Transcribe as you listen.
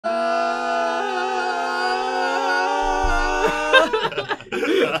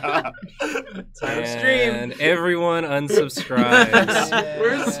And everyone unsubscribes.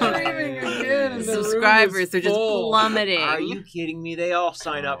 We're streaming again. And Subscribers are just plummeting. Are you kidding me? They all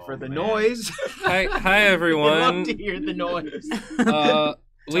sign up for the noise. Hi everyone. I love to hear the noise.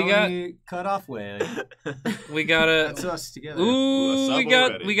 Cut off way. We got a. That's us together. Ooh,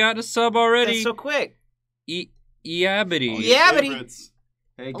 we got a sub already. That's so quick. Yabbity. Yabbity.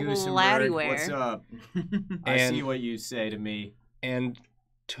 Hey, Goosenberg, Laddyware. what's up? I see what you say to me. And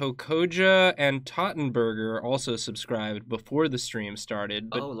Tokoja and Tottenberger also subscribed before the stream started.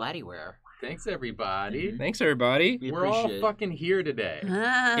 But Laddyware. Thanks, everybody. Thanks, everybody. We're all fucking here today.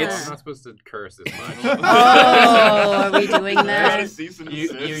 Ah. It's- I'm not supposed to curse as much. Oh, are we doing that?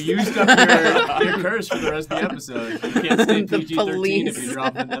 You used up your curse for the rest of the episode. You can't stay The PG-13 if police. you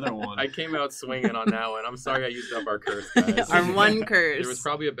drop another one. I came out swinging on that one. I'm sorry I used up our curse, guys. Our one curse. There was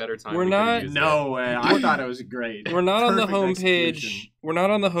probably a better time. We're we not- could've used No way. I thought it was great. We're not on the Perfect homepage. execution. We're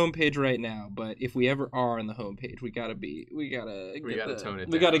not on the homepage right now, but if we ever are on the homepage, we gotta tone it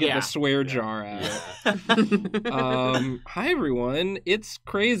we gotta down. get the swear jar out. Yeah. Hi everyone. It's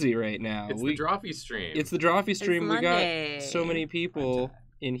crazy right now. It's the Drawfee stream. It's the Drawfee stream. We Monday. got so many people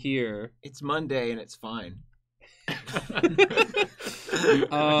in here. It's Monday and it's fine.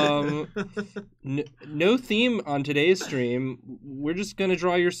 No theme on today's stream. We're just gonna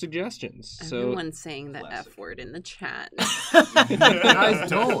draw your suggestions. So Everyone's saying the F word in the chat. Guys,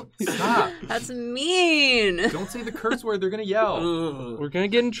 don't. Stop. That's mean. Don't say the curse word. They're going to yell. we're gonna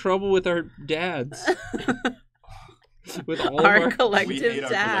get in trouble with our dads. With all Our of our collective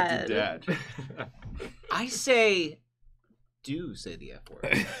dad. I say, do say the F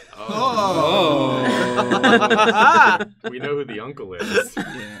word. Oh. We know who the uncle is.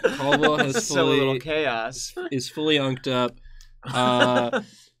 Yeah, Caldwell has So a little fully chaos. is fully unked up.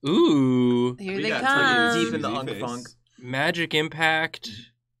 Ooh, Here We they got come. Deep in the Easy unk face. funk. Magic Impact,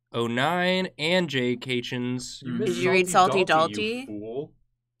 09, and Jay Kachens. Did you read Salty Dalty? You fool.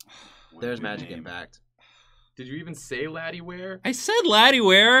 There's Magic Impact. Did you even say Laddyware? I said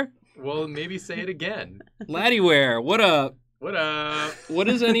Laddyware. Well, maybe say it again. Laddyware, what up? What up? What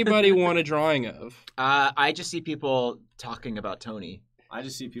does anybody want a drawing of? I just see people talking about Tony. I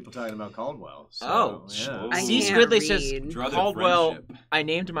just see people talking about Caldwell. So, Oh, yeah. I See, can't Squidly read. says, Caldwell, I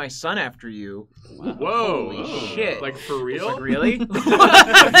named my son after you. Whoa. Holy shit. Like, for real? Like, really?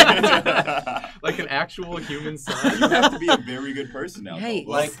 Like an actual human You son? have to be a very good person now. Hey.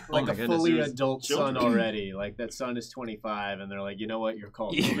 Caldwell. Like my a goodness, fully there's adult children. son already. Like that son is 25, and they're like, you know what, you're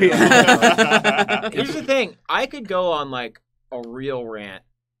called. Yeah. Here's the thing. I could go on, like, a real rant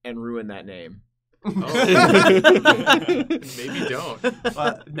and ruin that name. Oh. Maybe don't.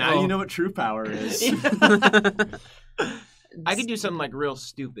 But now you know what true power is. I could do something, like, real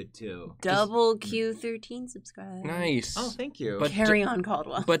stupid, too. Double Q13 subscribe. Nice. Oh, thank you. But Carry on,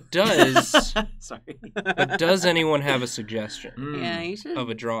 Caldwell. But does Sorry. anyone have a suggestion Yeah, you should. of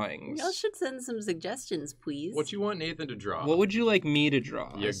a drawing? Y'all should send some suggestions, please. What you want Nathan to draw? What would you like me to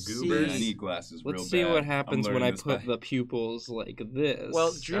draw? You I goobers? need glasses real Let's see bad. what happens I'm when I learning this put by- the pupils like this.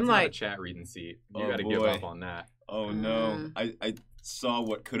 Well, That's not a Dreamlight... chat reading seat. You Oh, gotta give boy. up on that. Oh no! I saw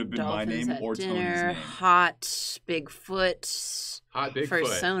what could have been my Dolphins name at or dinner, Tony's name. Hot Bigfoot, Hot Bigfoot.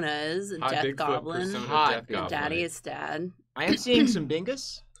 Personas, Hot Death Bigfoot, Goblin, Persona, Hot Death Big Goblin. Daddy is Dad, I am seeing some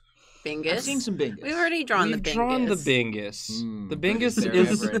Bingus. Bingus. I'm seeing some Bingus. We've already drawn We've the Bingus. drawn the Bingus. The Bingus There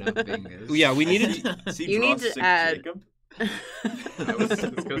is. ever enough Bingus. Yeah, we needed. See, You draw need to sick add- Jacob? It's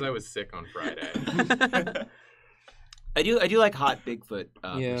because I was sick on Friday. I do like Hot Bigfoot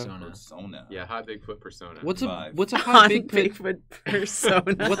Yeah. Persona. Persona. Yeah, Hot Bigfoot Persona. What's a Five. what's a On hot Bigfoot? Bigfoot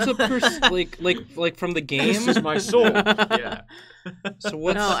Persona. What's a like from the game? This is my soul. Yeah. So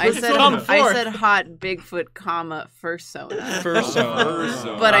what's No, I said Come I forth. said hot Bigfoot, comma Persona.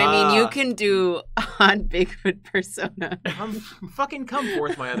 Persona? But I mean, you can do hot Bigfoot Persona. Fucking come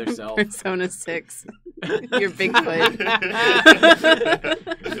forth, my other self. Persona 6. You're Bigfoot.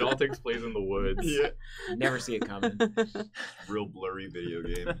 It all takes place in the woods. Yeah. Never see it coming. Real blurry video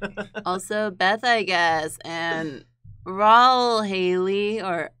game. Also, Beth, I guess, and Raul Haley,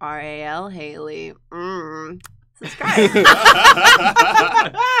 or R-A-L Haley. Subscribe.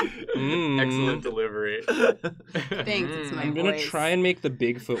 Excellent delivery. Thanks, it's my I'm gonna voice. try and make the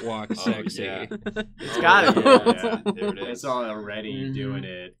Bigfoot walk sexy. yeah. It's gotta be. Yeah, there it is. It's already doing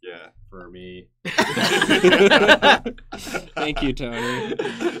it Yeah. for me. Thank you, Tony.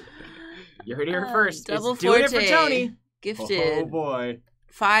 You heard it here first. Double It's doing it for Forte. Tony. Gifted Oh boy.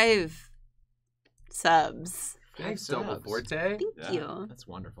 5 subs. Five Double subs. Forte. Thank Yeah. you. That's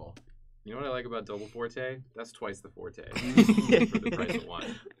wonderful. You know what I like about Double Forte? That's twice the Forte for the price of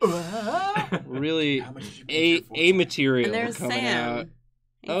one. Really, How much did you pay for a material And there's coming Sam. out.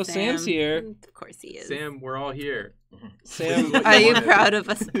 Oh, Sam's here. Of course he is. Sam, we're all here. Sam, Are you proud of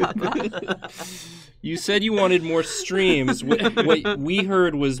us, Papa? you said you wanted more streams. What we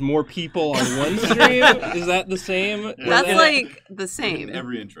heard was more people on one stream. Is that the same? That's like the same. In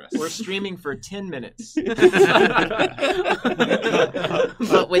every interest. We're streaming for 10 minutes.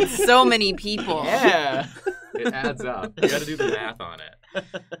 But with so many people. Yeah. It adds up. You got to do the math on it.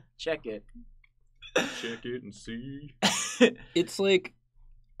 Check it. Check it and see. It's like,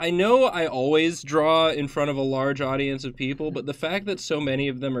 I know I always draw in front of a large audience of people, but the fact that so many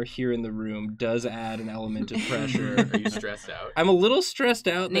of them are here in the room does add an element of pressure. Are you stressed out? I'm a little stressed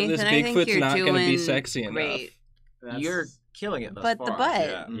out that Nathan, this I think Bigfoot's you're not going to be doing sexy great. enough. You're killing it thus But far. the butt.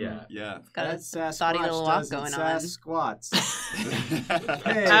 Yeah. Yeah. Yeah. Got a That's thoughty Sasquatch little walk does it, going on. Sasquatch.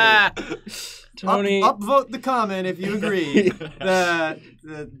 Hey. Ah, Tony, Upvote the comment if you agree. the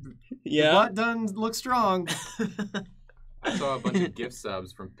yeah, butt done looks strong. I saw a bunch of gift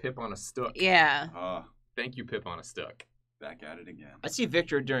subs from Pip on a Stook. Yeah. Thank you, Pip on a Stook. Back at it again. I see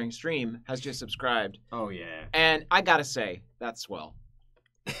Victor during stream has just subscribed. Oh yeah. And I gotta say, that's swell.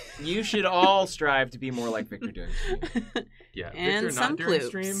 You should all strive to be more like Victor during stream. Yeah, And Victor some not during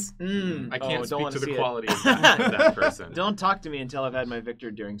ploops. stream. I can't don't speak wanna to see the it. quality of that person. Don't talk to me until I've had my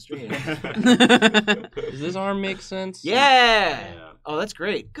Victor during stream. does this arm make sense? Yeah. Oh, that's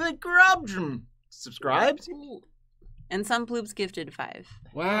great. Good grub. Subscribed? And some ploops gifted 5.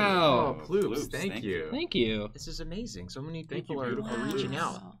 Wow. Oh, Ploops, Ploops, thank you. Thank you. This is amazing. So many Thank people you, are beautiful reaching Ploops.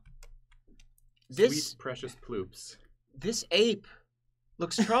 out. This Sweet, precious Ploops. this ape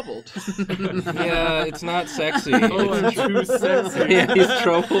looks troubled. Yeah, it's not sexy. Oh, I'm too sexy. Yeah, he's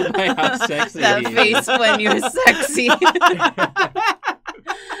troubled by how sexy That he is. face when you're sexy.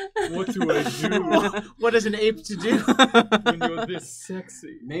 What do I do What is an ape to do? when you're this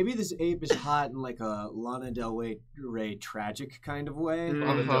sexy? Maybe this ape is hot in like a Lana Del Rey tragic kind of way.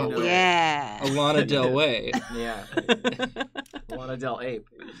 Lana Uh-huh. Del Rey. Yeah. Alana Del Rey. Yeah. Lana Del Ape.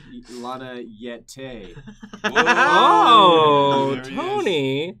 Lana Yete. Oh, There he is.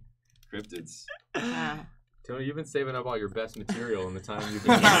 Tony. Cryptids. Wow. Tony, you've been saving up all your best material in the time you've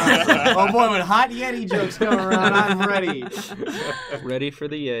been Oh boy, when hot Yeti jokes come around, I'm ready. Ready for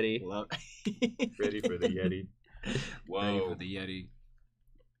the Yeti. Ready for the Yeti. Whoa. Ready for the Yeti.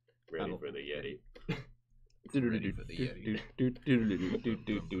 Ready for the Yeti. Ready for the Yeti.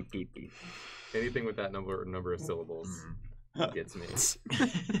 Anything with that number of syllables gets me.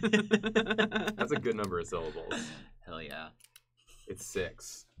 That's a good number of syllables. Hell yeah. It's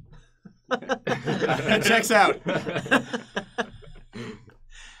 6. Checks out.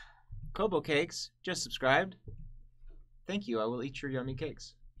 Kobo Cakes just subscribed. Thank you. I will eat your yummy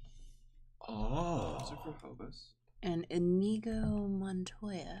cakes. Oh. Those are for hobos. And Inigo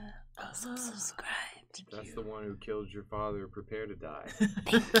Montoya also subscribed. That's the one who killed your father. Prepare to die.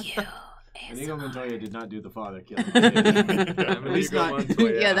 Thank you. Inigo Montoya did not do the father killing. I'm At least Inigo not-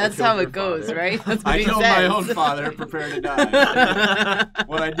 Montoya. Yeah, I that's killed how your it goes, father. right? That's what I he killed says. my own father, prepare to die.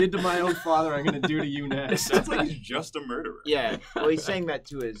 What I did to my own father, I'm going to do to you next. Sounds like he's just a murderer. Yeah. Well, he's saying that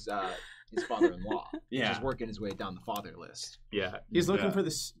to his father-in-law. Yeah. Just working his way down the father list. Yeah. He's looking Yeah. for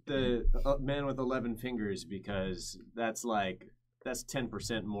the man with 11 fingers because that's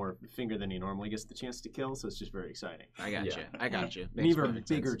 10% more finger than he normally gets the chance to kill, so it's just very exciting. I got Yeah. you. I got you. An Makes even perfect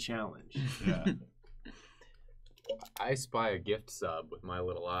bigger sense. challenge. Yeah. I spy a gift sub with my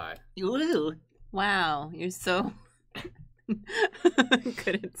little eye. Ooh. Wow, you're so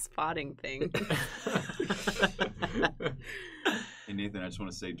good at spotting things. Hey Nathan, I just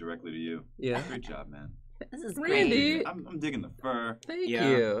want to say directly to you. Yeah. Great job, man. This is Randy. great. I'm digging the fur. Thank Yeah.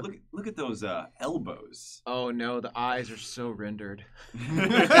 you. Look at those elbows. Oh no, the eyes are so rendered.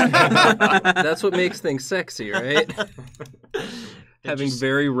 That's what makes things sexy, right? Having just-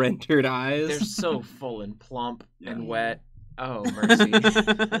 very rendered eyes. They're so full and plump Yeah. and wet. Oh mercy.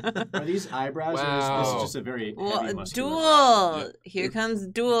 Are these eyebrows? Or this Wow. is just a very heavy Well, muscular Duel. Here comes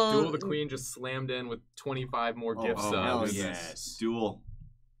Duel. Duel the Queen just slammed in with 25 more gift oh, subs. hell this is yes. Duel.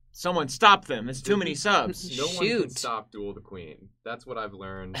 Someone stop them. It's too many subs. No one can Shoot. stop Duel the Queen. That's what I've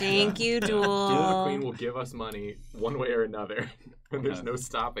learned. Thank you, Duel. Duel the Queen will give us money one way or another, and there's no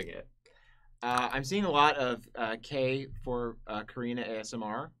stopping it. I'm seeing a lot of K for Karina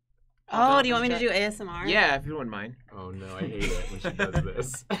ASMR. Oh, do you want me to do ASMR? Yeah, if you wouldn't mind. Oh no, I hate it when she does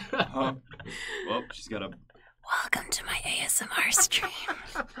this. Huh? Well, she's got a. Welcome to my ASMR stream.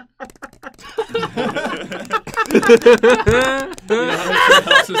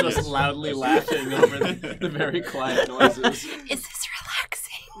 helps with us loudly laughing over the very quiet noises. Is this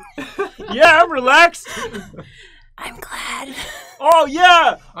relaxing? Yeah, I'm relaxed. I'm glad. Oh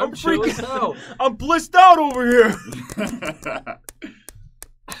yeah, I'm chill as hell. I'm blissed out over here.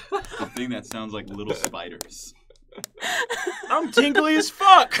 The thing that sounds like little spiders. I'm tingly as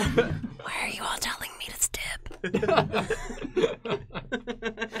fuck. Why are you all telling me to step?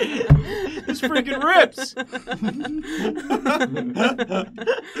 This freaking rips.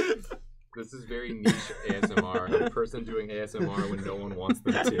 This is very niche ASMR. A person doing ASMR when no one wants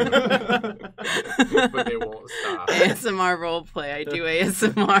them to. But they won't stop. ASMR roleplay. I do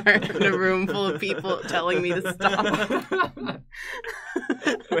ASMR in a room full of people telling me to stop.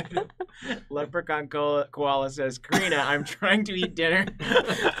 Leprechaun Koala says, Karina, I'm trying to eat dinner.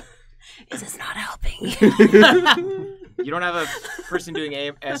 Is this not helping you? You don't have a person doing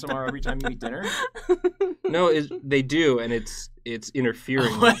ASMR every time you eat dinner? No, they do, and it's interfering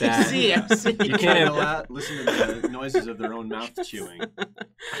Oh, with that. I see. You can't have, listen to the noises of their own mouth chewing.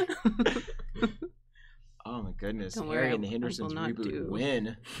 Oh my goodness. Don't Harry worry, and the I Hendersons will not reboot do.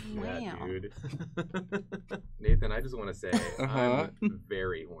 win. Yeah, Wow. dude. Nathan, I just want to say Uh-huh. I'm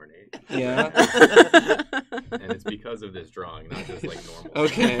very horny. yeah. And it's because of this drawing, not just like normal.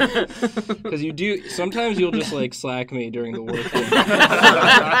 Okay. Because you do. Sometimes you'll just like slack me during the work day.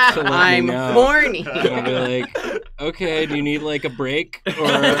 to let me I'm know. horny. And I'll be like, okay, do you need like a break, or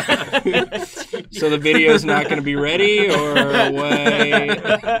so the video's not going to be ready, or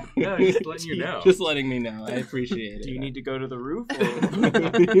what? No, just letting you know. Just letting me know. I appreciate it. Do you need to go to the roof? Or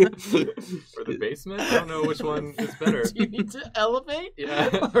Or the basement? I don't know which one is better. do you need to elevate?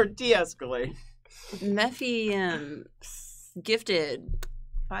 Yeah. Or de-escalate? Mephi gifted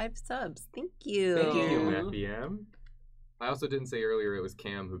 5 subs. Thank you. Thank you, FBM. I also didn't say earlier it was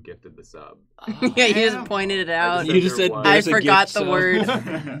Cam who gifted the sub. Yeah, you just pointed it out. You just said I I there's a forgot gift the sub. word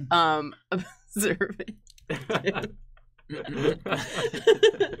observant.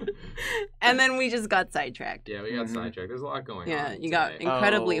 And then we just got sidetracked. Yeah, we got sidetracked. There's a lot going on. Yeah, you got today.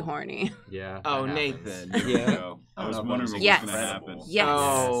 incredibly Oh. horny. Yeah. Oh, that happens. Nathan. Yeah. I was wondering what Yes. was going to happen. Yes.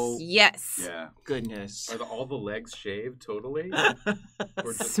 Oh. Yes. Yeah. Goodness. Are all the legs shaved totally? Or just the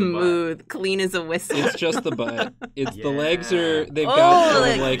butt? Smooth, clean as a whistle. It's just the butt. It's the Yeah. legs are. They've Oh, got sort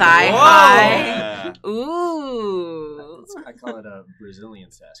like of like thigh a- high. Yeah. Ooh. I call it a Brazilian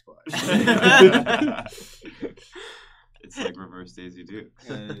Sasquatch. It's like reverse Daisy Duke.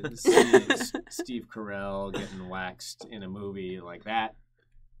 Steve Carell getting waxed in a movie like that,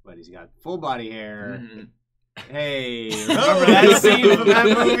 but he's got full body hair. Mhm. Hey, Remember remember that scene from that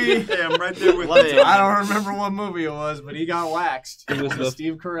movie? Hey, I'm right there with Love you. it. I don't remember what movie it was, but he got waxed. It was the-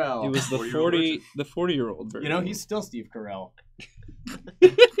 Steve Carell. It was the 40-year-old version. You know, he's still Steve Carell.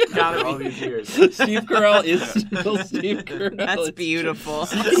 After all these years. Steve Carell is still Steve Carell. That's It's beautiful.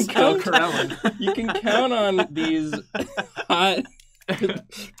 true. You can Still count- Carellin. You can count on these hot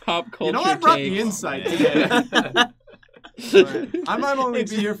pop culture You know, I brought takes. the insight Yeah. today. I might only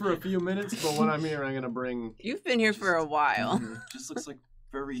be here for a few minutes, but when I'm here, I'm gonna bring. You've been here for a while, Just looks like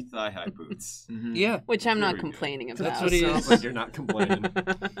very thigh-high boots. Yeah. which I'm not Very good. complaining about. That's what he Sounds is. like you're not complaining.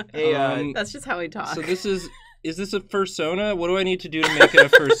 Hey, That's just how we talk. So this is this a fursona? What do I need to do to make it a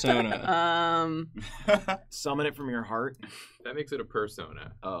fursona? summon it from your heart. That makes it a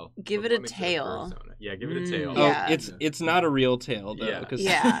persona. Oh. give it What a makes tail. persona? Yeah, give it a tail. Oh, Yeah. it's not a real tail though, Yeah. because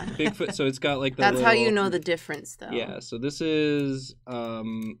Yeah. Bigfoot. So it's got like the That's how you little- know the difference, though. Yeah. So this is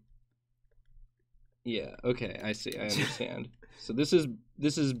Yeah. Okay. I see. I understand. So this is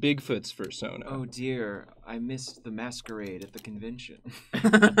Bigfoot's fursona. Oh dear, I missed the masquerade at the convention.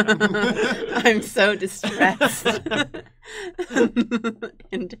 I'm so distressed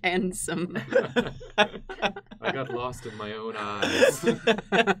and handsome. I got lost in my own eyes and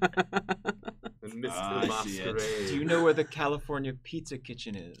missed Ah, the I see it. masquerade. Do you know where the California Pizza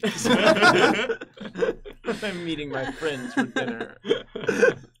Kitchen is? I'm meeting my friends for dinner.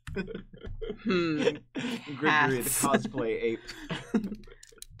 Gregory the Hats. cosplay ape.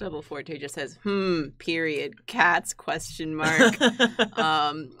 Double Forte just says, period, cats, question mark,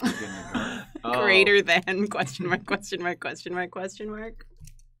 greater than, question mark, question mark, question mark, question mark.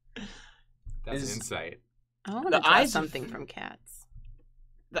 That's Is- insight. I want to The draw eyes of- something from cats.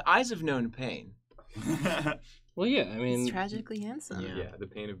 The eyes have known pain. Well, yeah. I mean, It's tragically handsome. Yeah, the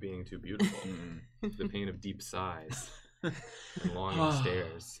pain of being too beautiful. The pain of deep sighs and longing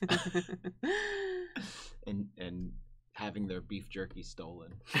stares. and having their beef jerky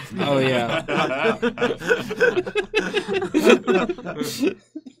stolen. oh yeah.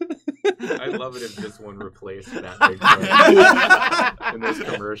 I'd love it if this one replaced that Bigfoot in this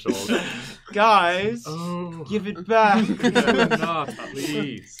commercial. Guys, Oh, give it back. enough,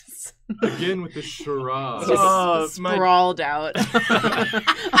 please. corpse. Begin with the charade. Just sprawled out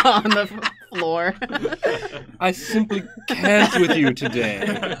on the floor. I simply can't with you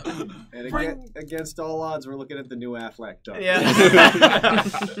today. And against all odds, we're looking at the new Affleck dog. Yeah.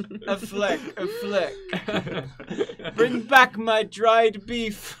 A fleck. Bring back my dried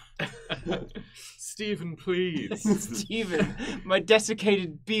beef. Stephen, please. Stephen, my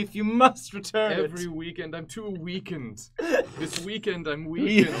desiccated beef, you must return Every weekend I'm too weakened. This weekend I'm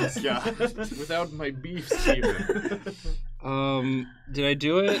weakened. Without my beef, Stephen. Did I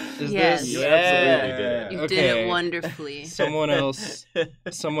do it? Is Yes. this? You absolutely did it. You Okay. did it wonderfully. Someone else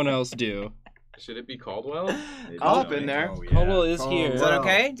do. Should it be Caldwell? I'll hop in there. Caldwell is here. Is that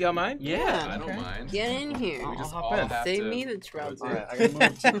okay? Do y'all mind? Yeah. I don't mind. Get in here. We just I'll all hop in. have Save to... me the trouble. Alright, I gotta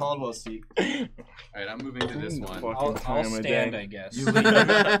move to Caldwell's seat. Alright, I'm moving to this one. I'll stand, I guess.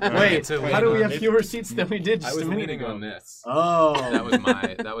 Wait, to how do we have lean fewer seats than we did I just was a minute leaning ago? on this. Oh. That was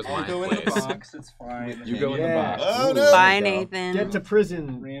my I'll go in the place. box. It's fine. You go in the box. Oh, no. Bye, Nathan. Get to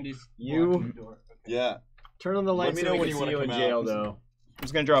prison. Randy's You- blocking the door. Yeah. Turn on the lights me so know we when can you see you wanna in come jail, out. though. I'm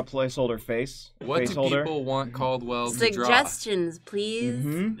just gonna draw a placeholder face. What do Faceholder. people want Caldwell to draw? Suggestions, please.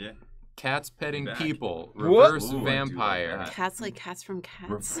 Mm-hmm. Yeah. Cats petting Back. people. What? Reverse Ooh, I do vampire. like that. Cats like cats from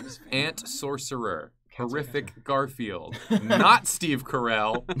Cats. Ant sorcerer. Horrific Garfield. Not Steve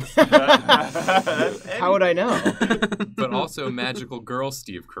Carell, How would I know? but also magical girl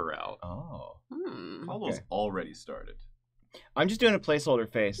Steve Carell. Oh. Caldwell's Okay. already started. I'm just doing a placeholder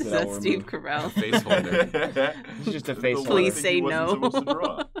face Is that that I'll Steve remove. Carell? Faceholder. It's just a The face one holder. Please thing say he wasn't no. supposed to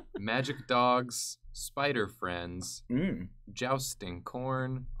draw. Magic dogs. Spider friends. Mm. Jousting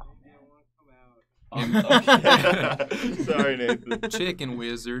corn. Okay. Sorry, Nathan. Chicken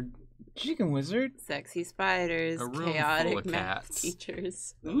wizard. Chicken wizard. Sexy spiders, A room full chaotic of math cats.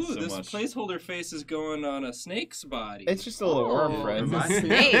 teachers. Ooh, So this much. placeholder face is going on a snake's body. It's just a little worm, Oh, friend. it's a Reminds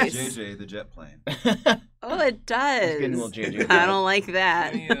me of snake. JJ the jet plane. Oh, it does. getting a little JJ. I don't like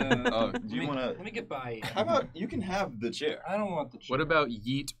that. Let me, Oh, do you want Let to? me get by. How about you can have the chair? I don't want the chair. What about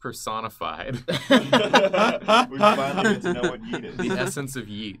yeet personified? We finally get to know what yeet is. The essence of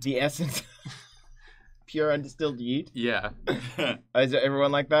yeet. The essence. Pure undistilled yeet. Yeah. Is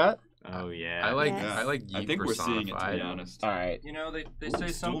everyone like that? Oh, yeah. I like Yes. I like yeet I think we're seeing it, to personified. be honest. All right. You know, they Ooh, say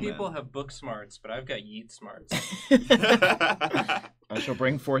some stool people man. have book smarts, but I've got yeet smarts. I shall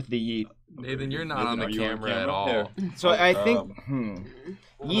bring forth the yeet. Nathan, you're not Nathan, on the are you on camera at camera? all. There. So I think.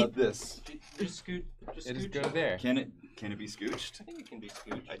 What Yeet. about this? Just scoot. Just It just scoot. go there. Can it be scooched? I think it can be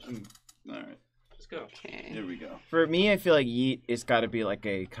scooched. I can. All right. Just go. Okay. Here we go. For me, I feel like yeet is got to be like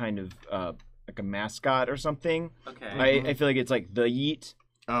a kind of like a mascot or something. Okay. I feel like it's like the yeet.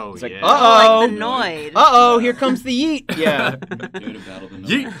 Oh, It's like, yeah. uh-oh. Like annoyed. Uh-oh, here comes the yeet. Yeah. Dare to battle the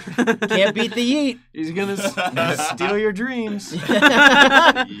Yeet. Can't beat the yeet. He's gonna steal your dreams.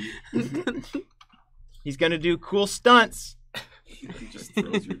 He's gonna do cool stunts. He just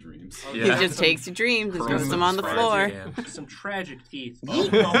throws your dreams. He just takes your dreams and throws them on the As floor. you can. Some tragic teeth.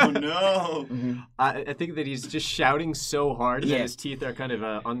 Oh no! I think that he's just shouting so hard Yeah. that his teeth are kind of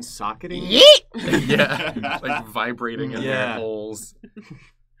unsocketing. Yeet. Yeah. Like vibrating in their Yeah. holes.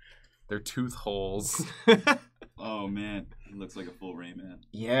 Their tooth holes. Oh man, he looks like a full Rayman.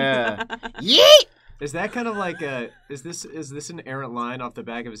 Yeah. Yeet. Is that kind of like a? Is this an errant line off the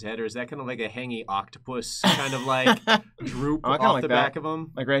back of his head, or is that kind of like a hangy octopus kind of like droop Oh, I kinda off like the that. back of him?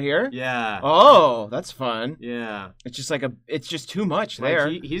 Like right here. Yeah. Oh, that's fun. Yeah. It's just like it's just too much Like, there.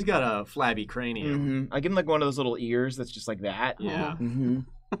 he's got a flabby cranium. I give him like one of those little ears that's just like that. Yeah.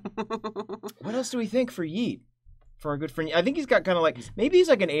 What else do we think for Yeet? For our good friend, I think he's got kind of like maybe he's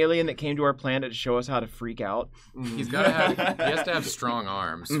like an alien that came to our planet to show us how to freak out. He has to have strong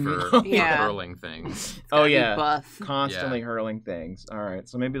arms for Yeah. hurling things. Oh Gotta be yeah, buff. constantly hurling things. All right,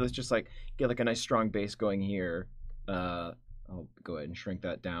 so maybe let's just like get like a nice strong base going here. I'll go ahead and shrink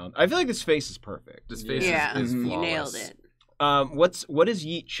that down. I feel like this face is perfect. This face Yeah, is you flawless. nailed it. What is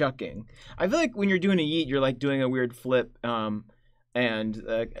Yeet chucking? I feel like when you're doing a Yeet, you're like doing a weird flip, and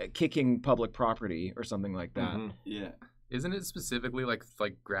kicking public property or something like that. Yeah. Isn't it specifically like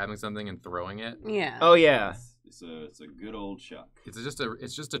grabbing something and throwing it? Yeah. Oh yeah, It's a good old chuck. It's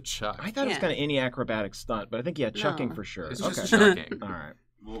just a chuck. I thought it was Yeah. kind of any acrobatic stunt, but I think chucking No. for sure. It's Okay. just chucking. All right.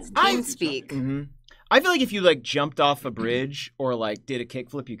 Well, Team we'll speak. chuck I feel like if you like jumped off a bridge or like did a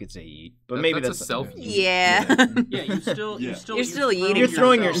kickflip, you could say Yeet. But maybe that's that's a self. Yeah. Yeah, you still, Yeah. You're still eating You're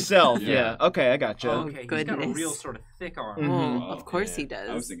throwing yourself. yourself. Yeah. Yeah. Okay, I gotcha. Oh, Okay, he's got a goodness. real sort of thick arm. Mhm. Oh, of course he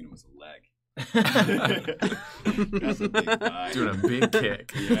I was does. thinking it was a leg. That's a big thigh. Doing a big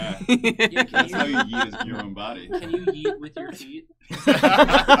kick. Yeah. Yeah, That's how you yeet your own body. Can you yeet with your feet?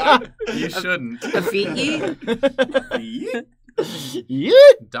 You shouldn't. A feet yeet? Yeet?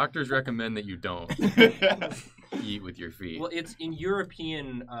 Yeet! Doctors recommend that you don't eat with your feet. Well, it's in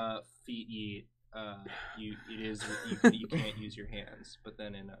European feet eat. You can't use your hands, but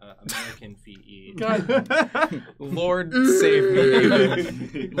then in American feet eat. God, Lord save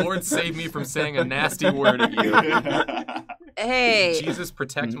me! Lord save me from saying a nasty word at you. Hey, Jesus,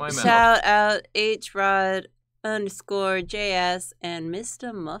 protect my mouth. shout out HRod_JS and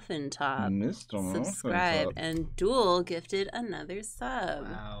Mr. Muffin Top. Subscribe, and Duel gifted another sub.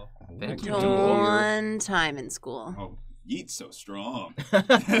 Wow. Thank you, The Duel. one time in school. Oh, Yeet's so strong.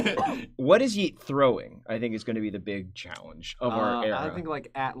 What is Yeet throwing? I think is going to be the big challenge of our era. I think like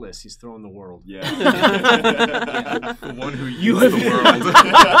Atlas, he's throwing the world. Yeah. The one who You eats the world.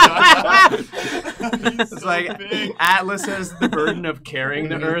 It's like Atlas has the burden of carrying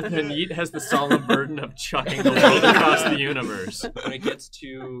the Earth, and Yeet has the solemn burden of chucking the world across the universe. When it gets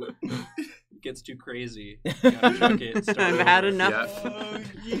too crazy, you gotta chuck it. Start I've over. had enough.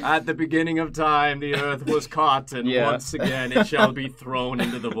 Yeah. At the beginning of time, the Earth was caught, and Yeah. once again it shall be thrown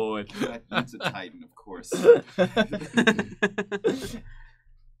into the void. Yeet's a titan, of course.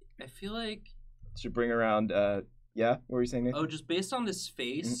 I feel like Should bring around. Yeah, what were you saying, Nick? just based on this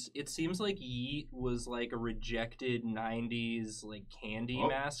face, it seems like Yeet was like a rejected '90s like candy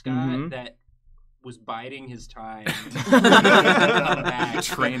mascot Mhm. that was biding his time. Come back.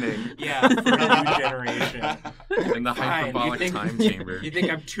 Training Yeah, for a new generation. in the Fine, hyperbolic you think- time chamber. You think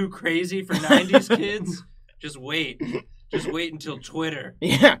I'm too crazy for '90s kids? Just wait. Just wait until Twitter.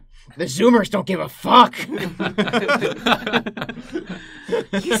 Yeah, the Zoomers don't give a fuck.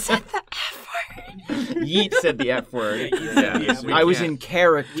 You said the F word. Yeet said the F word. Yeah, we I was can't- in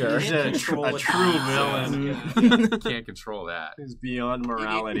character. He's a true villain. Can't control that. He's beyond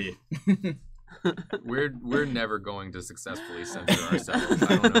morality. We're never going to successfully censor ourselves.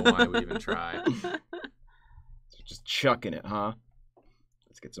 I don't know why we even try. Just chucking it, huh?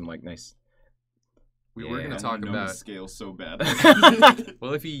 Let's get some like nice. We were going I to talk wanna know the about, scale so bad.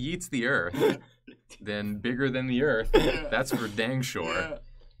 well, if he eats the Earth, then bigger than the Earth. That's for dang sure.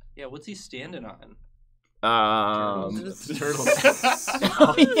 Yeah, what's he standing on? Turtles. All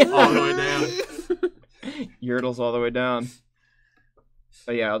All the way down. Yertles all the way down.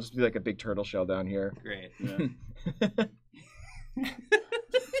 Oh yeah, I'll just be like a big turtle shell down here. Great. Yeah.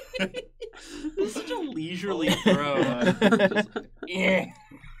 It's such a leisurely throw. Just, eh.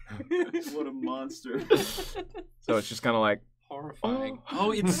 What a monster. So it's just kind of like. Horrifying.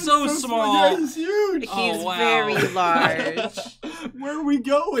 Oh, it's so small. Yeah, it's huge. He's Oh, wow. very large. Where are we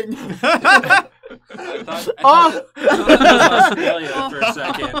going? I thought it was Australia for a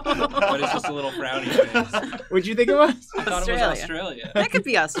second, but it's just a little frowny face. What'd you think it was? I thought it was Australia. That could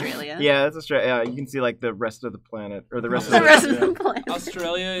be Australia. Yeah, that's Australia. Yeah, you can see like the rest of the planet or the rest The of rest of the planet.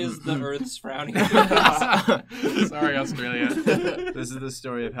 Australia is the Earth's frowny face. Sorry, Australia. This is the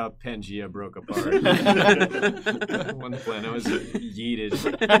story of how Pangea broke apart. One planet was yeeted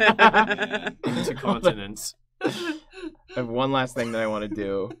into continents. I have one last thing that I want to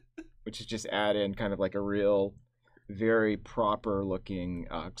do, which is just add in kind of like a real, very proper looking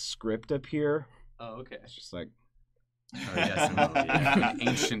script up here. Oh, okay. It's just like, Oh, yes, an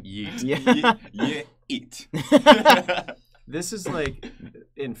ancient yeet. yeah. Yeah, eat. This is like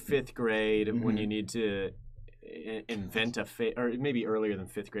in 5th grade when you need to invent a or maybe earlier than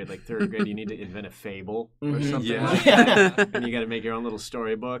 5th grade, like 3rd grade, you need to invent a fable or Mhm. something Yeah. like that, and you got to make your own little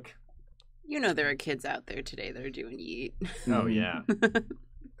storybook. You know there are kids out there today that are doing yeet. Oh yeah,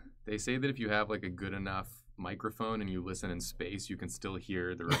 They say that if you have like a good enough microphone and you listen in space, you can still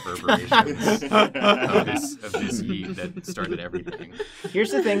hear the reverberations of this yeet that started everything.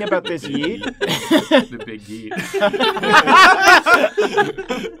 Here's the thing about this yeet. The big yeet.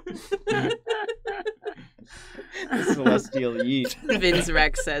 The celestial yeet. Vince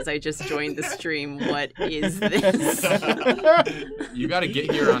Rex says, I just joined the stream. What is this? You got to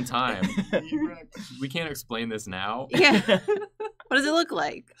get here on time. We can't explain this now. Yeah. What does it look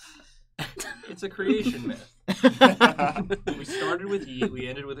like? It's a creation myth. We started with yeet, we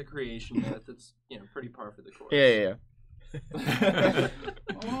ended with a creation myth. It's pretty par for the course. Yeah.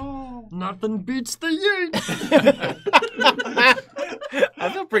 nothing beats the yeet. I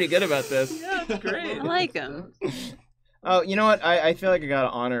feel pretty good about this. Yeah, it's great. I like them. Oh, you know what? I feel like I gotta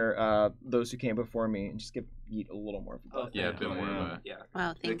honor those who came before me and just give Yeet a little more. Oh, Yeah, a bit more of a... Yeah.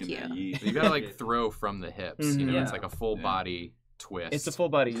 Wow, thank you. You got to like throw from the hips. You know, Mhm. it's like a full body twist. It's a full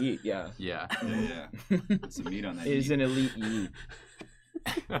body Yeet, yeah. Yeah. Yeah. Put some meat on that. It is yeet. an elite Yeet.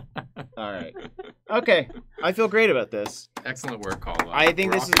 All right. Okay, I feel great about this. Excellent work, Caldwell. I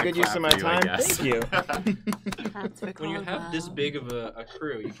think We're this all is gonna good use clap of my for you, I time. guess. Thank you. That's for When you have this Caldwell. big of a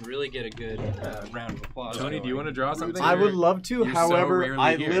crew, you can really get a good round of applause. Tony, do you want to draw something? I would love to. You're so However, rarely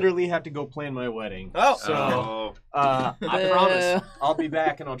I here. literally have to go plan my wedding. Oh. So Oh. I Boo. promise I'll be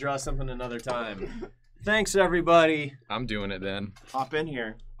back and I'll draw something another time. Thanks, everybody. I'm doing it then. Hop in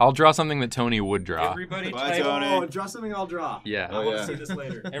here. I'll draw something that Tony would draw. Everybody Bye, type, Tony. Oh, draw something I'll draw. Yeah. I want yeah. to see this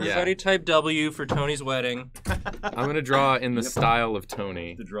later. everybody type W for Tony's wedding. I'm gonna draw in the style of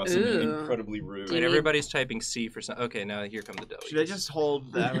Tony. To draw something Ooh. incredibly rude. Do you And need- everybody's typing C for some. Okay, now here come the W. Should I just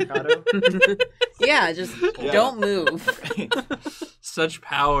hold the avocado? Yeah, just don't move. Such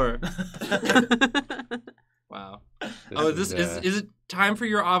power. Wow. Is it time for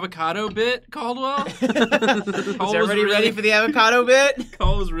your avocado bit, Caldwell? Is everybody ready for the avocado bit?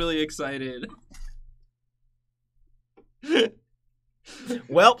 Cole was really excited.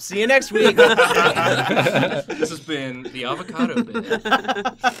 Well, see you next week. This has been the avocado bit.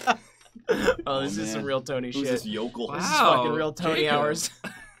 Oh, this is some real Tony Who's shit. this yokel? Wow. This is fucking real Tony Jacob. hours.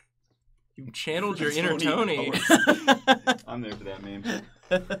 You channeled your inner Tony. I'm there for that meme.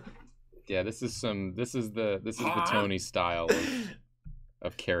 Yeah, this is the Tony style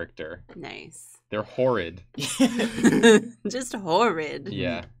of character. Nice. They're horrid. Just horrid.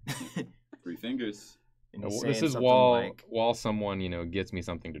 Yeah. 3 fingers. And he's This saying is something while like, while someone gets me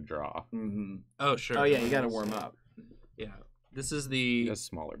something to draw. Oh, sure. oh yeah, you gotta warm up. Yeah. This is He the. has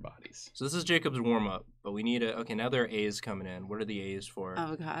smaller bodies. So this is Jacob's warm up, but we need a. Okay, now there are A's coming in. What are the A's for?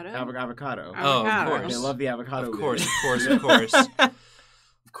 Avocado. Avocado. Oh, of Avocado. course. They love the avocado Of bit. course, of course, of course.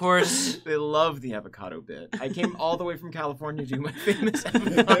 Of course. They love the avocado bit. I came all the way from California to do my famous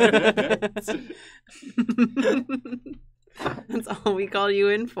avocado bit. That's all we call you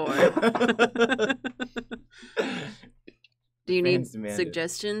in for. Do you need Fans demand it.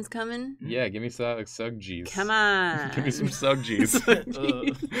 suggestions coming? Yeah, give me some like sug G's. Come on. Give me some sug G's.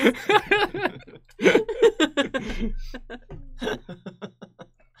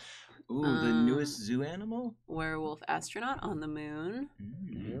 Ooh, the newest zoo animal? Werewolf astronaut on the moon.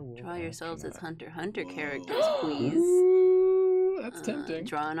 Draw yourselves as Hunter characters, Whoa. please. Ooh, that's tempting.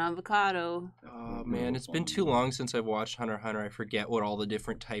 Draw an avocado. Oh man, it's been too long since I've watched Hunter x Hunter. I forget what all the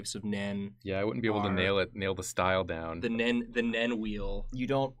different types of Nen. Yeah, I wouldn't be able to nail the style down. The Nen wheel. You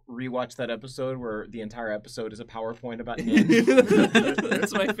don't rewatch that episode where the entire episode is a PowerPoint about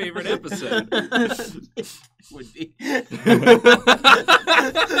That's my favorite episode. Would be.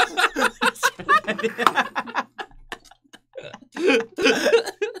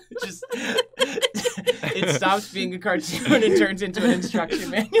 Just it stops being a cartoon and turns into an instruction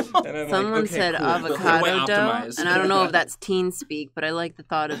manual. And I'm Someone like, okay, said cool. How do I avocado dough, optimize? and I don't know if that's teen speak, but I like the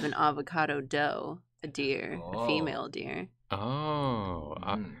thought of an avocado doe, a deer, Oh. a female deer. Oh,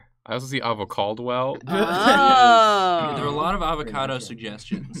 I also see Avo Caldwell. There are a Oh, lot of avocado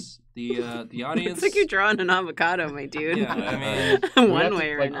suggestions. The audience. it's like you're drawing an avocado, my dude. Yeah, I mean, One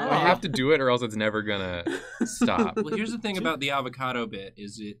way or I another. have to do it, or else it's never gonna stop. well, here's the thing about the avocado bit: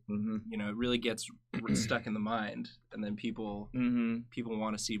 is it, Mm-hmm. it really gets stuck in the mind, and then people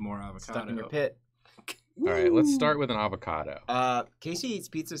want to see more avocado. Stuck in your pit. All right, let's start with an avocado. Casey Eats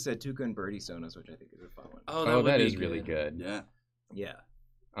Pizza said Tuca and Birdie Sonas, which I think is a fun one. Oh, Oh, would that be is really good. Yeah. Yeah.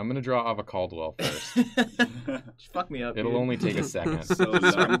 I'm gonna draw Avo Caldwell first. Fuck me up. It'll dude. only take a second. So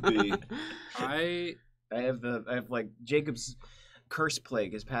zombie. I I have like Jacob's curse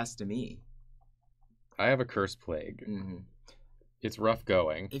plague has passed to me. I have a curse plague. It's rough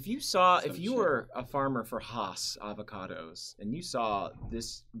going. If you shit. were a farmer for Haas avocados and you saw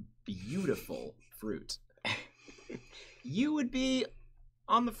this beautiful fruit, you would be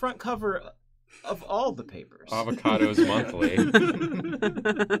on the front cover of all the papers. Avocados Monthly.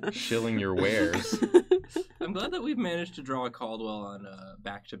 Shilling your wares. I'm glad that we've managed to draw a Caldwell on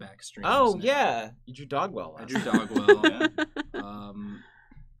back-to-back streams. Oh now. yeah, you drew Dogwell. I last drew time. Dogwell. Yeah.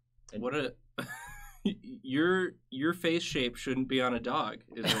 What a your face shape shouldn't be on a dog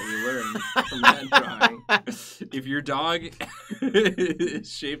is what we learned from that drawing. If your dog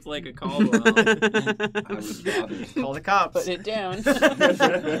is shaped like a Caldwell, I was bothered. Call the cops. Put it down.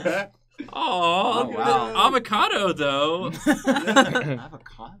 oh wow. avocado though.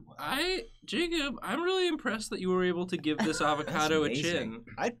 Avocado. Jacob, I'm really impressed that you were able to give this avocado a That's chin. amazing.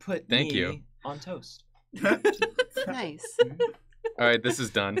 I'd put Thank me you. on toast. Nice. All right, this is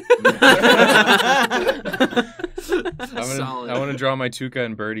done. Solid. I want to draw my Tuca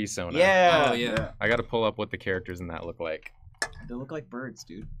and Birdie Sona. Yeah. Oh yeah. I got to pull up what the characters in that look like. They look like birds,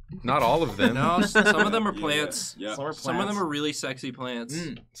 dude. Not all of them. No, some of them are plants. Yeah. Some of them are really sexy plants.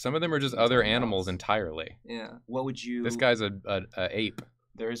 Some of them are just other animals entirely. Yeah. What would you? This guy's a ape.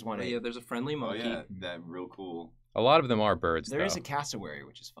 There is one. Oh, yeah, there's a friendly Oh monkey. yeah, that real cool. A lot of them are birds, There though. is a cassowary,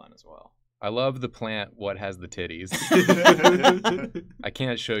 which is fun as well. I love the plant what has the titties. I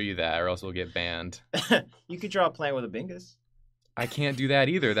can't show you that or else we'll get banned. You could draw a plant with a bingus. I can't do that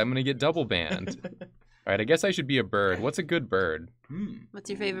either. I'm going to get double banned. All right, I guess I should be a bird. What's a good bird?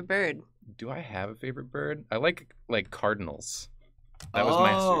 What's your favorite bird? Do I have a favorite bird? I like cardinals. That was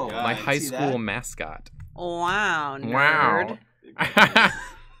Oh, my I high see school that. mascot. Wow, Wow. nerd.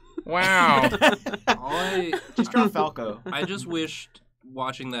 Wow. Just draw Falco. I just wished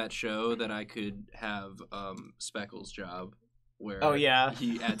watching that show that I could have Speckles' job, where Oh, yeah.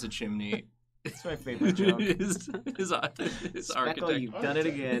 he adds a chimney. It's my favorite joke. his Speckle, architect. you've done it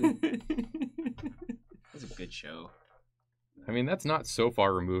again. That's a good show. I mean, that's not so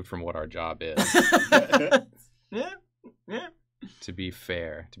far removed from what our job is, Yeah. Yeah. to be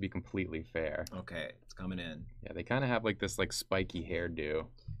fair, to be completely fair. Okay, it's coming in. Yeah, they kind of have like this like spiky hairdo.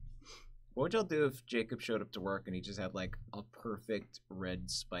 What would y'all do if Jacob showed up to work and he just had like a perfect red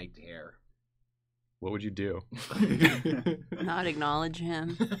spiked hair? What would you do? Not acknowledge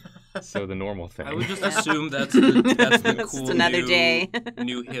him. So the normal thing. I would just assume that's the It's cool just another new, day.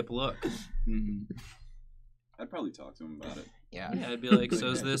 new hip look. I'd probably talk to him about it. Yeah. Yeah, I'd be like,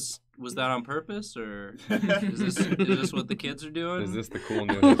 so was that on purpose, or is this what the kids are doing? Is this the cool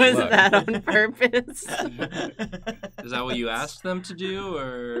new hip Was look? that on purpose? Is that what you asked them to do,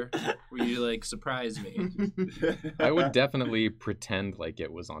 or were you like, surprise me? I would definitely pretend like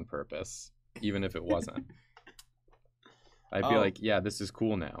it was on purpose, even if it wasn't. I'd be Oh. like, yeah, this is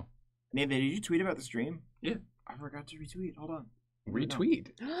cool now. Nathan, did you tweet about the stream? Yeah. I forgot to retweet. Hold on.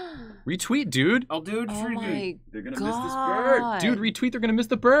 Retweet. Retweet, dude. I'll do it. Oh my They're gonna god. miss this bird. Dude, retweet. They're going to miss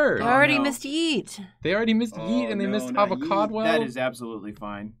the bird. They Oh, already no. missed Yeet. They already missed Oh, Yeet and they no, missed not Avocado. Yeet. That is absolutely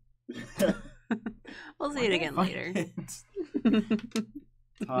fine. We'll see it again later.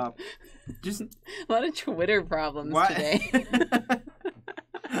 Just A lot of Twitter problems What? today.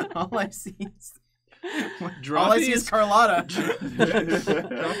 all I see is Drawfee Carlotta.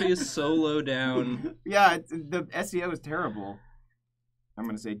 Drawfee is so low down. Yeah, the SEO is terrible. I'm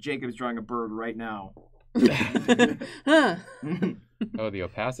gonna say Jacob's drawing a bird right now. Huh. Oh, the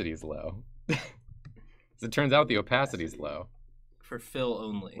opacity's low. As it turns out, the opacity's low. For Phil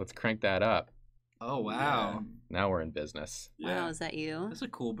only. Let's crank that up. Oh, wow. Now we're in business. Wow, is that you? That's a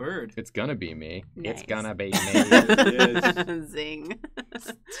cool bird. It's gonna be me. It's Nice. gonna be me. Zing.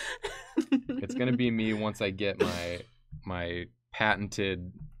 It's gonna be me once I get my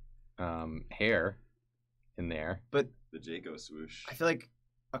patented hair in there. But The Jaco swoosh. I feel like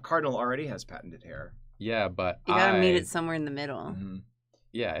a cardinal already has patented hair. Yeah, but You gotta meet it somewhere in the middle.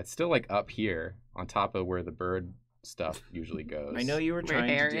 Yeah, it's still like up here on top of where the bird stuff usually goes. I know you were Where trying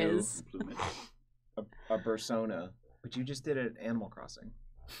hair to do is. a persona, but you just did it at Animal Crossing.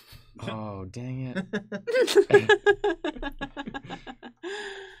 Oh, dang it.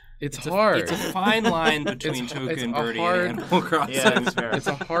 It's hard. It's a fine line between It's Tuca a and Birdie hard- and Animal Crossing. Yeah, that's fair. It's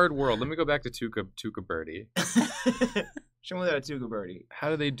a hard world. Let me go back to Tuca Birdie. Show me that a Tuga birdie. How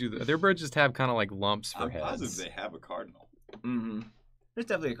do they do that? Their birds just have kind of like lumps for I'm positive heads. they have a cardinal. Mm-hmm. There's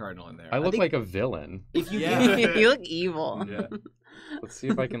definitely a cardinal in there. I look think like a villain. if you Yeah. You look evil. Yeah. Let's see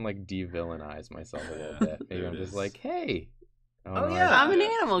if I can like de-villainize myself a little bit. Maybe There I'm it just is. like, hey. Oh, no, yeah. I'm an Yeah.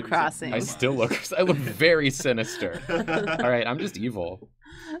 Animal Crossing. I still look. I look very sinister. All right, I'm just evil.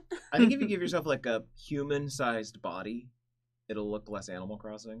 I think if you give yourself like a human-sized body, it'll look less Animal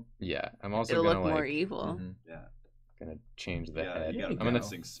Crossing. Yeah, I'm also It'll gonna look more like evil. Mhm. gonna change the Yeah, head. you gotta I'm gonna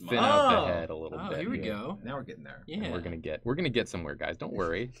sing thin smile. out Oh. the head a little Oh, bit. here we go. Now we're getting there. And Yeah. we're gonna get somewhere, guys. Don't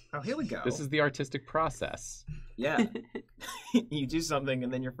worry. Oh, here we go. This is the artistic process. Yeah. You do something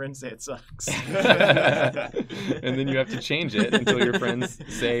and then your friends say it sucks. And then you have to change it until your friends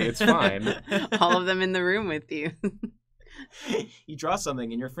say it's fine. All of them in the room with you. You draw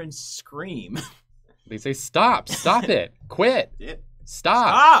something and your friends scream. They say, "Stop! Stop it! Quit! Yeah.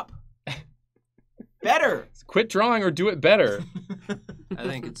 Stop! Stop! Better! Quit drawing or do it better." I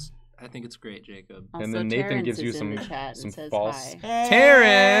think it's great, Jacob. Also, And then Nathan Terrence gives you is in some- the chat some and says false- hi.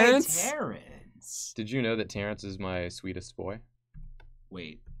 Terrence! Terrence! Did you know that Terrence is my sweetest boy?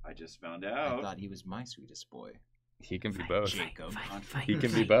 Wait, I just found I out. thought he was my sweetest boy. He can be both. Jacob. He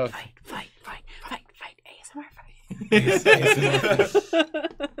can be both. Fight. ASMR fight.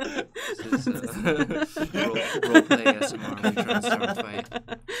 This is roleplay ASMR. We try to start a fight.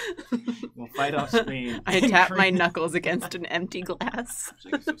 We'll fight off screen. I tap my knuckles against an empty glass.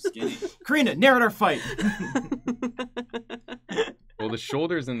 Jacob's so skinny. Karina, narrate our fight! Well, the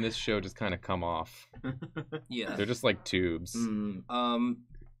shoulders in this show just kind of come off. Yeah. They're just like tubes.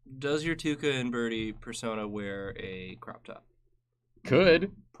 Does your Tuca and Birdie persona wear a crop top?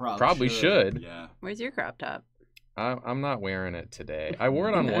 Could. Probably should. Yeah. Where's your crop top? I'm not wearing it today. I wore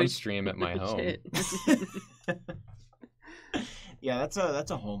it on No one stream at my no home. shit. Yeah, that's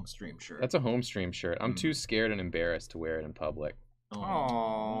a home stream shirt. That's a home stream shirt. I'm too scared and embarrassed to wear it in public.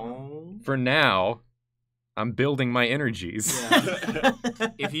 Aww. For now, I'm building my energies. Yeah.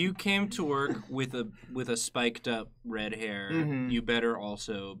 If you came to work with a spiked up red hair, you better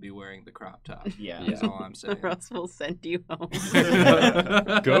also be wearing the crop top. Yeah. That's all I'm saying. Or else we'll send you home.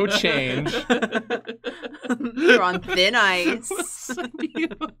 Go change. You're on thin ice. Send you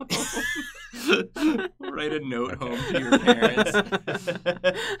home. Write a note home to your parents.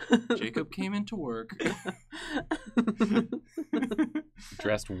 Jacob came into work.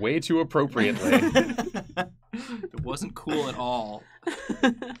 Dressed way too appropriately. It wasn't cool at all.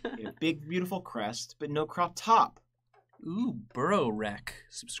 A big, beautiful crest, but no crop top. Ooh, Burrow Wreck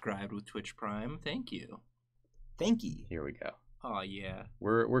subscribed with Twitch Prime. Thank you. Thank you. Here we go. Oh yeah.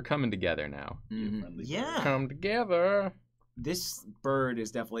 We're coming together now. Yeah. Come together. This bird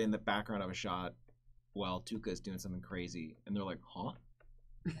is definitely in the background of a shot while Tuca's doing something crazy. And they're like, huh?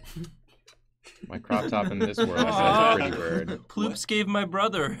 My crop top in this world says pretty bird. Ploops gave my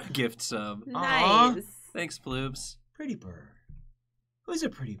brother a gift sub. Nice. Thanks, Ploops. Pretty bird. Who's a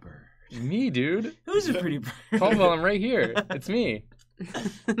pretty bird? Me, dude. Who's a pretty bird? Caldwell, I'm right here. It's me.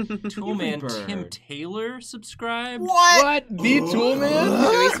 Toolman bird. Tim Taylor subscribed. What? The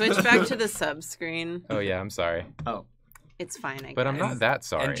Toolman? Should we switch back to the sub screen? Oh, yeah, I'm sorry. Oh. It's fine, I guess. But I'm not that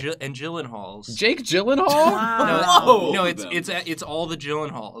sorry. And Gyllenhaal's. Jake Gyllenhaal? Whoa! No, it's all the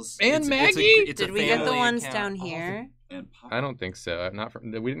Gyllenhaals. And It's Maggie? it's a Did we get the family ones account. down here? I don't think so. Not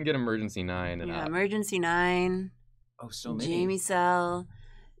from, we didn't get Emergency 9 and Yeah, up. Emergency 9, Oh, so many. Jamie Cell,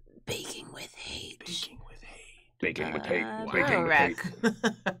 Baking with Hate. Baking with hate. Burrow Wreck.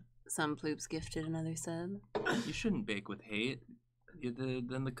 Some ploops gifted another sub. You shouldn't bake with hate.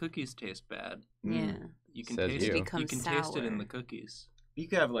 Then the cookies taste bad. Yeah. You can Says taste you. it. Become You can taste it in sour. the cookies. You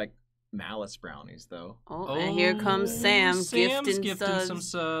could have, like, malice brownies, though. Oh, and here comes Sam Sam's gifting subs. some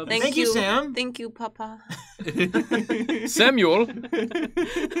subs. Thank you, Sam. Thank you, Papa. Samuel.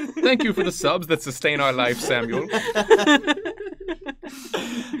 Thank you for the subs that sustain our life, Samuel.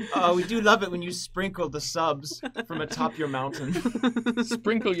 Oh, we do love it when you sprinkle the subs from atop your mountain.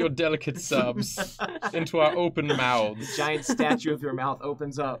 Sprinkle your delicate subs into our open mouths. The giant statue of your mouth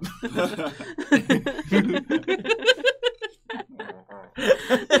opens up.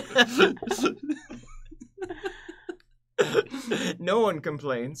 No one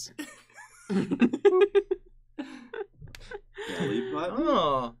complains. Belly button?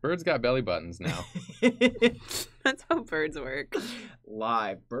 Oh. Birds got belly buttons now. That's how birds work.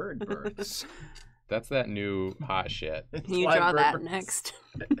 Live bird births. That's that new hot shit. Can you Live draw bird that births. next?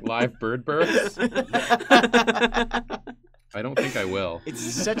 Live bird births? I don't think I will. It's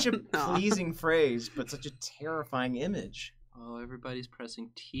such a pleasing phrase, but such a terrifying image. Oh, everybody's pressing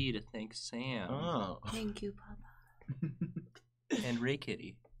T to thank Sam. Oh. Thank you, Papa. And Ray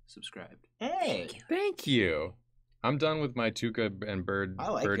Kitty subscribed. Hey. Thank you. I'm done with my Tuca and I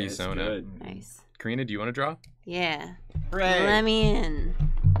like Birdie it. It's Sona. Good. Nice. Karina, do you want to draw? Yeah. Hooray. Let me in.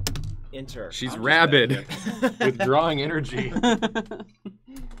 Enter. She's I'm just rabid back with drawing energy.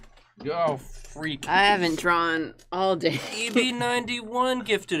 Oh, freak. I haven't drawn all day. EB91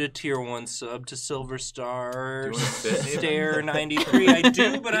 gifted a tier 1 sub to Silver Star. Do you wanna sit? Stare 93. I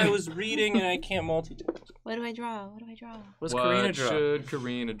do, but I was reading and I can't multitask. What do I draw? What do I draw? What's What Karina draw? should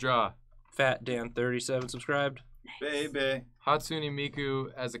Karina draw? Fat Dan 37 subscribed. Baby. Hatsune Miku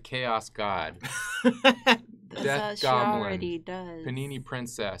as a chaos god. That she Goblin. already does. Panini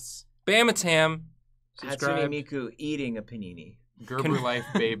princess. Bamatam Hatsune subscribed. Miku eating a panini. Gerber life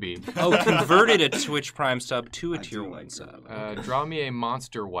baby. Oh, converted a Twitch Prime sub to a I tier do 1 like sub. Draw me a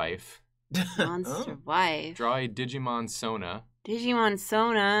monster wife. Monster Wife. Draw a Digimon Sona. Digimon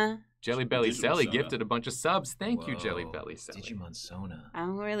Sona. Jelly Belly Digimon Sally Sona. gifted a bunch of subs. Thank you, Whoa. Jelly Belly Sally. Digimon Sona.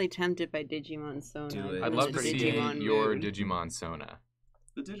 I'm really tempted by Digimon Sona. Do it. I'm I'd in love the to see Digimon your mood. Digimon Sona.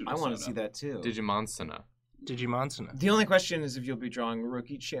 The digital I want to Sona. see that too. Digimon Sona. Digimon Sona. The only question is if you'll be drawing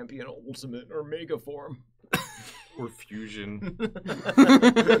Rookie Champion Ultimate or Mega form. Or Fusion.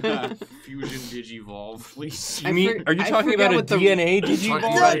 Fusion Digivolve. Please. You mean, are you I talking forget about a what the- DNA Talking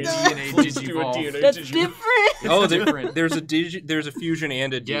Digivolve? about a DNA Let's do a Digivolve. DNA That's Digimon. different. Oh, different. there's a fusion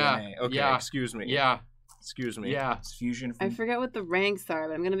and a Yeah, DNA. Okay, yeah, excuse me. Yeah, Excuse me. yeah. It's fusion I from forget what the ranks are,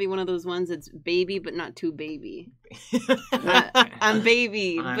 but I'm gonna be one of those ones that's baby but not too baby. I'm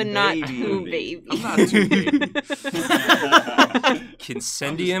baby, I'm but not baby. too baby. I'm not too baby.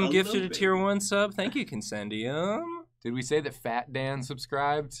 Consendium I'll gifted a love tier 1 sub. Thank you, Consendium. Did we say that Fat Dan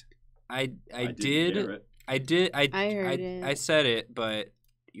subscribed? I didn't did. hear it. I did. I heard it. I said it, but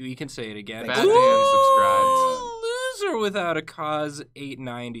you can say it again. Fat Dan subscribed. Loser without a cause.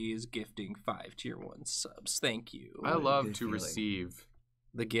 890 is gifting 5 tier 1 subs. Thank you. I love good to feeling. receive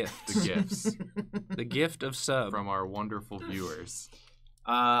The gift. the gifts The gift of sub. from our wonderful viewers.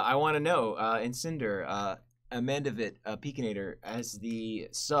 I want to know, Incinder, Amandavit, Peakinator, has the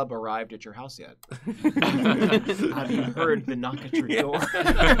sub arrived at your house yet? Have you heard the knock at your door?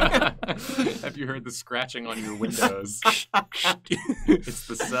 Have you heard the scratching on your windows? It's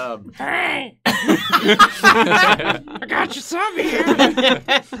the sub. Hey! I got your sub here.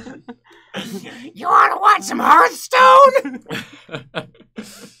 You want to watch some Hearthstone?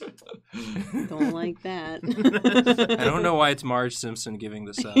 Don't like that. I don't know why it's Marge Simpson giving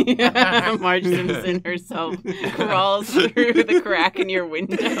the sub. Yeah, Marge Simpson herself crawls through the crack in your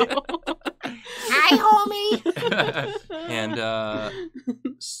window. Hi, homie. And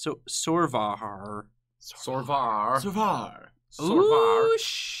Sorvar. Sorvar. Savar. Sorvar. Ooh,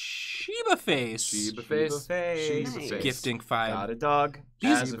 Sheba Face. Sheba face. face. Nice. Gifting 5. Got a dog.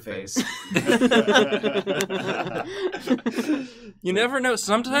 Has a face. You never know.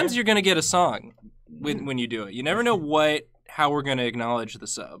 Sometimes you're gonna get a song when you do it. You never know how we're gonna acknowledge the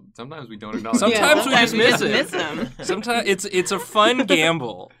sub. Sometimes we don't acknowledge Sometimes it. we just miss it. miss them. Sometimes it's a fun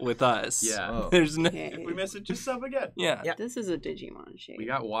gamble with us. Yeah. Oh. There's no. Okay. If we miss it, just sub again. Yeah. Yeah. This is a Digimon shape. We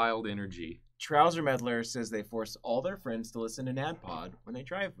got wild energy. Trouser Meddler says they force all their friends to listen to NADPOD when they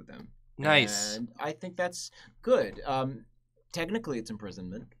drive with them. Nice. And I think that's good. Technically, it's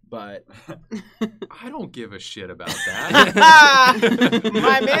imprisonment, but I don't give a shit about that.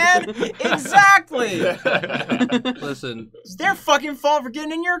 my man, exactly. Listen, It's their fucking fault for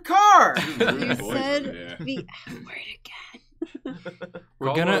getting in your car. You Boys said over there. the F word again. we're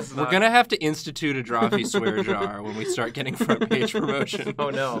Caldwell's gonna not- have to institute a Drawfee swear jar when we start getting front page promotion. Oh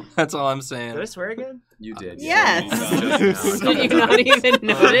no! That's all I'm saying. Did I swear again? You did. Yes. Just now. Did you not even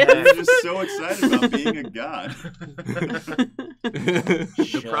notice? You're just so excited about being a god.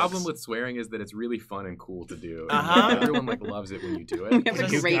 The problem with swearing is that it's really fun and cool to do. And Uh-huh. Everyone loves it when you do We it. have a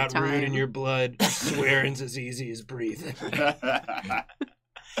great time. blood. Swearing's as easy as breathing.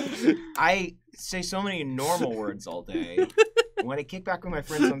 I say so many normal words all day. When I kick back with my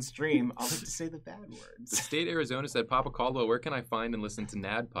friends on stream, I like to say the bad The words. state of Arizona said, Papa Caldwell, where can I find and listen to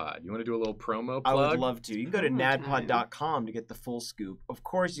NADPOD? You want to do a little promo I plug? would love to. You can go to One more time. nadpod.com to get the full scoop. Of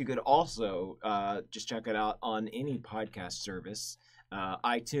course, you could also just check it out on any podcast service,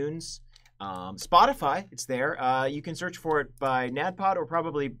 iTunes, Spotify. It's there. You can search for it by NADPOD, or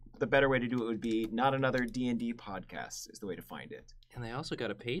probably the better way to do it would be Not Another D&D Podcast is the way to find it. And they also got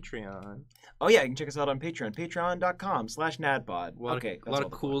a Patreon. Oh yeah, you can check us out on Patreon, patreon.com/nadpod. A lot Okay, of,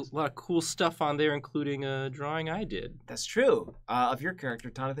 lot of cool stuff on there, including a drawing I did. That's true. Of your character,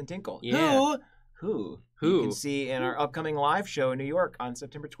 Jonathan Tinkle. Yeah. Who Who? you can see in our upcoming live show in New York on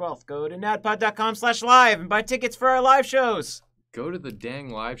September 12th. Go to nadpod.com/live and buy tickets for our live shows. Go to the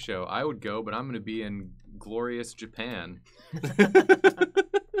dang live show. I would go, but I'm going to be in glorious Japan.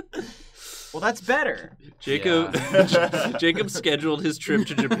 Well, that's better. Jacob Jacob scheduled his trip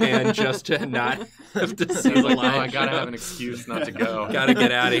to Japan just to not have to see He's the like, no, I live got to show. have an excuse not to go. Gotta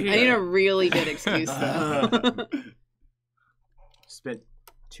get out of I need here. a really good excuse though. Spent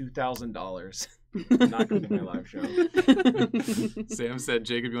 $2,000 not going to my live show. Sam said,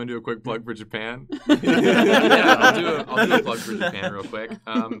 Jacob, you want to do a quick plug for Japan? Yeah, I'll do a plug for Japan real quick.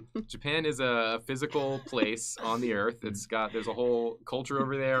 Japan is a physical place on the earth. There's a whole culture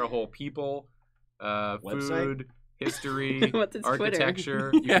over there, a whole people, food, history, What's its Twitter?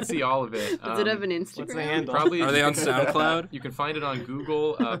 architecture. You can see all of it. Does it have an Instagram? What's the handle? Probably, Are they you on can- SoundCloud? You can find it on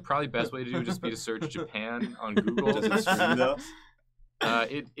Google. Probably best way to do it would just be to search Japan on Google. Does it stream though?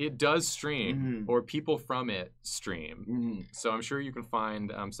 It does stream, Mhm. or people from it stream. Mhm. So I'm sure you can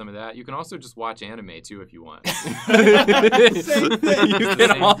find some of that. You can also just watch anime too if you want. You Same thing. can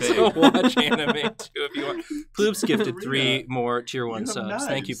Same also thing. watch anime too if you want. Ploops gifted Karina, 3 more tier 1 you have subs.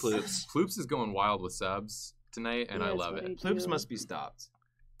 Thank you, knives. Ploops. Ploops is going wild with subs tonight, and I Yes, love I it. Ploops do. must be stopped.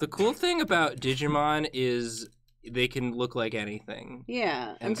 The cool thing about Digimon is they can look like anything.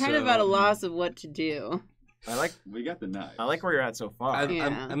 Yeah, I'm And kind of so- at a loss of what to do. We got the knife. I like where you're at so far.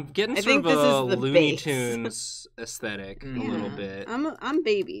 Yeah. I'm getting I sort think of this a is the Looney base. Tunes aesthetic a Yeah. little bit. I'm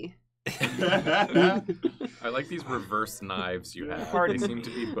baby. I like these reverse knives you have. Pardon They me. seem to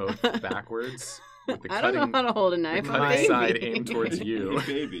be both backwards. With the I don't cutting, know how to hold a knife. the I'm cutting baby. side aimed towards you.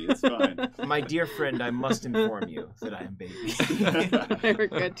 Baby, it's fine. My dear friend, I must inform you that I am baby. I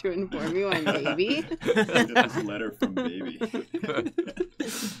forgot to inform you I'm baby. Get this letter from baby.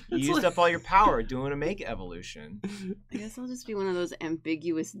 You used up all your power doing a make evolution. I guess I'll just be one of those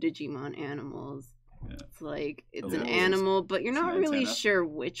ambiguous Digimon animals. It's like it's Oh. an animal, but you're It's not an really antenna. sure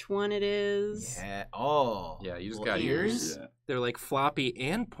which one it is. Yeah. Oh. Yeah, you just Little got ears. Yeah. They're like floppy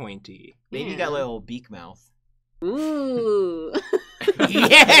and pointy. Maybe you got a little beak mouth. Ooh.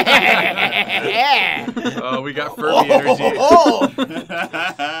 Yeah. Oh, we got Furby energy. Oh.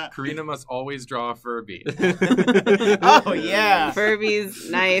 Karina must always draw a Furby. Oh yeah. Furby's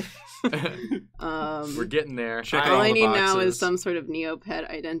knife. We're getting there. Check All all I the need now boxes. is some sort of Neopet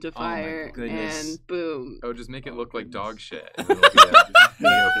identifier, goodness. and boom. Oh, just make it look like dog shit. And it'll be a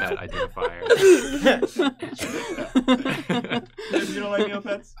Neopet identifier. You don't like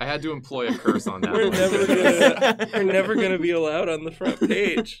Neopets? I had to employ a curse on that We're one. we're never gonna be allowed on the front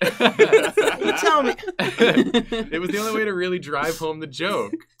page. You tell me. It was the only way to really drive home the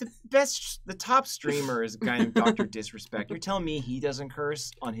joke. The top streamer is a guy named Dr. Disrespect. You're telling me he doesn't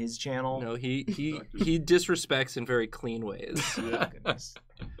curse on his channel? No, he disrespects in very clean ways. Oh, goodness.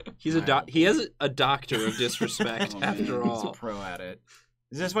 He has a doctor of disrespect Oh, man. after He's a all. pro at it.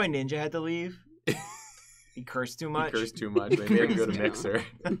 Is this why Ninja had to leave? He cursed too much? He cursed too much. They made him go to Mixer.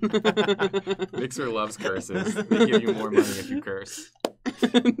 Mixer loves curses. They give you more money if you curse.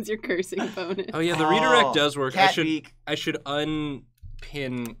 It's your cursing bonus. Oh yeah, the redirect does work. Cat beak. I should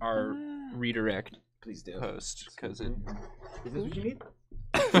unpin our redirect Please do. post because it. Is this what you need?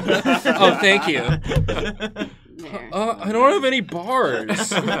 Oh, thank you. There. I don't have any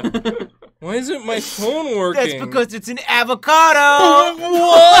bars. Why isn't my phone working? That's because it's an avocado!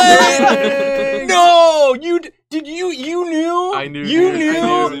 What? No, you knew? I knew. You dude. knew?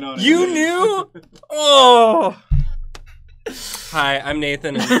 I knew. You knew? Oh. Hi, I'm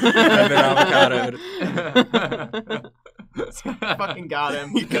Nathan. And I've been avocadoed. Fucking got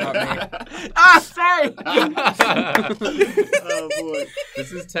him. You got me. Ah, sorry! Oh boy.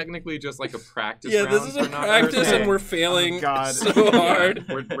 This is technically just like a practice Yeah, round. this is a for not practice, cursing. and we're failing Oh, God. so hard.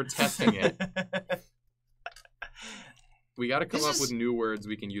 We're testing it. We got to come This up is- with new words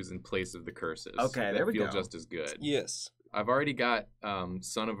we can use in place of the curses. Okay, that there we feel go. just as good. Yes. I've already got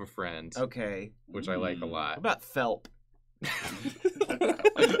son of a friend, Okay. which I like a What lot. about Phelp?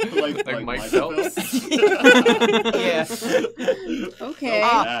 Like Mike Phelps? Yeah. Okay.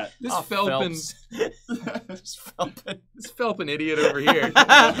 That. This Oh, Phelpin, Phelps. Phelpin. this Phelpin idiot over here.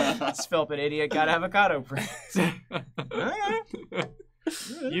 This Phelpin idiot got avocado prints.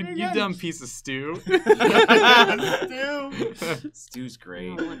 you dumb piece of stew. Stew's I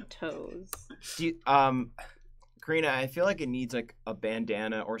great. want toes. Do you, Karina, I feel like it needs like a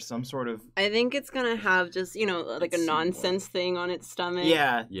bandana or some sort of. I think it's gonna have just, like a Let's see nonsense thing on its stomach.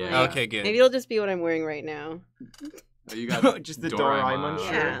 Yeah. Yeah. Okay, good. Maybe it'll just be what I'm wearing right now. Oh, you got Just the Doraemon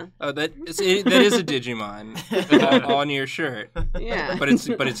shirt. Yeah. Oh, that is a Digimon on your shirt, Yeah. but it's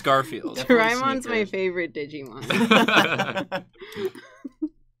Garfield. Doraemon's my sneakers. favorite Digimon.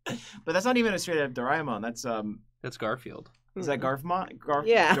 But that's not even a straight up Doraemon. That's That's Garfield. is that Garfmon?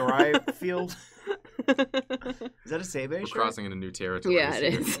 Yeah. Dorafield? Is that a Seibe We're shirt? crossing into new territory. Yeah, it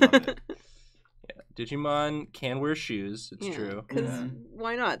is. Love it. Digimon can wear shoes. It's true. Because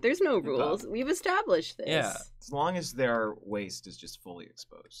why not? There's no rules. We've established this. Yeah. As long as their waist is just fully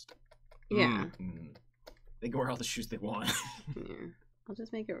exposed. Yeah. Mm. They can wear all the shoes they want. Yeah. I'll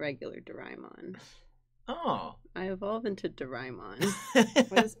just make it regular Doraemon. Oh. I evolve into Doraemon.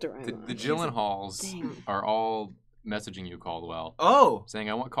 What is Doraemon? The Gyllenhaals Dang. are all messaging you, Caldwell, Oh. saying,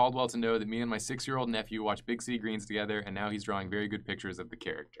 I want Caldwell to know that me and my 6-year-old nephew watch Big Sea Greens together, and now he's drawing very good pictures of the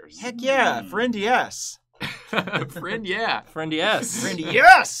characters. Heck yeah. Friend, yes. Friend, yeah. Friend, yes. Friend,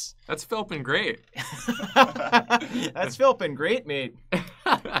 yes. That's Phelpin great. That's Philpin. Great, mate.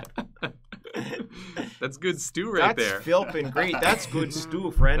 That's good stew right That's there. Philpin. Great. That's good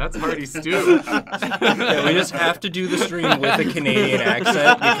stew, friend. That's hearty stew. Yeah, we just have to do the stream with a Canadian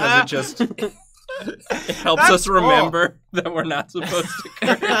accent because it helps That's us remember that we're not supposed to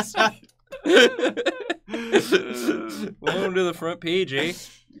curse. Welcome to the front page, eh?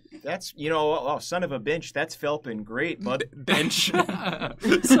 That's, oh, son of a bench. That's Philpin. Great, bud. Bench.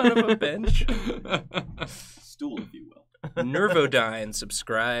 Son of a bench. Stool, if you will. Nervodyne,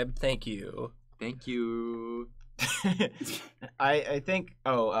 subscribe. Thank you. Thank you. I think,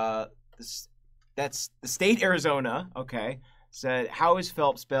 that's the state Arizona, okay, said, how is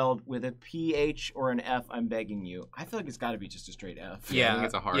Phelps spelled with a PH or an F, I'm begging you? I feel like it's got to be just a straight F. Yeah, I think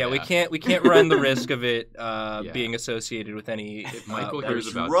it's a hard we F. can't run the risk of it being associated with any. If Michael hears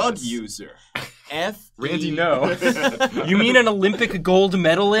There's about drug this. user. F. Randy, no. You mean an Olympic gold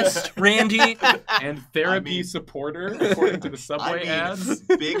medalist, Randy? And therapy I mean- supporter, according to the Subway ads.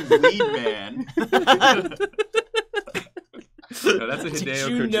 Big weed man. No, that's a Hideo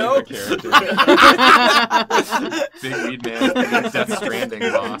you Kojima know? character. Big weed man, Death Stranding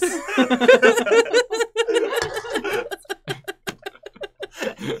boss.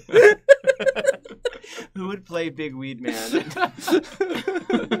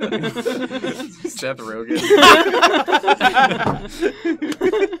 Seth Rogen.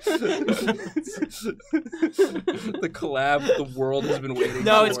 The collab the world has been waiting for.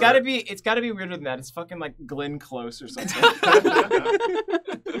 No, it's gotta be weirder than that. It's fucking like Glenn Close or something.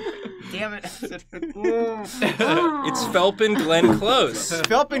 Damn it. It's Felpin Glenn Close.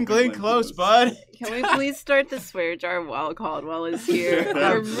 Phelpin Glenn Close, bud. Can we please start the swear jar while Caldwell is here?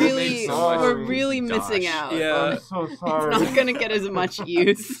 Made so much We're room, really Josh. missing out. Yeah. so It's not gonna get as much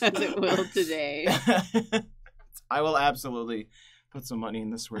use as it will today. I will absolutely put some money in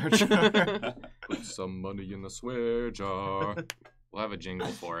the swear jar. Put some money in the swear jar. We'll have a jingle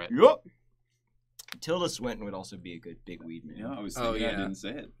for it. Yup. Tilda Swinton would also be a good big weed man. Yeah, I was Oh, thinking I yeah. didn't say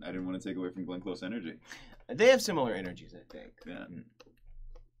it. I didn't want to take away from Glenn Close energy. They have similar energies, I think. Yeah.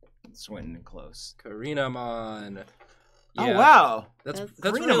 Swinton and Close. Karina Mon. Oh wow. That's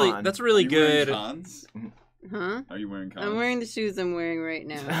Karina really Mon. that's really Are you wearing good. Cons? Huh? Are you wearing cons? I'm wearing the shoes I'm wearing right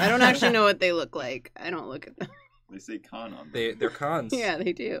now. I don't actually know what they look like. I don't look at them. They say con on them. They're cons. Yeah,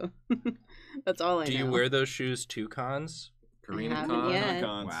 they do. That's all I know. Do you wear those shoes to cons? Karina haven't Cons. yet.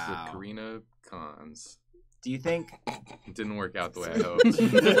 Cons. Wow. The Karina Cons. Do you think? It didn't work out the way I hoped.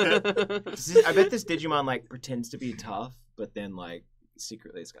 I bet this Digimon like pretends to be tough, but then like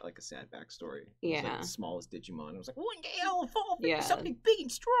secretly it's got like a sad backstory. It's, like, Yeah. the smallest Digimon. It was like one day I'll evolve into Yeah. something big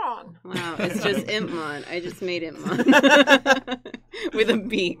and strong. Wow, it's just Impmon. I just made Impmon. With a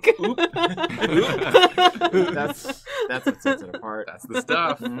beak. That's what sets it apart. That's the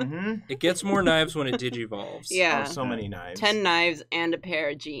stuff. Mm-hmm. It gets more knives when it digivolves. Yeah. Oh, so many knives. 10 knives and a pair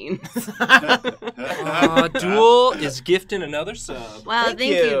of jeans. Duel is gifting another sub. Wow, Thank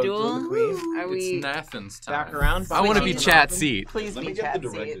thank you, you, Duel Duel. Queen. Are It's we Nathan's time. Back around. I want to be Switching chat off. seat. Please Let be me get the chat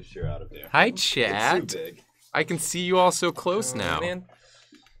director's seat. chair out of there. Hi, It's chat. too big. I can see you all so close now. Man,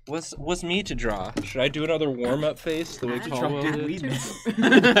 what's me to draw? Should I do another warm up face the way Draw Caldwell Big did? weed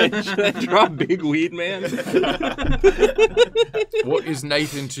man. Should I draw Big Weed Man? What is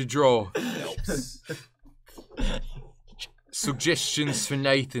Nathan to draw? Suggestions for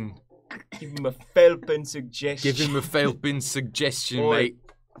Nathan. Give him a Felpin suggestion. Give him a Felpin suggestion, Oi. mate.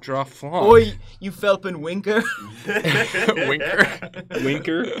 Draw Flonk. Oi, you Felpin winker. Winker.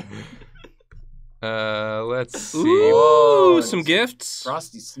 Winker. Let's see. Ooh, Oh, some gifts.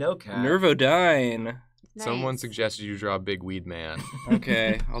 Frosty Snowcat. Nervodyne. Someone Nice. suggested you draw Big Weed Man.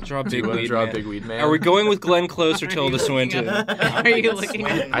 Okay, I'll draw Do you Big want to Weed draw Man. Big Weed Man? Are we going with Glenn Close or Are Tilda you Swinton? Are you looking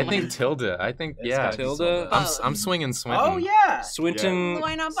at I think Tilda. I think, It's yeah. gotta be Tilda? I'm swinging Swinton. Oh yeah. Swinton.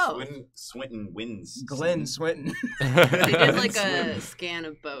 Why not both? Swinton wins. Glenn Swinton. They did like a scan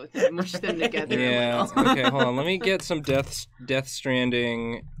of both and mushed them together. Yeah. a little. Okay, hold on. Let me get some Death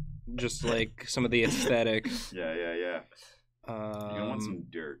Stranding, just like some of the aesthetic. Yeah. You're gonna want some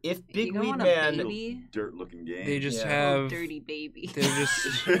dirt. If You Big don't Weed want a Man. baby? Dirt looking game. They just Yeah. Oh, have. dirty baby.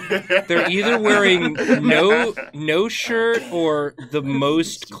 They're either wearing no shirt or the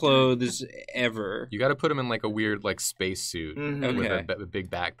most clothes ever. You got to put him in like a weird like space suit Mhm. with Okay. a big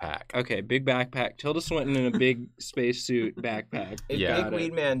backpack. Okay, big backpack. Tilda Swinton in a big spacesuit backpack. If Yeah. Big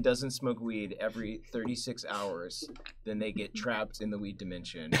Weed Man doesn't smoke weed every 36 hours, then they get trapped in the weed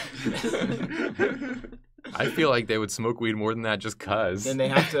dimension. I feel like they would smoke weed more than that just cuz. Then they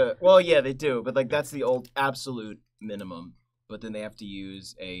have to. Well, yeah, they do, but like that's the old absolute minimum. But then they have to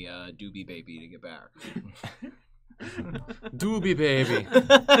use a doobie baby to get back. Doobie baby.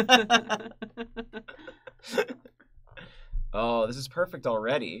 Oh, this is perfect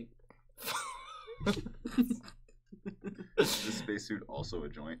already. Is the spacesuit also a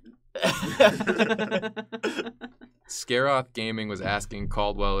joint? Scaroth Gaming was asking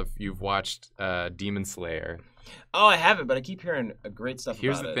Caldwell if you've watched Demon Slayer. Oh, I haven't, but I keep hearing great stuff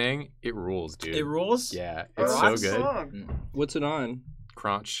Here's about the it. thing, it rules, dude. It rules? Yeah, Oh, it's so that's good. What's it on?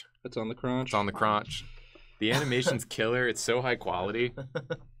 Crunch. It's on the crunch. It's on the crunch. The animation's killer. It's so high quality.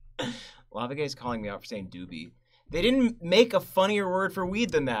 Lava Guy's calling me out for saying doobie. They didn't make a funnier word for weed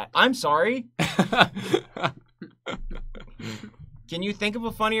than that. I'm sorry. Can you think of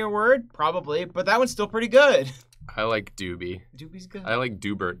a funnier word? Probably, but that one's still pretty good. I like Doobie. Doobie's good. I like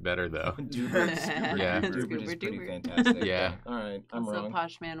Doobert better though. Doobert's Yeah. Doobert is pretty Doober. fantastic. Yeah. All right, I'm Also, wrong.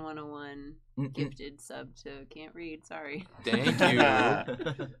 Poshman 101 Mm-mm. gifted sub to Can't Read. Sorry. Thank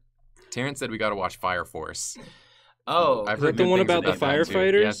you. Terrence said we got to watch Fire Force. Oh, I've Is that heard the good one things about the that, too.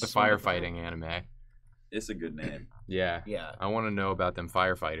 firefighters? Yeah, it's the firefighting anime. It's a good name. Yeah. yeah. I want to know about them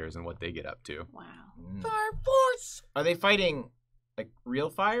firefighters and what they get up to. Wow. Fire Force. Are they fighting like real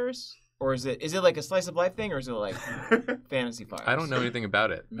fires, or is it like a slice of life thing, or is it like fantasy fires? I don't know anything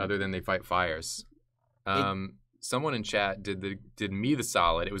about it Mm. other than they fight fires. Someone in chat did me the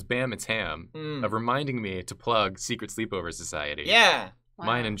solid. It was Bam It's Ham Mm. of reminding me to plug Secret Sleepover Society. Yeah. Wow.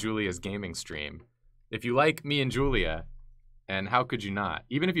 Mine and Julia's gaming stream. if you like me and Julia, and how could you not?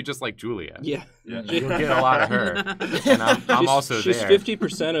 Even if you just like Julia, Yeah. you'll get a lot of her. And I'm also she's there.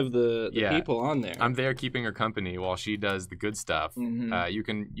 50% of the people on there. I'm there keeping her company while she does the good stuff. You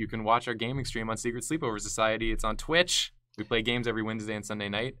can watch our gaming stream on Secret Sleepover Society. It's on Twitch. We play games every Wednesday and Sunday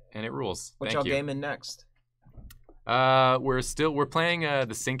night, and it rules. What Thank y'all you. gaming next? We're playing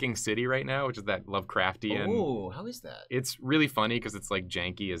the Sinking City right now, which is that Lovecraftian. Oh, how is that? It's really funny because it's like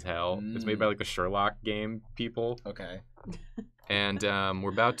janky as hell. It's made by like the Sherlock game people. Okay. And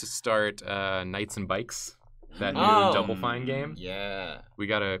we're about to start Knights and Bikes, that new Double Fine game. Yeah. We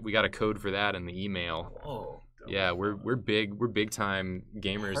got a code for that in the email. Oh. Yeah, we're big time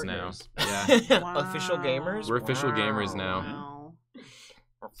gamers Partners. now. Yeah, Wow. Official gamers? we're official gamers now. Wow.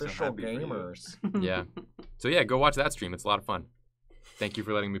 Official happy for you. gamers. Yeah. So yeah, go watch that stream. It's a lot of fun. Thank you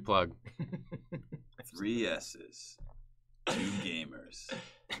for letting me plug. 3 S's, 2 gamers,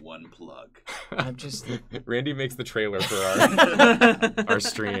 1 plug. I'm just... Randy makes the trailer for our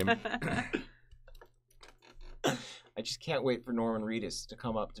stream. I just can't wait for Norman Reedus to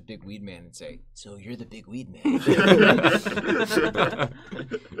come up to Big Weed Man and say, "So you're the Big Weed Man."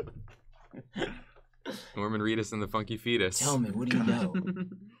 Norman Reedus and the Funky Fetus. Tell me, what do you know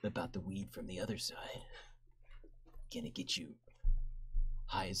about the weed from the other side? Can it get you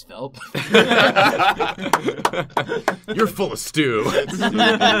high as Velp? You're full of stew.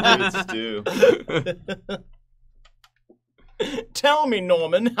 It's stew. Tell me,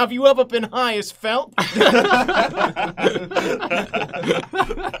 Norman, have you ever been high as Velp?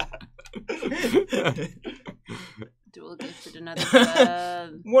 Dual gifted another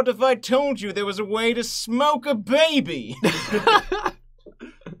What if I told you there was a way to smoke a baby?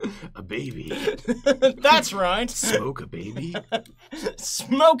 A baby. That's right. Smoke a baby?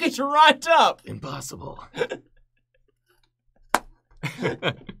 Smoke it right up. Impossible.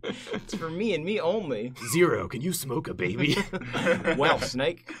 It's for me and me only. Zero, can you smoke a baby? Well,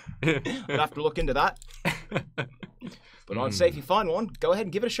 Snake, I'll have to look into that. But on safe you find one, go ahead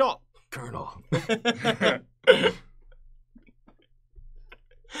and give it a shot. Colonel.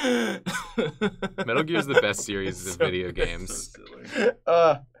 Metal Gear's the best series of video games. So silly.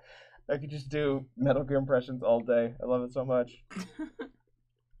 I could just do Metal Gear impressions all day. I love it so much.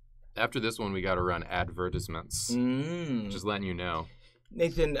 After this one, we got to run advertisements. Just letting you know.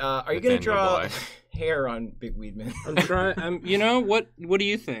 Nathan, are you going to Nathaniel draw boy. hair on Big Weed Man? I'm trying. You know what? What do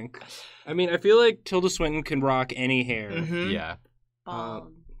you think? I mean, I feel like Tilda Swinton can rock any hair. Yeah.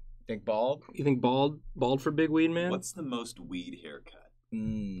 bald. Think bald? You think bald for Big Weed Man? What's the most weed haircut?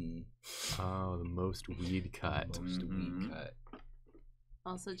 Oh, the most weed cut. Most weed cut.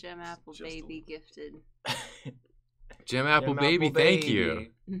 Also, Gem Apple Just Baby gifted. Gem Apple Baby, thank you.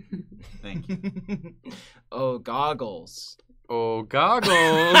 Thank you. Oh, goggles. Oh, goggles.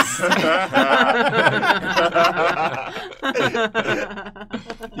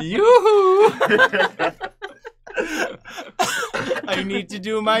 Yoo-hoo. I need to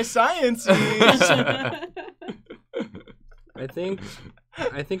do my science. I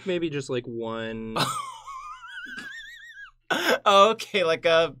think maybe just like one. Oh, okay, like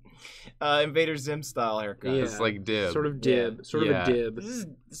a Invader Zim style haircut. Yeah. It's like dib. Sort of dib. Sort of Yeah. a dib. This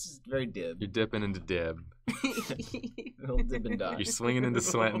is very dib. You're dipping into dib. Little dib and dodge. You're swinging into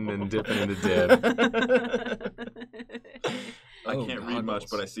sweating and dipping into dib. I Oh, can't read much,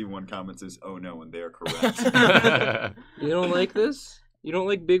 goggles. but I see one comment says, "Oh no," and they are correct. You don't like this? You don't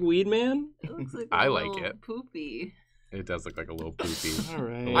like Big Weed Man? It looks like I a like little it. Poopy. It does look like a little poopy. All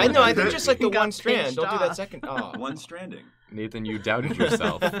right. I know, I think just like the Got one strand. pinched Don't do that off. second. Oh. One stranding. Nathan, you doubted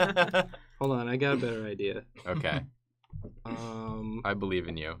yourself. Hold on, I got a better idea. Okay. I believe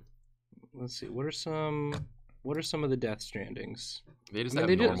in you. Let's see. What are some of the Death Strandings? They just I have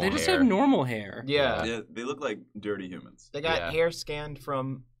mean, normal they just hair. have normal hair. Yeah. Yeah, they look like dirty humans. They got Yeah. hair scanned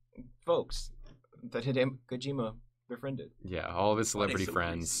from folks that Hideo Kojima befriended. Yeah, all of his celebrity so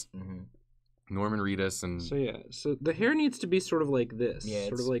friends. Mm-hmm. Norman Reedus and So yeah, so the hair needs to be sort of like this, Yeah,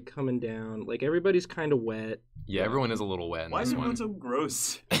 sort it's- of like coming down. Like everybody's kind of wet. yeah, everyone is a little wet in Why is this everyone one. so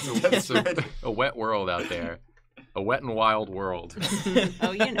gross? It's a wet world out there. A wet and wild world.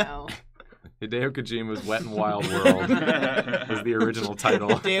 Oh, you know. Hideo Kojima's Wet and Wild World is the original title.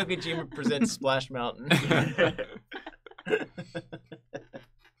 Hideo Kojima presents Splash Mountain.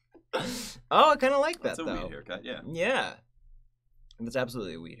 Oh, I kind of like that, That's a though. weed haircut, yeah. Yeah. That's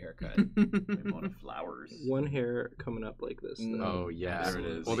absolutely a weed haircut. Maybe one of flowers. One hair coming up like this. Though. Oh yeah, There it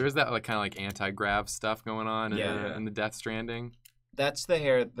is. Well, there's that like kind of like anti-grav stuff going on Yeah. in the Death Stranding. That's the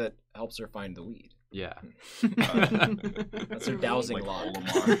hair that helps her find the weed. Yeah. That's her dowsing Like log.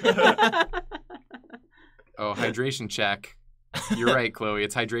 Olimar. Oh, hydration check. You're right, Chloe.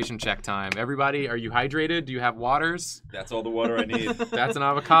 It's hydration check time. Everybody, are you hydrated? Do you have waters? That's all the water I need. That's an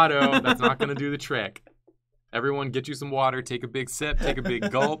avocado. That's not going to do the trick. Everyone, get you some water. Take a big sip. Take a big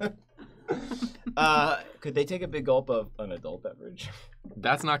gulp. Could they take a big gulp of an adult beverage?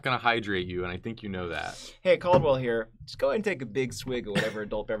 That's not going to hydrate you, and I think you know that. Hey, Caldwell here. Just go ahead and take a big swig of whatever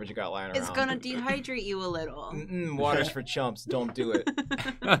adult beverage you got lying around. It's gonna dehydrate you a little. Water's for chumps. Don't do it.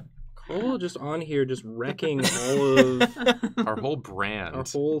 Caldwell just on here, just wrecking all of Our whole brand. our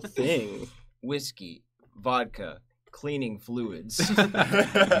whole thing. Whiskey, vodka, cleaning fluids.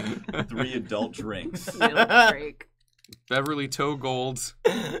 3 adult drinks. Milk break. Beverly Toe Gold.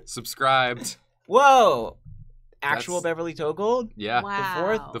 Subscribed. Whoa! Actual That's- Beverly Toe Gold? Yeah.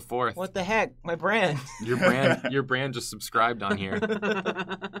 Wow. The fourth. What the heck? My brand. Your brand just subscribed on here.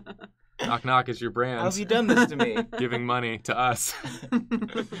 Knock knock is your How brand. have you done this to me? Giving money to us.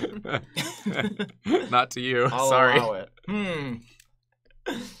 Not to you. I'll Sorry. allow it.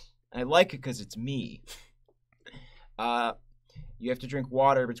 I like it because it's me. You have to drink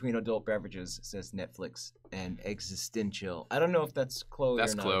water between adult beverages, says Netflix, and existential. I don't know if that's Chloe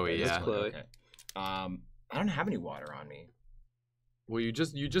That's or not. Chloe, but it's yeah. Chloe. Okay. I don't have any water on me. Well, you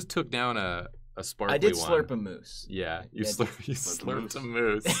just took down a sparkly I did one. slurp a moose. Yeah, you Yeah, slurped a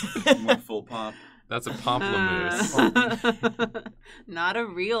moose. One full pop. That's a pamplemousse. Not a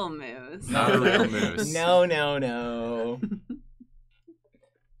real moose. Not a real moose. No.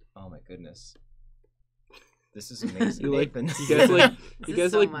 Oh my goodness. This is amazing. You like? Nathan. You guys like? This You is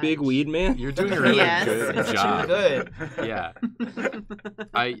guys so like much. Big Weed Man? You're doing a really Yes. good It's job. good. Yeah.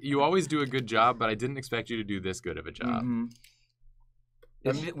 You always do a good job, but I didn't expect you to do this good of a job. Mhm.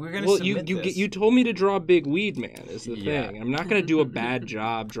 We're gonna Well, submit this. you told me to draw Big Weed Man is the Yeah. thing. I'm not gonna do a bad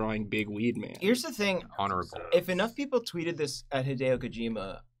job drawing Big Weed Man. Here's the thing. Honorable. If enough people tweeted this at Hideo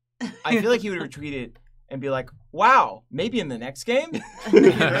Kojima, I feel like he would retweet it and be like, "Wow, maybe in the next game."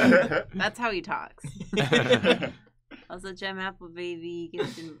 That's how he talks. Also, Gem Apple Baby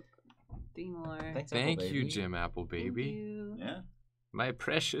gets 3 more. Thanks, Thank Apple you, Baby. Jim Apple Baby. Yeah. My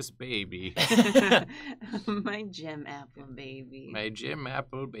precious baby. My Gem Apple Baby. My Jim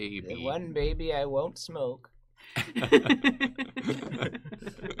Apple The Baby. one baby I won't smoke.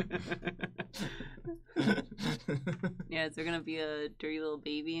 Yeah, is there gonna be a dirty little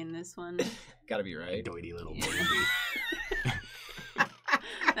baby in this one? Gotta be right. Dirty little Yeah. baby.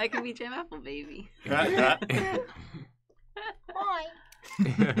 That could be Gem Apple Baby.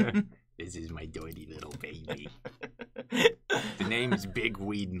 This is my dirty little baby. The name is Big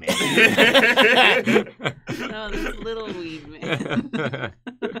Weed Man. No, this little weed man.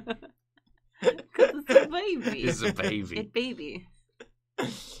 'Cause it's a baby. It's a baby. It's baby.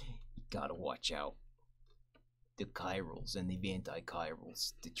 Gotta watch out. The chirals and the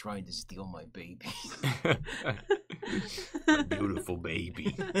anti-chirals. They're trying to steal my baby. Beautiful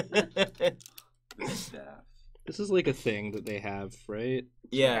baby. This is like a thing that they have, right?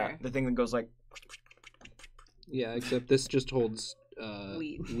 Yeah, Sure. the thing that goes like. Yeah, except this just holds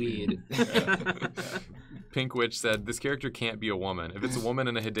weed. Pink Witch said, this character can't be a woman. If it's a woman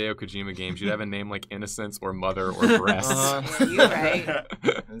in a Hideo Kojima game, she'd have a name like Innocence or Mother or Breast. Yeah, you're right.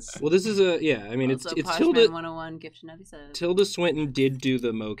 Well, this is I mean, Also, it's Poshman Tilda. 101 gift should not be said. Tilda Swinton did do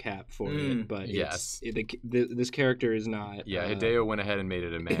the mocap for it, but Yes. this character is not. Yeah, Hideo went ahead and made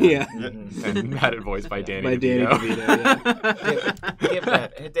it a man. Yeah, And had it voiced by Danny by Danny DeVito. DeVito. Get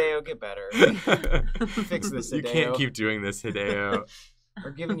better. Hideo, get better. Fix this, Hideo. You can't keep doing this, Hideo.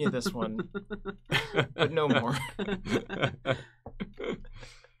 We're giving you this one, but no more.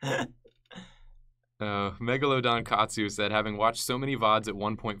 Megalodon Katsu said, having watched so many VODs at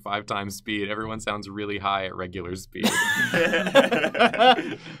 1.5 times speed, everyone sounds really high at regular speed.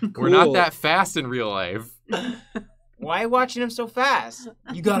 We're not Cool. that fast in real life. Why watching him so fast?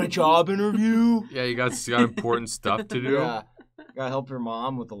 You got a job interview? Yeah, you got important stuff to do. Yeah. Gotta help your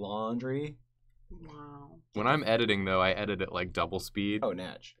mom with the laundry. Wow. When I'm editing, though, I edit at like double speed. Oh,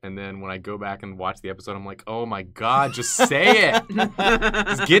 Natch. And then when I go back and watch the episode, I'm like, oh my God, just say it.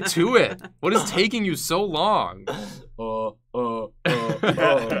 Just get to it. What is taking you so long?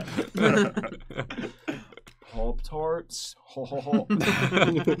 Pop-Tarts.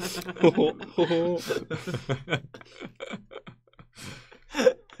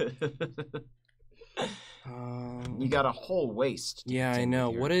 You got a whole waist. Yeah, I Tim,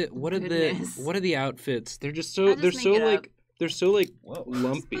 know. here. What are Goodness. the outfits? They're just I'll so just they're make so it like up. they're so like Whoa. Put a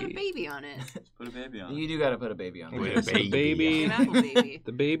lumpy. baby on it. Put a baby on. You do gotta put a baby on Wait, it. a baby. baby. Gem Apple Baby.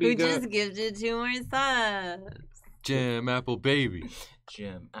 The baby Who got just gifted 2 more subs. Jam apple baby.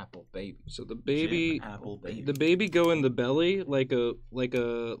 Jam apple baby. So the baby, Jam apple baby. the baby go in the belly like a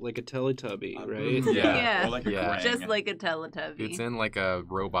Teletubby, right? Yeah. Or like a Yeah. Krang. Just like a Teletubby. It's in like a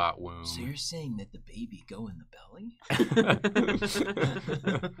robot womb. So you're saying that the baby go in the belly?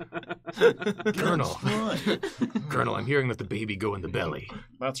 Colonel. Colonel, I'm hearing that the baby go in the belly.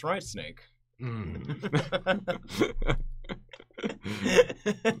 That's right, Snake.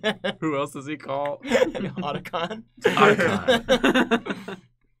 Who else does he call? Otacon? Otacon.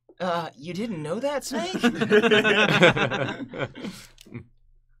 You didn't know that, Snake?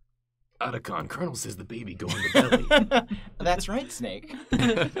 Otacon, Colonel says the baby go in the belly. That's right, Snake.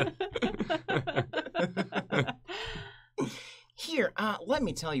 Here, let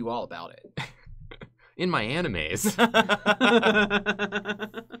me tell you all about it. In my animes.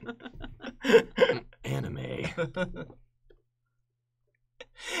 Anime.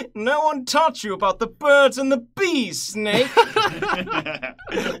 No one taught you about the birds and the bees, Snake.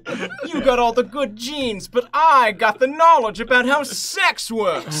 You got all the good genes, but I got the knowledge about how sex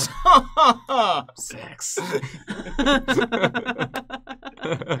works. Sex.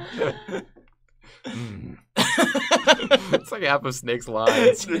 It's like half of Snake's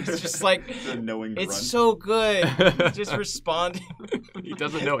lines. It's just like, The knowing it's grunt. so good. Just responding. He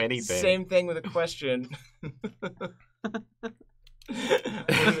doesn't know anything. Same thing with a question.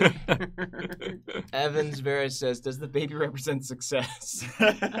 Evans Vera says, "Does the baby represent success?"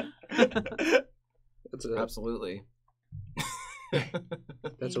 That's a Absolutely.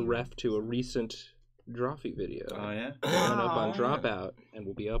 that's a ref to a recent Drawfee video. Oh yeah. Went up on Dropout and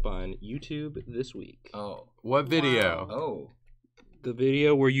will be up on YouTube this week. Oh. What video? Oh. The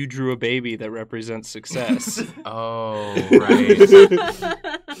video where you drew a baby that represents success. Oh, right.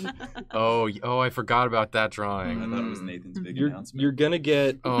 Oh, I forgot about that I drawing. thought it was Nathan's big you're announcement. gonna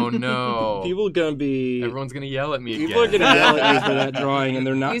get Oh no. people gonna be Everyone's gonna yell at me people are again. gonna yell at you for that drawing, and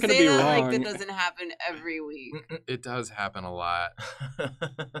they're not You gonna say be that wrong. like that doesn't happen every week. It does happen a lot.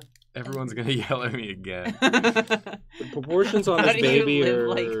 Everyone's gonna yell at me again. The proportions on How this do you baby live are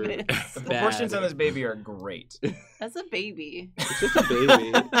like this? The proportions on this baby are great. That's a baby. It's just a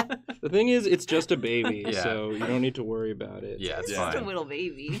baby. The thing is, it's just a baby, Yeah. so you don't need to worry about it. Yeah, it's It's just a fine. little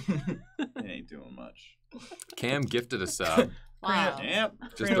baby. It ain't doing much. Cam gifted a sub. Wow. Damn.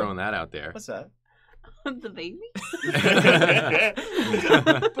 Just throwing that out there. What's that? The baby?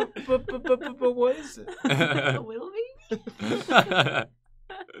 But what is it? A little baby?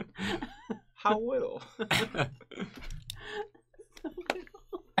 How little?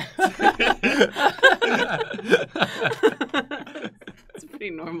 It's a pretty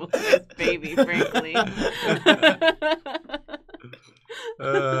normal sized baby, frankly.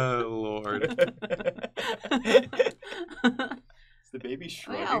 Oh, Lord. Is the baby Oh,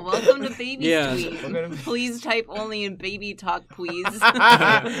 shrugging? yeah, welcome to Baby Yeah. Street. Please type only in baby talk, please.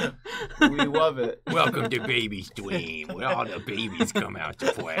 We love it. Welcome to Baby Stream, where all the babies come out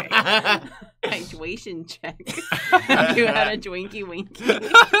to play. Hydration check. You had a Dwinky Winky.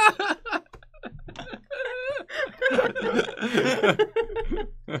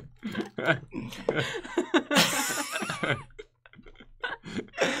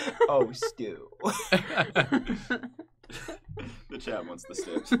 Oh, Stu. The chat wants the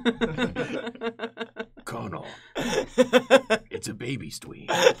sticks. Colonel, it's a baby stream.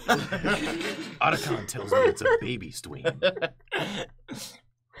 Otacon tells me it's a baby stream.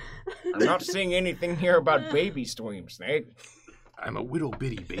 I'm not seeing anything here about baby streams, Snake. I'm a little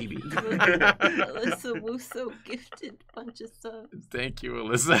bitty baby. Alyssa Wusso gifted bunch of subs. Thank you,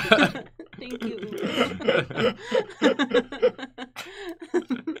 Alyssa. Thank you.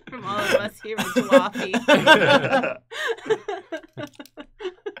 From all of us here at Drawfee.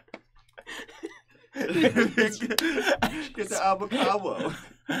 Get the avocado.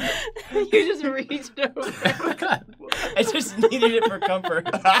 You just reached over. I just needed it for comfort.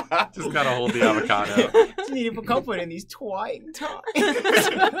 Just gotta hold the avocado. Just needed it for comfort in these trying times.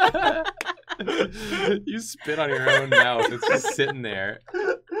 You spit on your own mouth. It's just sitting there.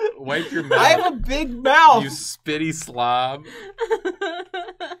 Wipe your mouth. I have a big mouth. You spitty slob.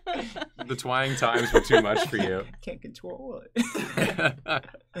 The trying times were too much for you. Can't control it. I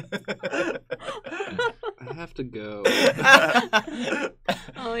have to go.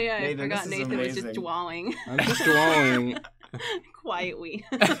 Oh yeah, Nathan, I forgot this is Nathan was just amazing. dwelling I'm just dwelling. quietly.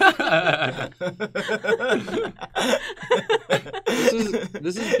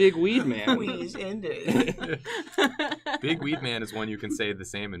 This is Big Weed Man. Please end it. Big Weed Man is one you can say the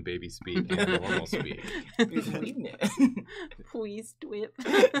same in baby speak and normal speak. Please end it. Please whip.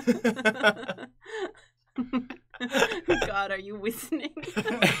 God, are you listening?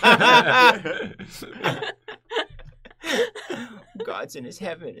 God's in his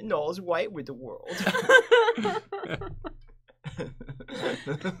heaven and all is white with the world.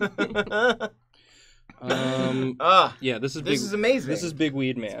 Yeah, this is This is amazing. This is Big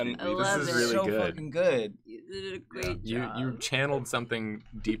Weed Man. I love This is it. really so good. fucking good. You did a great job. You channeled something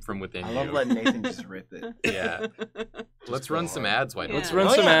deep from within I you. love letting Nathan just rip it. Yeah. Let's run some ads. Why don't Let's Yeah. run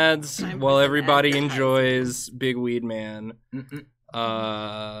Oh, some yeah. ads Time for while some everybody advertising. enjoys Big Weed Man. Mm-mm.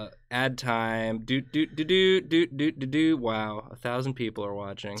 Ad time. Do. Wow, 1,000 people are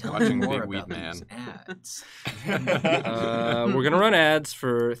watching. Tell Watching me more Big Weed about Man. these ads. We're gonna run ads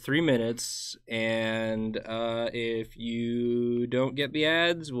for 3 minutes, and if you don't get the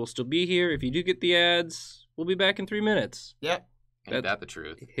ads, we'll still be here. If you do get the ads, we'll be back in 3 minutes. Yep. Ain't that the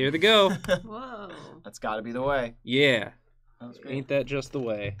truth? Here they go. Whoa. That's got to be the way. Yeah, That was great. ain't that just the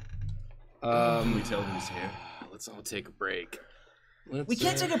way? Can we tell who's here? Let's all take a break. We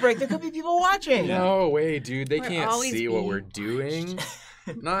can't take a break. There could be people watching. No way, dude. They We're can't always see what being we're doing.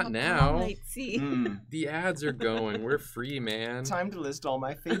 Not All now. might see. The ads are going. We're free, man. Time to list all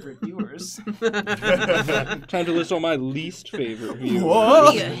my favorite viewers. Time to list all my least favorite viewers. Whoa.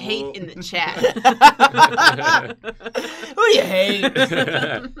 Who do you hate in the chat? Who do you hate?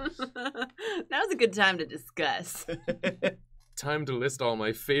 Now's a good time to discuss. Time to list all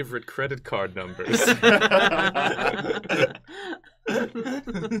my favorite credit card numbers.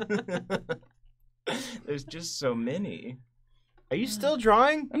 There's just so many. Are you still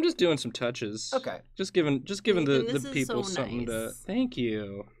drawing? I'm just doing some touches. Okay. Just giving And the this is people so something to. nice. Thank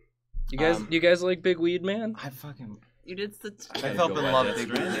you. You guys like Big Weed Man? I fucking. You did such. I Gotta felt go in by love that with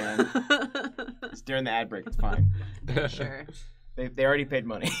Big strand. Man. It's during the ad break. It's fine. Sure. They already paid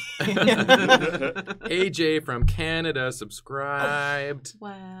money. AJ from Canada subscribed.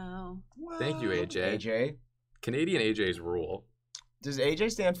 Wow. Thank you, AJ. AJ. Canadian AJ's rule. Does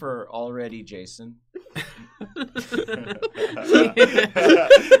AJ stand for already Jason?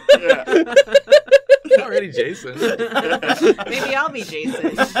 Already Jason. Maybe I'll be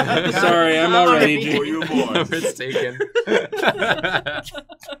Jason. Sorry, I'm already Before you were born. It's taken.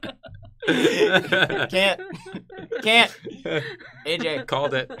 Can't. AJ.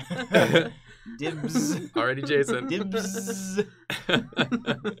 Called it. Dibs. Already Jason. Dibs.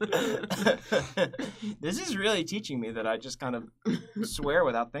 This is really teaching me that I just kind of swear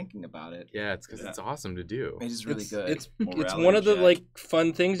without thinking about it. Yeah, it's because it's awesome to do. It is really it's, good. It's Morality one of the check. like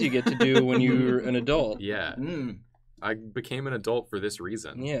fun things you get to do when you're an adult. Yeah. I became an adult for this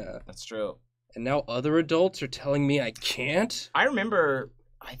reason. Yeah. That's true. And now other adults are telling me I can't. I remember,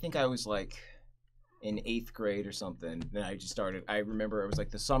 I think I was like in 8th grade or something. And I just started, I remember it was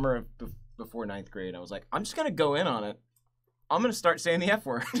like the summer of before 9th grade. I was like, I'm just going to go in on it. I'm going to start saying the F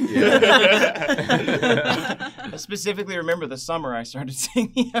word. I specifically remember the summer I started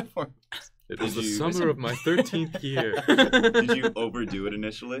saying the F word. It was the Did you- summer of my 13th year. Did you overdo it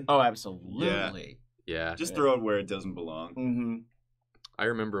initially? Oh, absolutely. Yeah. Just throw it where it doesn't belong. Mm-hmm. I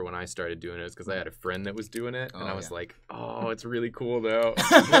remember when I started doing it, it's because I had a friend that was doing it, and Oh, I was yeah. like, oh, it's really cool, though.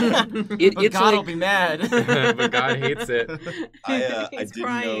 But It's God will like be mad. But God hates it. I He's didn't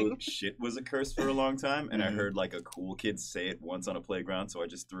crying. know shit was a curse for a long time, and I heard like a cool kid say it once on a playground, so I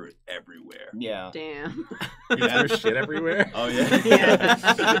just threw it everywhere. Yeah. Damn. There's shit everywhere. Oh yeah.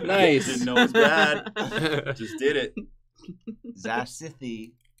 Yeah. Nice. Didn't know it was bad. Just did it.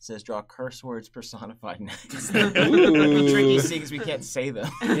 Zasithy says draw curse words personified next. Ooh. Tricky because we can't say them.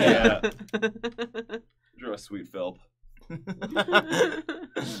 Yeah. Draw a sweet Phelp.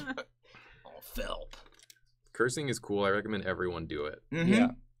 Oh, Phelp. Cursing is cool. I recommend everyone do it. Mm-hmm. Yeah.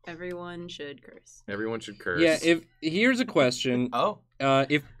 Everyone should curse. Everyone should curse. Yeah, here's a question. Oh.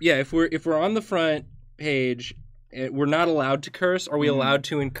 If we're on the front page, we're not allowed to curse. Are we allowed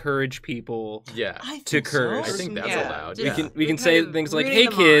to encourage people? Yeah. To curse. I think that's Yeah. allowed. Just- Yeah. We can kind say of things like, rooting "Hey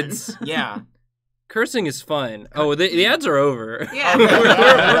them kids, Yeah. cursing is fun." Oh, the ads are over. Yeah. we're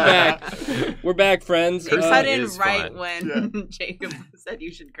back. We're back, friends. They cut in is right fun. when Jacob said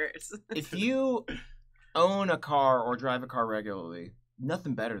you should curse. If you own a car or drive a car regularly,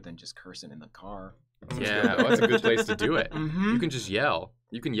 nothing better than just cursing in the car. Yeah, well, that's a good place to do it. Mm-hmm. You can just yell.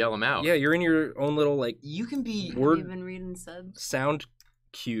 You can yell them out. Yeah, you're in your own little like You can be. Word- Have you been reading subs? sound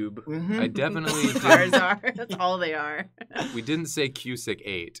cube. Mhm. I definitely Cars didn't, are. That's all they are. we didn't say Cusick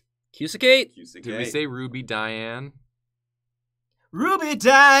 8. Cusicate? Did we say Ruby Diane? Ruby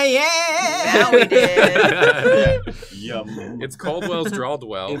Diane. Now we did. Yum. It's Caldwell's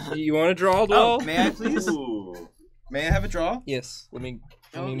Drawdwell. If you want to draw, Oh, Dwell? may I please? Ooh. May I have a draw? Yes. Let me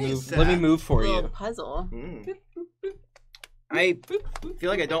Oh, move. yes, Let me move for Little you. puzzle. Mm. I feel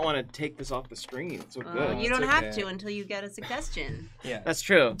like I don't want to take this off the screen. It's so good. You don't It's have okay. to until you get a suggestion. Yeah. That's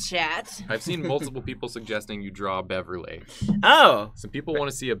true. Chat. I've seen multiple people suggesting you draw Beverly. Oh, Some people want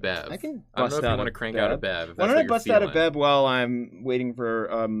to see a Bev. I can I don't bust know if you out want a to crank Bev. out a Bev. If Why that's don't what I you're bust out a feeling. Bev while I'm waiting for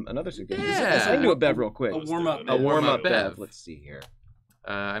another suggestion? Yeah. I can do a Bev real quick. A warm-up. A warm-up Bev. Bev. Let's see here.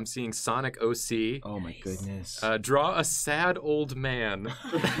 I'm seeing Sonic OC. Oh my goodness. Draw a sad old man.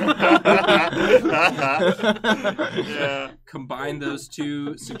 Yeah. Combine those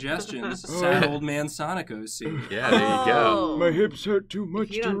two suggestions. Sad old man Sonic OC. Yeah, there you go. My hips hurt too If much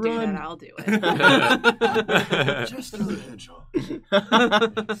you to don't do run. that, I'll do it. Just another hedgehog.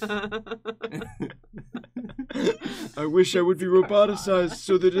 I wish I would be roboticized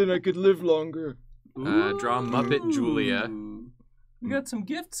so that then I could live longer. Draw Muppet Julia. We got some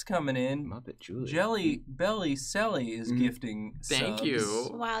gifts coming in. Muppet Julia. Jelly Belly Sally is gifting Thank subs. you.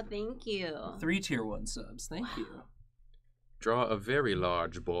 Wow, thank you. 3 tier 1 subs. Thank you. Draw a very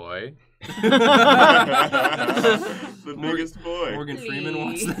large boy. The biggest boy. Morgan Freeman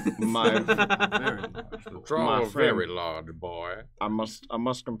wants Please. that. My, Very large. Draw My a friend. very large boy. I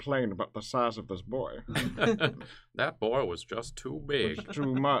must complain about the size of this boy. That boy was just too big. It's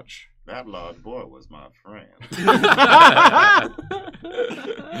too much. That large boy was my friend.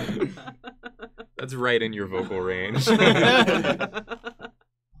 That's right in your vocal range. Oh,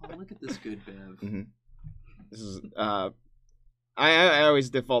 look at this good Bev. This is I always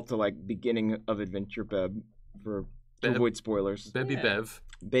default to like beginning of adventure Bev to Bev. avoid spoilers. Bebby Yeah. Bev.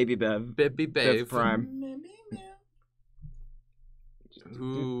 Baby Bev. Bebby Bev Bev. Prime.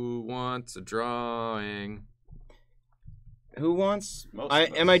 Who wants a drawing? Who wants? Most I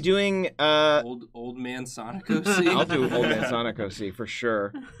of am us. I doing Old man Sonic OC. I'll do Old Man Sonic OC for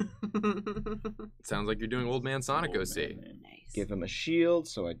sure. Sounds like you're doing Old Man Sonic Old OC. man. Nice. Give him a shield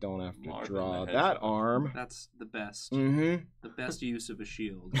so I don't have to Marvin draw the that Hedgehog. arm. That's the best. Mm-hmm. The best use of a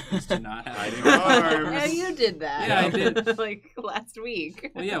shield is to not have Hiding it. arms. Yeah, you did that. Yeah, I did. Like last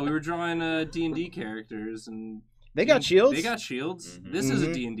week. Well, yeah, we were drawing D&D characters, and They got shields. They got shields. Mhm. This is a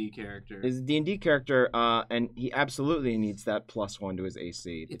Mhm. D&D character. Is a D&D character, and he absolutely needs that +1 to his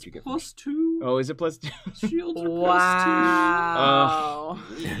AC that It's you get. +2. Oh, is it +2? Shields are Wow.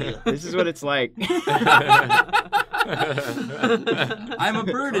 This is what it's like. +2. I'm a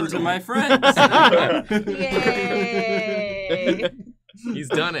burden to my friends. Yay. He's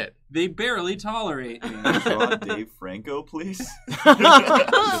done it. They barely tolerate me. Draw Dave Franco, please. Just like,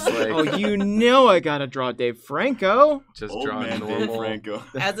 Oh, you know I gotta draw Dave Franco. just Old draw man Dave normal. Franco.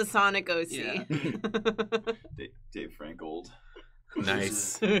 As a Sonic OC. Yeah. Dave Franco old.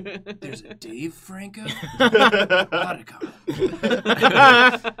 Nice. There's a Dave Franco? Otacon.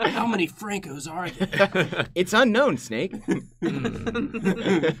 How many Francos are there? It's unknown, Snake.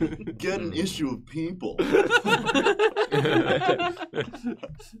 Get an issue of People.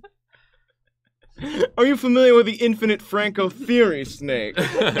 Are you familiar with the infinite Franco theory, Snake?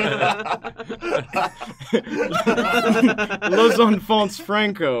 Los enfants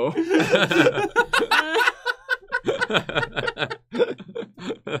Franco.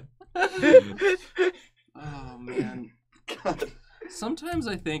 Oh, man. Sometimes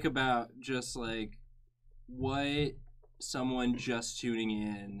I think about just like what someone just tuning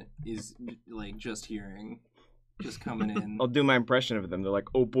in is like just hearing, just coming in. I'll do my impression of them. They're like,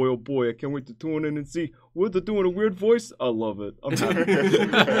 oh boy, I can't wait to tune in and see what they're doing. A weird voice. I love it. I'm happy.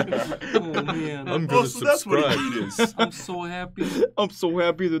 Oh man, I'm gonna So that's what subscribe. it is. I'm so happy. I'm so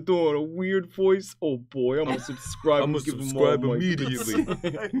happy they're doing a weird voice. Oh boy, I'm gonna subscribe. I'm and gonna give 'em subscribe all my- immediately.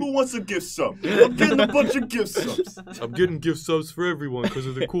 Hey, who wants a gift sub? I'm getting a bunch of gift subs. I'm getting gift subs for everyone because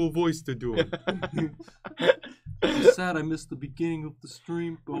of the cool voice they're doing. I'm sad I missed the beginning of the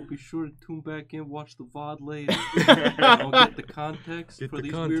stream, but I'll be sure to tune back in, watch the VOD later. I'll get the context Get for the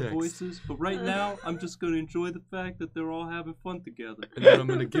these context. weird voices, but right now, I'm just gonna enjoy the fact that they're all having fun together. And then I'm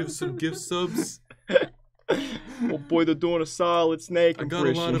gonna give some gift subs. Oh boy, they're doing a solid Snake I got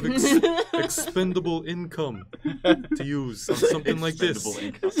a lot of impression. expendable income to use on something like this.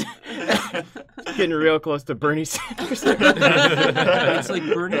 Expendable income. Getting real close to Bernie Sanders. It's like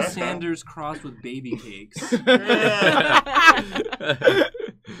Bernie Sanders crossed with baby cakes.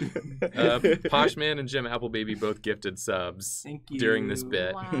 Poshman and Jim Applebaby both gifted subs Thank you. during this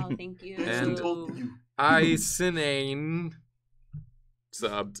bit. Wow, thank you. And- Both of you. Isinane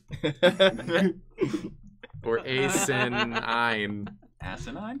subbed. Or Asinine.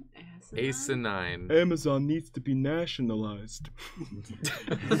 Asinine? Asinine. Amazon needs to be nationalized.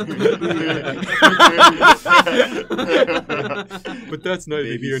 But that's neither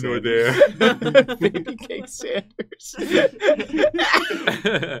Baby here nor Sanders. there. Baby Cake Sanders.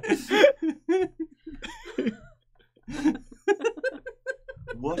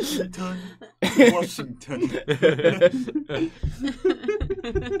 Washington. Washington.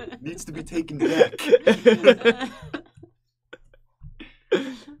 Needs to be taken back.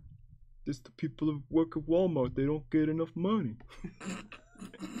 Just the people who work at Walmart, they don't get enough money.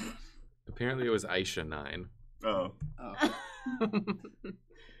 Apparently it was Aisha 9. Oh.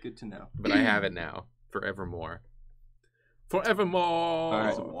 Good to know. But I have it now. Forevermore. Forevermore! All right.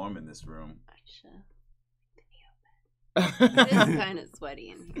 It's warm in this room. It's kind of sweaty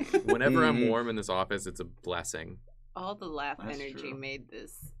in here. Whenever I'm warm in this office, it's a blessing. All the laugh That's energy true. made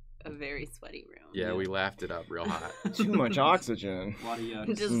this a very sweaty room. Yeah, we laughed it up real hot. Too much oxygen. A lot of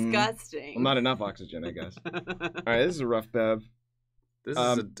yucks. Disgusting. Well, not enough oxygen, I guess. All right, this is a rough bev. This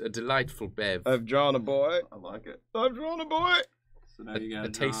is a delightful bev. I've drawn a boy. I like it. I've drawn a boy. So now you gotta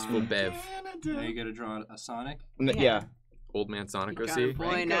A tasteful bev. Now you gotta draw a Sonic. Yeah. Old man Sonic You draw OC. a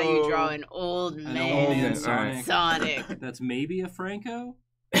boy, now you draw an old An man. old man Sonic. Sonic. Sonic. That's maybe a Franco.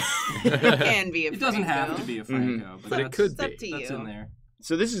 It can be a It doesn't have Franco. to be a Franco, But it that's- could It's up be. to That's you. in there.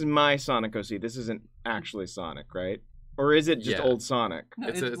 So this is my Sonic OC. This isn't actually Sonic, right? Or is it just Yeah. old Sonic? No,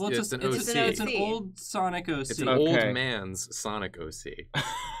 It's it's an it's OC. It's an old Sonic OC. It's an Okay. old man's Sonic OC.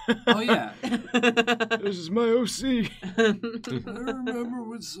 Oh yeah. This is my OC. I remember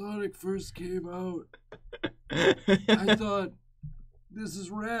when Sonic first came out. I thought, this is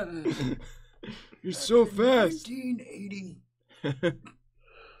rad. You're so fast. 1980.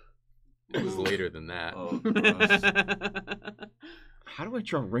 It was later than that. Oh, gross. How do I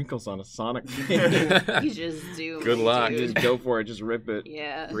draw wrinkles on a Sonic? You just do. Good me, luck. dude. Just go for it. Just rip it.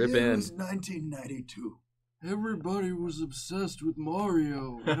 Yeah. Rip It in. was 1992. Everybody was obsessed with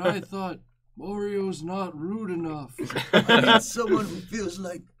Mario, and I thought Mario's not rude enough. I need someone who feels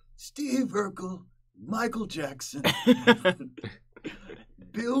like Steve Urkel, Michael Jackson,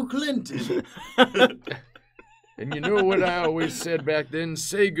 Bill Clinton. And you know what I always said back then?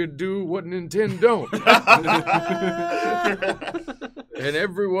 Sega do what Nintendo don't. And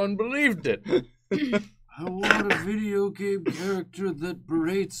everyone believed it. I want a video game character that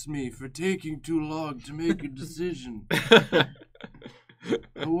berates me for taking too long to make a decision. I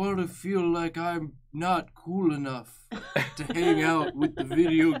want to feel like I'm not cool enough to hang out with the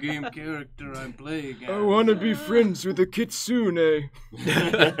video game character I'm playing as. I want to be friends with a kitsune.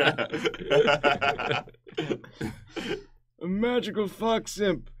 A magical fox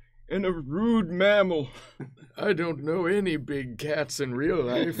imp and a rude mammal. I don't know any big cats in real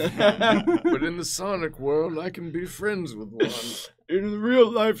life. But in the Sonic world, I can be friends with one. In real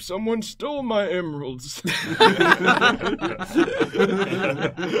life, someone stole my emeralds.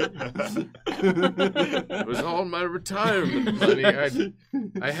 It was all my retirement money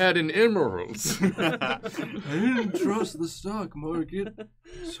I had in emeralds. I didn't trust the stock market,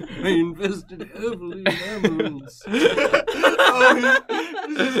 so I invested heavily in emeralds. Oh,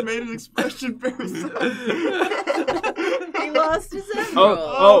 he just made an expression for himself. He lost his emerald.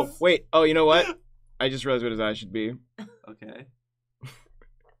 Oh, wait. Oh, you know what? I just realized what his eyes should be. Okay.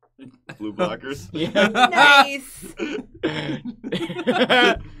 Blue blockers. Yeah. Nice.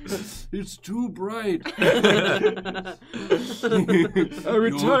 It's too bright. I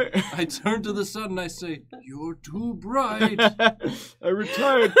retired. I turn to the sun and I say, "You're too bright." I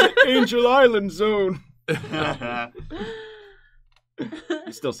retired to Angel Island Zone.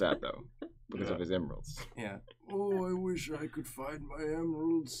 He's still sad though, because of his emeralds. Yeah. Oh, I wish I could find my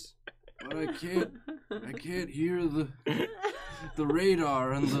emeralds, but I can't. I can't hear the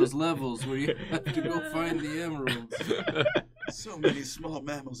radar on those levels where you have to go find the emeralds. So many small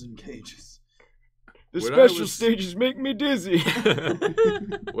mammals in cages. The When I special was- stages make me dizzy.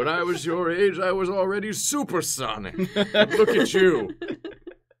 When I was your age, I was already supersonic. But look at you.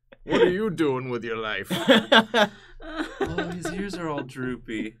 What are you doing with your life? Oh, his ears are all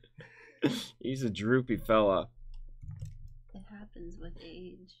droopy. He's a droopy fella. It happens with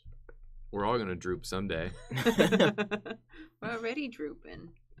age. We're all gonna droop someday. We're already drooping.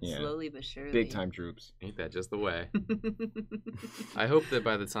 Yeah. Slowly but surely. Big time droops. Ain't that just the way? I hope that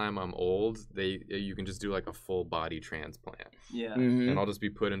by the time I'm old, you can just do like a full body transplant, Yeah. and I'll just be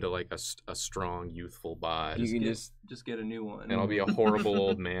put into like a strong, youthful body, You can just Just get a new one. and I'll be a horrible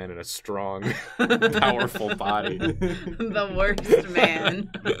old man in a strong, powerful body. The worst man.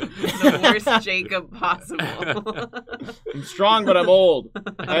 The worst Jacob possible. I'm strong, but I'm old.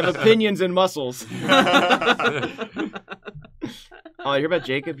 I have opinions and muscles. Oh, you hear about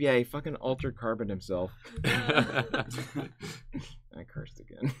Jacob? Yeah, he fucking altered carbon himself. I cursed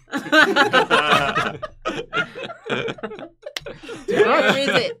again. Where is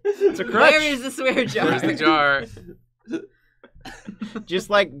it? It's a crutch. Where is the swear jar? Where's the jar? Just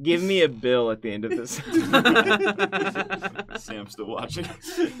like give me a bill at the end of this. Sam's still watching.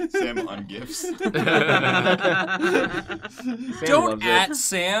 Sam on gifts. Sam Don't loves at it.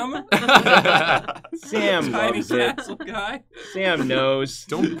 Sam. Sam Tiny loves it. castle guy. Sam knows.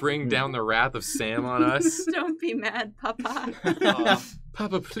 Don't bring down the wrath of Sam on us. Don't be mad, Papa.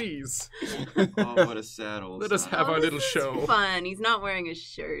 Papa, please. Oh, what a sad old Let us son. have our this little is show. Fun. He's not wearing a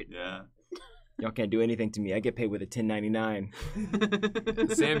shirt. Yeah. Y'all can't do anything to me. I get paid with a 1099.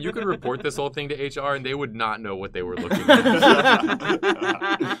 Sam, you could report this whole thing to HR and they would not know what they were looking at.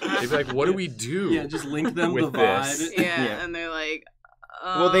 They'd be like, what do we do? Yeah, just link them with the this? VOD. Yeah, and they're like,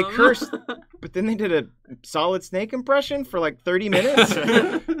 Well, they cursed, but then they did a Solid Snake impression for like 30 minutes.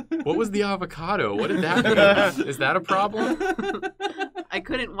 What was the avocado? What did that mean? Is that a problem? I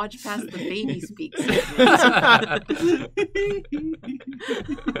couldn't watch past the baby speak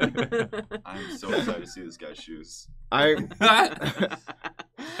I'm so excited to see this guy's shoes.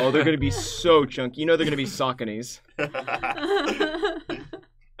 Oh, they're gonna be so chunky. You know they're gonna be Sauconys.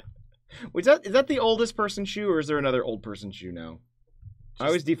 Is that the oldest person shoe, or is there another old person shoe now? I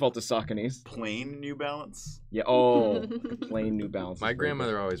always default to Sauconys. Plain New Balance. Yeah. Oh, plain New Balance. My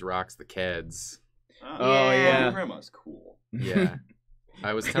grandmother always rocks the Keds. Oh, yeah. Your grandma's cool. Yeah.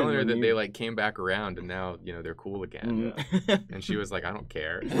 I was telling her When that you- they like came back around and now, they're cool again. And she was like, I don't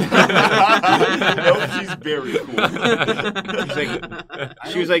care. No, she's very cool.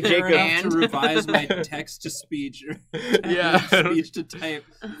 She was like, Jacob. Enough to revise my text to speech or Yeah. speech to type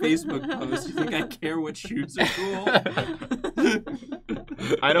Facebook post. You think I care what shoes are cool?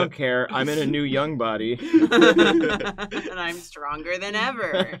 I don't care. I'm in a new young body. and I'm stronger than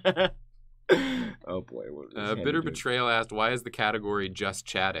ever. Oh boy. What is Bitter Hannah doing? Betrayal asked, why is the category just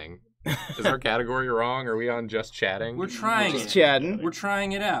chatting? Is our category wrong? Are we on just chatting? We're trying Just it. chatting. We're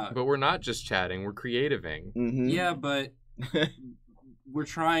trying it out. But we're not just chatting, we're creativing. Mm-hmm. Yeah, but we're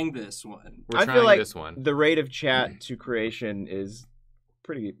trying this one. We're I trying feel like this one. the rate of chat to creation is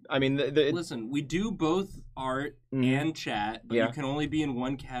pretty. I mean, Listen, we do both art Mhm. and chat, but Yeah. you can only be in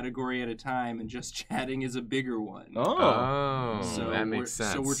one category at a time, and just chatting is a bigger one. Oh, so that makes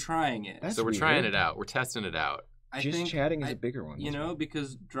sense. So we're trying it. That's So we're trying weird. it out. We're testing it out. I Just think chatting is a bigger one. You That's know,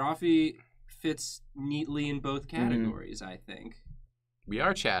 because Drawfee fits neatly in both categories. I think We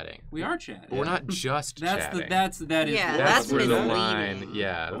are chatting. we are chatting. But we're not just chatting. that is Yeah, That's where the misleading. line.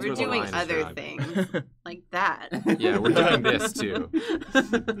 Yeah, that's We're where the doing line is other drawn. things like that. Yeah, we're doing this too.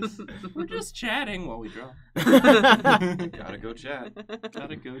 We're just chatting while we draw. Gotta go chat.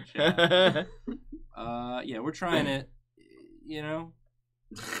 Gotta go chat. Yeah, we're trying it. You know,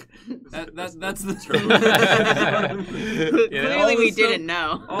 that's the Clearly, we didn't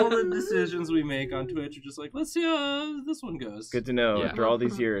know. All the decisions we make on Twitch are just like, let's see how this one goes. Good to know. Yeah. After all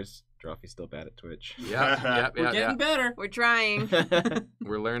these years, Drawfee's still bad at Twitch. Yep. We're getting better. We're trying.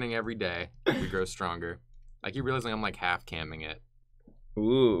 We're learning every day. We grow stronger. I keep realizing I'm like half camming it.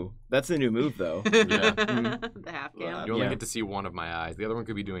 Ooh, that's the new move, though. The half cam. You only Yeah. get to see one of my eyes. The other one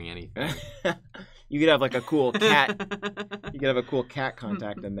could be doing anything. You could have like a cool cat. You could have a cool cat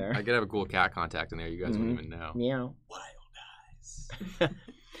contact in there. I could have a cool cat contact in there. You guys wouldn't even know. Meow.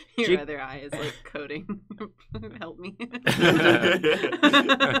 Your Jake- other eye is like coding. Help me.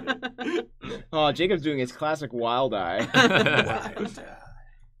 Oh, Jacob's doing his classic wild eye.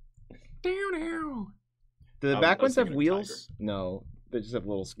 Do the I back was ones have thinking a wheels? No, they just have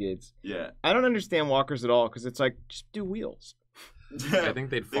little skids. Yeah. I don't understand walkers at all because it's like just do wheels. I think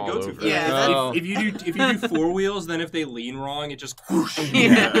they'd They fall go too over. fast. Yeah, Oh. If you do four wheels, then if they lean wrong, it just whoosh.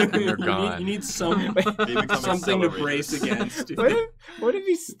 Yeah. They're gone. You need some They become something to accelerators. brace against. What if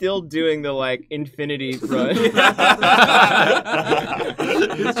he's still doing the like infinity run?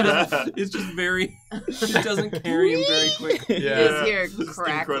 It's just very. It doesn't carry him very quickly. You Yeah. just hear Just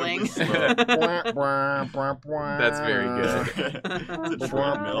crackling. incredibly slow. That's very good. It's a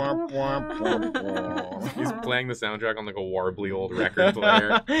treadmill. He's playing the soundtrack on like a warbly old record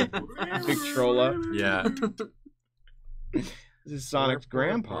player. Victrola. Yeah. This is Sonic's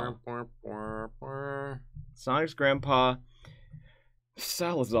grandpa. Sonic's grandpa,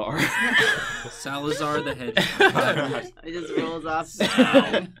 Salazar. Salazar the Hedgehog. It just rolls off the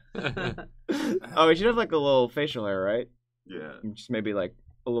tongue. Oh, he should have like a little facial hair, right? Yeah. Just maybe like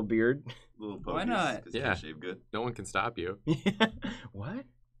a little beard. Little Why bogeys, not? 'cause Yeah. they shave good. No one can stop you. What?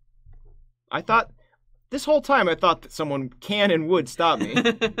 I thought This whole time I thought that someone can and would stop me.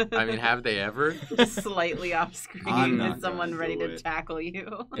 I mean, have they ever? Just slightly off I'm screen not with someone gonna ready do to it. tackle you.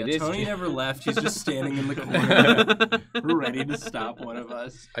 Yeah, It is Tony true. never left. He's just standing in the corner, ready to stop one of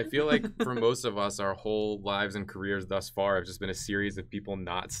us. I feel like for most of us, our whole lives and careers thus far have just been a series of people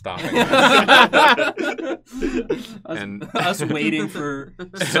not stopping us. And- us waiting for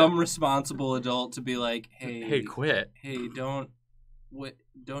some responsible adult to be like, "Hey, Hey, quit. hey, don't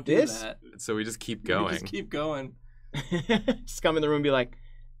do This? that." So we just keep We going. just keep going. Just come in the room and be like,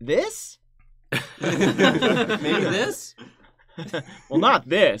 this? Maybe this. Well, not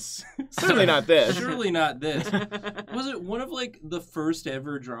this. Certainly not this. Surely not this. Was it one of like the first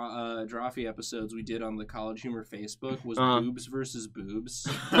ever Drawfee episodes we did on the College Humor Facebook? Was boobs versus boobs?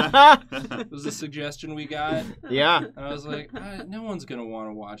 Was the suggestion we got? Yeah. And I was like, no one's gonna want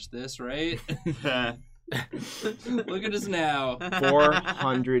to watch this, right? Look at us now.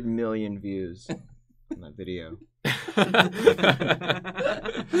 400 million views on that video.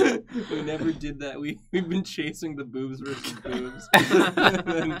 We never did that. We've been chasing the boobs versus boobs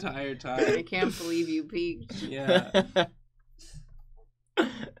the entire I time. can't believe you peeked. Yeah.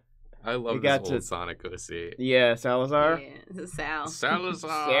 I love We this got old to- Sonic OC. Yeah, Salazar. Yeah, Sal.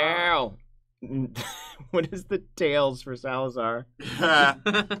 Salazar. Sal. What is the tails for Salazar? I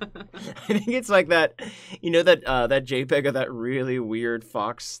think it's like that, you know, that JPEG of that really weird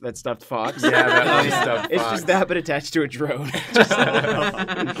fox, that stuffed fox. Yeah, that really stuffed It's fox. just that, but attached to a drone.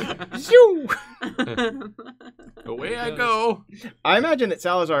 Just Shoo! Away I go. I imagine that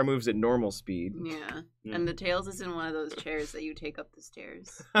Salazar moves at normal speed. Yeah. And the tails is in one of those chairs that you take up the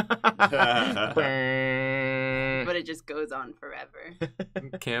stairs. But But it just goes on forever.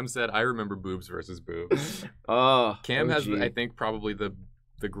 Cam said, I remember boobs versus boobs. oh, Cam has, OG. I think, probably the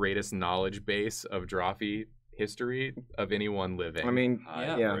greatest knowledge base of Drawfee history of anyone living. I mean,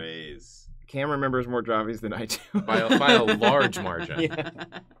 High yeah. praise. Cam remembers more Drawfees than I do. by a large margin. Yeah.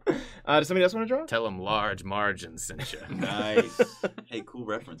 Does somebody else want to draw? Tell him large margins sent you. Nice. Hey, cool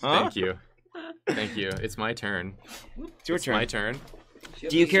reference. Huh? Thank you. Thank you. It's my turn. It's your turn. My turn.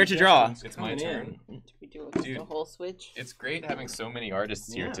 Do you care to draw? It's my turn. We do Dude. a whole switch. It's great having so many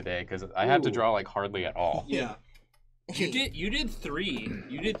artists here Yeah. today because I have to draw like hardly at all. Yeah. You did three.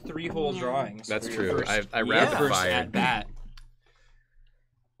 You did 3 whole drawings. That's for your true. first- I your rapid first fired. at bat.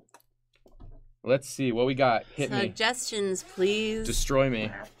 Let's see what we got. Hit me. Suggestions, please. Destroy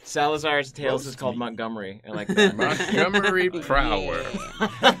me. Salazar's tails is called Montgomery. I like that. Montgomery Prower.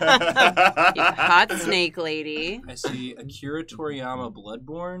 Hot snake lady. I see Akira Toriyama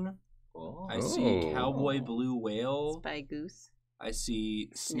Bloodborne. Oh. I see Cowboy Blue Whale. Spy goose. I see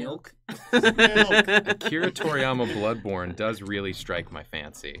Snilk. Akira Toriyama Bloodborne does really strike my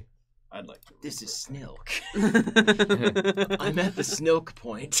fancy. I'd like to. This is Snilk. I'm at the Snilk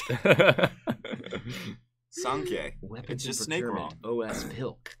point. Sanke. Weapons It's just and snake procurement. OS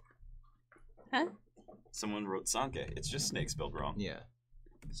Pilk. Huh? Someone wrote Sanke. It's just snake spelled wrong. Yeah.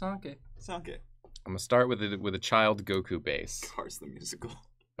 Sanke. Sanke. I'm gonna start with a child Goku base. Cars the musical.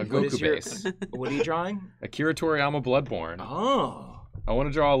 A What is Goku your- base. What are you drawing? Akira Toriyama Bloodborne. Oh. I want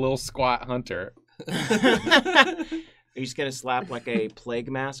to draw a little squat hunter. Are you just gonna slap like a plague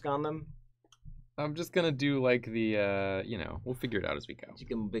mask on them? I'm just gonna do like the we'll figure it out as we go. You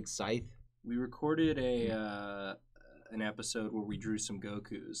give them a big scythe. We recorded an episode where we drew some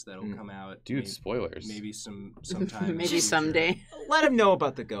Gokus that'll come out. Dude, spoilers. Maybe sometime. in the Maybe future. someday. Let them know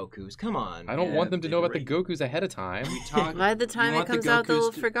about the Gokus. Come on. I don't Yeah, want them to know about the great. Gokus ahead of time. We talk, By the time you it want the comes out, they'll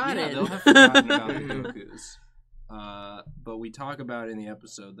Gokus have forgotten. Yeah, they'll have forgotten about the Gokus. But we talk about in the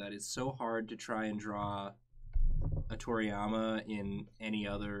episode that it's so hard to try and draw a Toriyama in any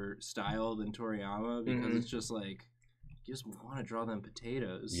other style than Toriyama because it's just like you just want to draw them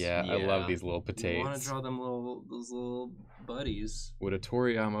potatoes. Yeah, I love these little You want to potatoes. draw them those little buddies. Would a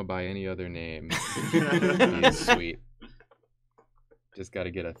Toriyama by any other name be sweet? Just got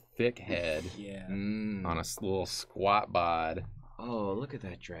to get a thick head Yeah. on a little squat bod, Oh, look at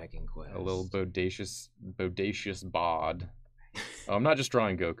that Dragon Quest. a little bodacious bod. Oh, I'm not just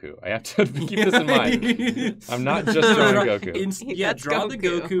drawing Goku. I have to keep this in mind. I'm not just drawing Goku. Yeah, That's draw the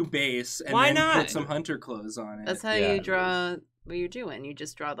Goku. Goku base and Why then not? put some hunter clothes on it. That's how Yeah. you draw what you're doing. You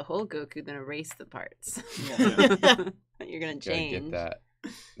just draw the whole Goku, then erase the parts. Yeah. You're gonna Gotta change. get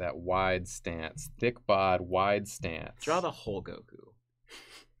that wide stance, thick bod, wide stance. Draw the whole Goku.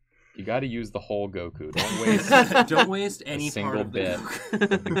 You got to use the whole Goku. Don't waste Don't waste any a single part of the bit Goku.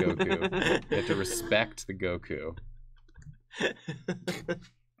 of the Goku. You have to respect the Goku.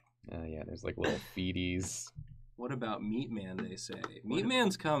 Yeah, there's like little feeties. What about Meat Man, they say? Meat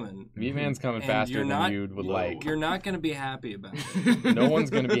Man's coming. Meat Man's coming And faster you're than not- you would like. You're not going to be happy about it. No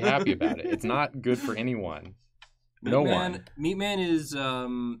one's going to be happy about it. It's not good for anyone. No one. Meat Man is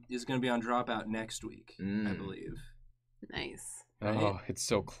going to be on Dropout next week, I Mm. believe. Nice. Oh, it's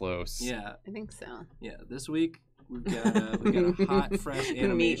so close. Yeah, I think so. yeah. This week we've got a hot, fresh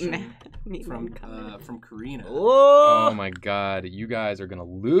animation Meat from Man coming. from Karina. Oh my god, you guys are gonna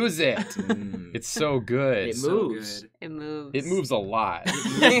lose it. It's so good. It So moves. good. It moves. It moves a lot.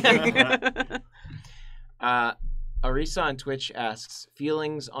 Arisa on Twitch asks,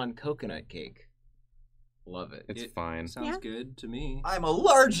 feelings on coconut cake. Love it. It's It fine. Sounds Yeah. good to me. I'm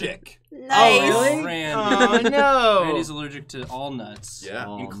allergic. Nice. Oh, really? Randy. Oh, no. Randy's allergic to all nuts. Yeah.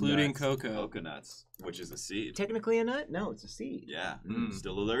 Oh, including nuts. cocoa. Coconuts, which is a seed. Technically a nut? No, it's a seed. Yeah. Mm.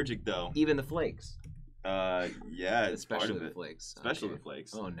 Still allergic though. Even the flakes. Yeah, it's part Especially of the it. flakes. Especially Okay. the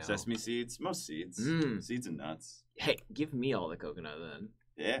flakes. Oh, no. Sesame seeds, most seeds. Mm. Seeds and nuts. Hey, give me all the coconut then.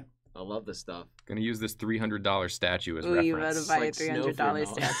 Yeah. I love this stuff. Gonna use this $300 statue as Ooh, you about reference. to buy like a snow for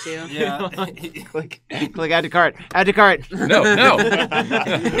 $300 now. statue. Yeah. Click add to cart. Add to cart. No, no.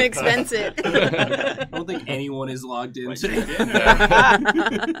 Expensive. I don't think anyone is logged into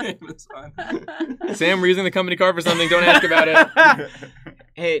Amazon. Sam, we're using the company card for something. Don't ask about it.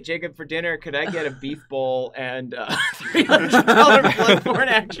 Hey, Jacob, for dinner, could I get a beef bowl and $300 Bloodborne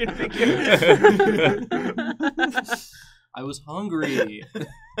action figure? I was hungry.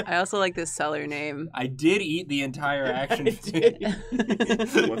 I also like this seller name. I did eat the entire action I figure.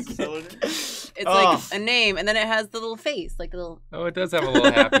 What's the seller name? It's Oh. like a name, and then it has the little face, like the little. Oh, it does have a little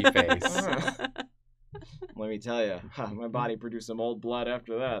happy face. Let me tell you, my body produced some old blood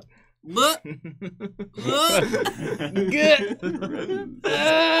after that. Look.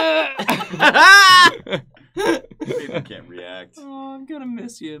 People can't react. Oh, I'm gonna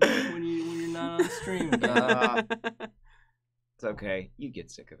miss you when you're not on stream. It's okay. You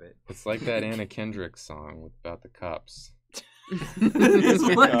get sick of it. It's like that Anna Kendrick song about the cups. It's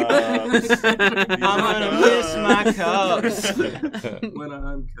like Cups. I'm gonna miss my cups. when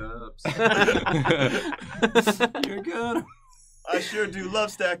I'm cups. You're good. I sure do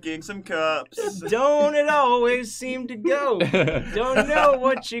love stacking some cups. Don't it always seem to go? Don't know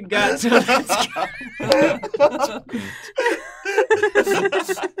what you got. So let's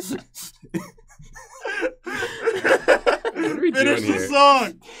What are we Finish doing the here?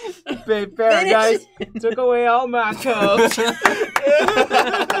 song. Babe Paradise took away all my cups.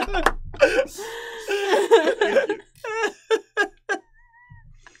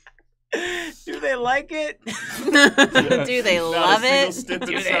 Do they like it? Do they love it? Step Do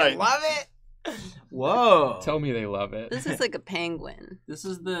in they sight. love it? Whoa. Tell me they love it. This is like a penguin. This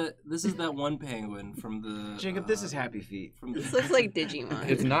is that one penguin from the. Jacob, this is Happy Feet. From the, This looks like Digimon.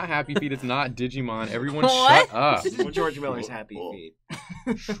 It's not Happy Feet. It's not Digimon. Everyone What? shut up. This is George Miller's Happy Feet.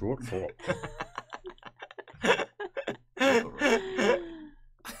 Short form.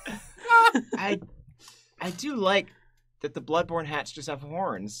 I do like that the Bloodborne hats just have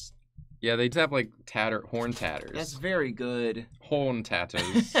horns. Yeah, they just have like horn tatters. That's very good. Horn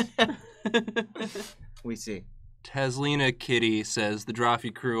tatters. We see. Teslina Kitty says the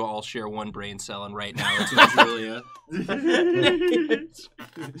Drawfee crew all share one brain cell, and right now it's with Julia.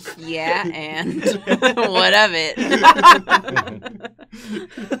 Yeah, and what of it?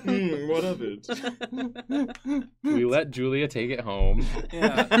 What of it? We let Julia take it home.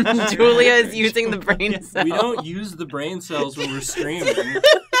 Yeah. Julia is using the brain cell. We don't use the brain cells when we're streaming.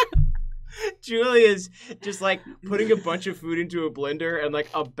 Julia's just like putting a bunch of food into a blender and like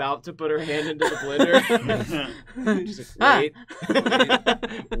about to put her hand into the blender. Just like,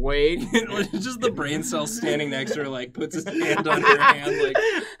 wait. Wait. It's just the brain cell standing next to her, like puts his hand on her hand, like.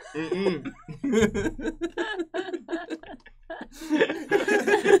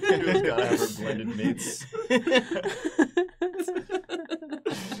 Julia's gotta have her blended meats.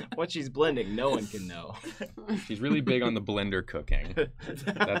 What she's blending, no one can know. She's really big on the blender cooking.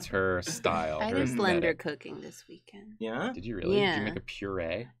 That's her style. I her did blender aesthetic. cooking this weekend. Yeah? Did you really? Did Yeah. you make a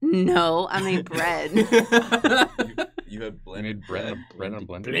puree? No, I made bread. You had You blended made bread on a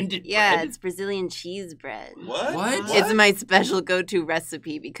blender? Blended Yeah, bread? it's Brazilian cheese bread. What? It's my special go-to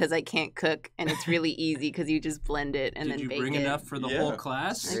recipe because I can't cook, and it's really easy because you just blend it and Did then you bake bring it. enough for the Yeah. whole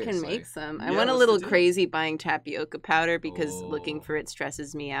class? I can Seriously. make some. I Yeah, went a what's little the deal? crazy buying tapioca powder because Oh. looking for it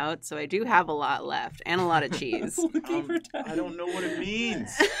stresses me out. So I do have a lot left and a lot of cheese. I don't know what it means.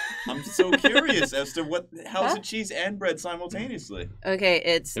 I'm so curious as to how's it cheese and bread simultaneously? Okay,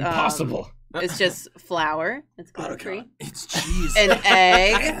 it's Impossible. It's just flour. It's gluten-free. It's cheese. An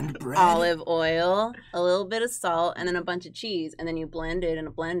egg, and bread. olive oil, a little bit of salt, and then a bunch of cheese. And then you blend it in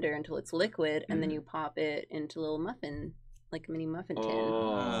a blender until it's liquid, and then you pop it into a little muffin, like a mini muffin tin.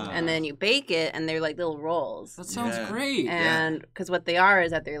 Oh. And then you bake it, and they're like little rolls. That sounds Yeah. great. And because what they are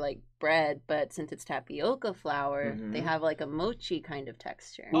is that they're like bread, but since it's tapioca flour, they have like a mochi kind of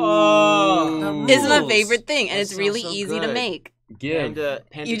texture. Oh, It's my rules. favorite thing, and That it's really sounds so easy to good. make. Give. Panda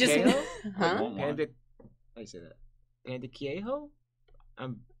You just, Keo? huh? Panda. How do you say that? Panda Kieho?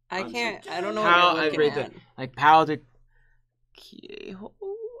 I can't. I don't know How what I you're read looking that. at. Like Panda Kieho.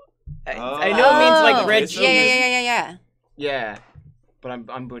 I Oh. know it means like Oh, red yeah, cheese. yeah. Yeah, but I'm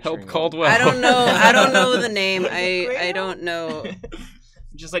butchering. Help it. Caldwell. I don't know. I don't know the name. I don't know.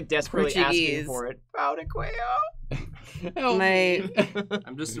 Just like desperately asking Portuguese. for it. Panda Kieho. My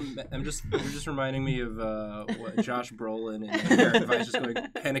I'm just reminding me of what Josh Brolin in Inherent Device just going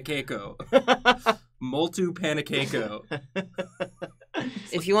Panakeko. Moltu Panakeko.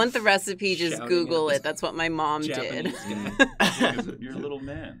 if you want the recipe, just Shouting Google at it. That's what my mom did. Japanese guy. You're a little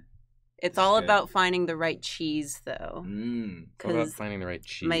man. It's all Okay. about finding the right cheese, though. Mm. It's all about 'Cause finding the right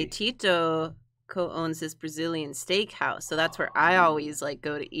cheese. my Tito co-owns this Brazilian steakhouse, so that's where I always like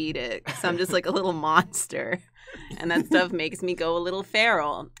go to eat it. So I'm just like a little monster, and that stuff makes me go a little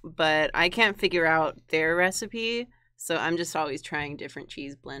feral. But I can't figure out their recipe, so I'm just always trying different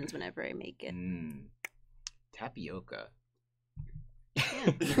cheese blends whenever I make it. Mm. Tapioca.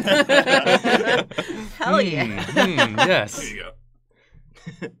 Hell yeah! Yes. There you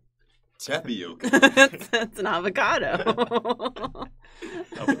go. Tapioca. That's an avocado.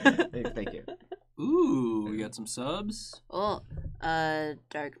 Thank you. Ooh, we got some subs. Oh,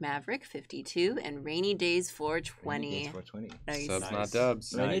 Dark Maverick 52 and Rainy Days 420. Rainy Days 420. Nice. Subs, Nice. not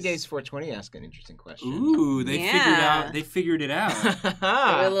dubs. Rainy Nice. Days 420 ask an interesting question. Ooh, they Yeah. figured it out.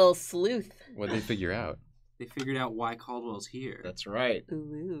 They're a little sleuth. What'd they figure out? They figured out why Caldwell's here. That's right.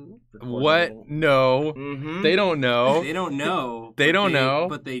 Ooh. What? No. Mm-hmm. They don't know. They don't know. They but don't know.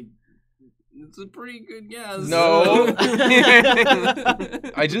 But they. It's a pretty good guess. No.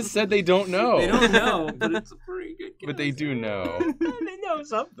 I just said they don't know. They don't know, but it's a pretty good guess. But they do know. They know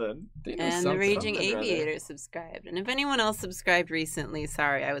something. They know And the something. Raging something or other. Aviator subscribed. And if anyone else subscribed recently,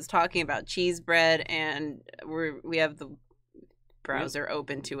 sorry, I was talking about cheese bread, and we have the browser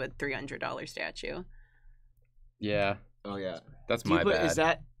open to a $300 statue. Yeah, Oh yeah. that's Do you my put,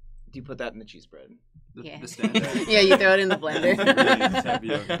 bad. Do you put that in the cheese bread? Yeah. The standard. Yeah, you throw it in the blender.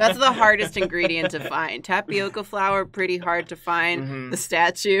 Tapioca. That's the hardest ingredient to find. Tapioca flour, pretty hard to find. Mhm. The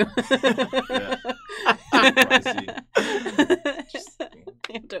statue.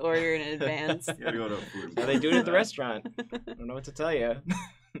 You have to order in advance. You gotta go to a food. How they do it at the restaurant. I don't know what to tell you.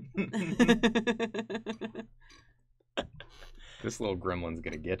 This little gremlin's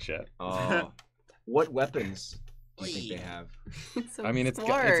gonna get you. Oh. What weapons do you think they have? So I mean,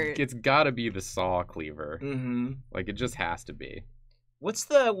 smart. it's gotta be the saw cleaver. Mm-hmm. Like it just has to be. What's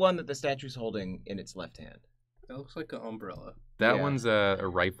the one that the statue's holding in its left hand? That looks like an umbrella. That Yeah. one's a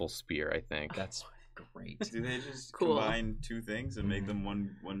rifle spear, I think. That's great. Do they just Cool. combine two things and make them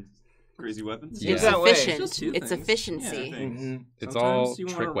one crazy weapon? Yeah. It's that way. efficient. Just two It's things. efficiency. Yeah. Mm-hmm. It's Sometimes all you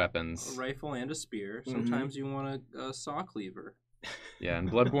want trick a weapons. rifle and a spear. Sometimes you want a saw cleaver. Yeah, in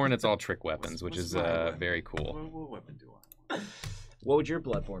Bloodborne, it's all trick weapons, which What's is my weapon? very cool. What weapon do I want? What would your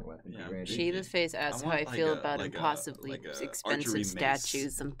Bloodborne weapon Yeah, be, Randy? Shave the face asks I how I want like feel a- about like a- impossibly like a expensive archery mace.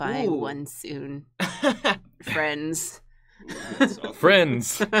 statues. I'm buying Ooh. one soon. Friends. That's awesome.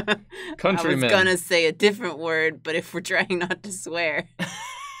 Friends, I countrymen. was gonna say a different word, but if we're trying not to swear,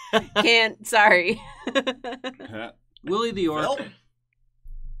 can't. Sorry. Willie the Orc. Well,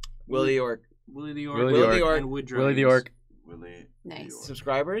 Willie York. Willie the Orc. Willie the Orc. And Wood Willie the Dragons. Orc. Willie. Nice.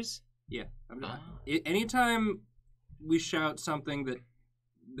 Subscribers? Yeah. Ah. Anytime we shout something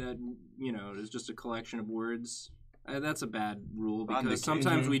that you know is just a collection of words, that's a bad rule On the because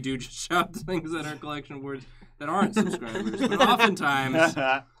sometimes Mhm. we do just shout things that are a collection of words that aren't subscribers, but oftentimes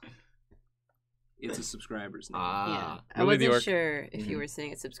it's a subscriber's name. Yeah. Ah. I Willie the wasn't Orc. sure if you Mhm. were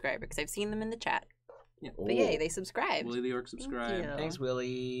saying a subscriber because I've seen them in the chat. Yeah. But yay, they subscribed. Willie the Orc subscribed, you. Thanks,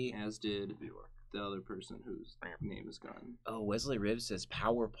 Willie. as did the other person whose name is gone. Oh, Wesley Ribbs says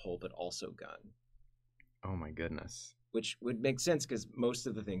power pole, but also gun. Oh my goodness. Which would make sense because most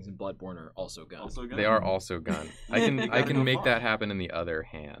of the things in Bloodborne are also gun. Also They are also gun. I You can gotta go make far. that happen in the other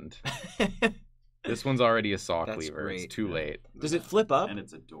hand. This one's already a saw That's cleaver. great. It's too late. Does it flip up? And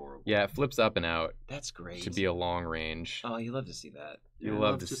it's adorable. Yeah, it flips up and out That's great. to be a long range. Oh, you love to see that. You I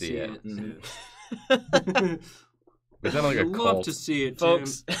love to see it. Mhm. Is that like a You love cult? to see it,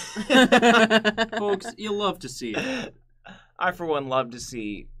 Folks. Tim. Folks, you love to see it. I, for one, love to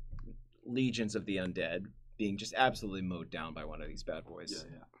see legions of the undead being just absolutely mowed down by one of these bad boys.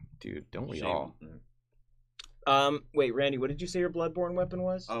 Yeah. Dude, don't we Shame. all? Wait, Randy, what did you say your bloodborne weapon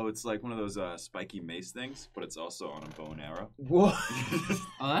was? Oh, it's like one of those spiky mace things, but it's also on a bow and arrow. What?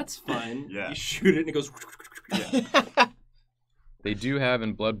 Oh, that's fun. Yeah. You shoot it and it goes. Yeah. They do have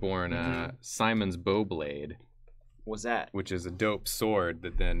in Bloodborne Simon's Bowblade, What's that? which is a dope sword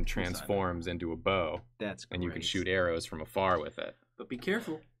that then transforms into a bow, That's great. and you can shoot arrows from afar with it. But be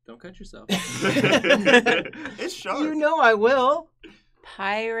careful. Don't cut yourself. It's sharp. You know I will.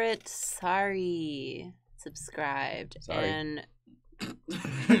 Pirate Sorry subscribed. Sorry. And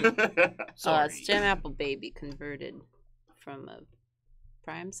Sorry. it's Gem Apple Baby converted from a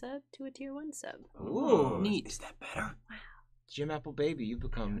Prime sub to a Tier 1 sub. Ooh, Neat. Is that better? Jim Apple Baby, you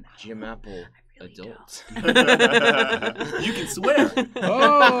become Jim Apple adult. You can swear.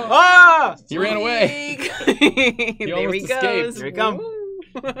 Oh! Ah! He ran away. There he almost goes. escaped. Here he come. Woo.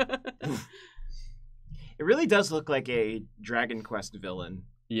 It really does look like a Dragon Quest villain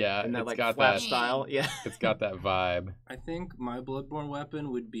Yeah, in that it's like got flat that. style. Yeah. It's got that vibe. I think my Bloodborne weapon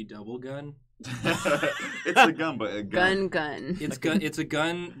would be double gun. It's a gun, but a gun. Gun. It's a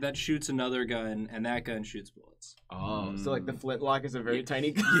gun that shoots another gun, and that gun shoots bullets. Oh, so like the flintlock is a very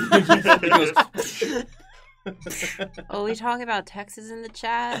tiny. It Oh, we talk about Texas in the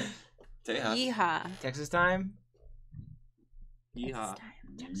chat. Tejas. Yeehaw. Texas time. Yeehaw.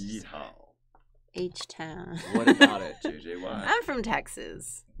 Yeehaw. H-Town. What about it? JJY. I'm from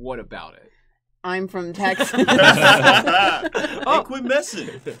Texas. What about it? I'm from Texas. Hey, quit messing.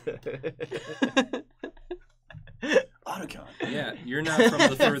 Otacon. Yeah, you're not from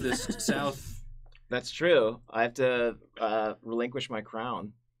the furthest south. That's true. I have to relinquish my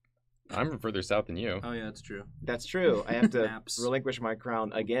crown. I'm from further south than you. Oh yeah, that's true. That's true. I have to Maps. relinquish my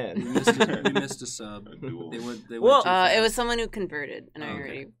crown We again. missed a sub. A duel. They went Well, too It fast. was someone who converted, and I Okay.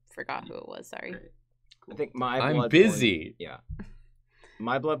 already forgot who it was. Sorry. Great. I think my I'm Bloodborne- busy. Yeah.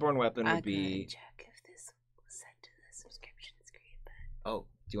 My Bloodborne weapon I would be. could check if this was sent to the subscription screen. Oh,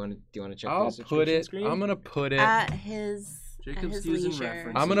 do you want to check? I'll the put subscription it. screen? I'm gonna put it. At his Jacob's using leisure.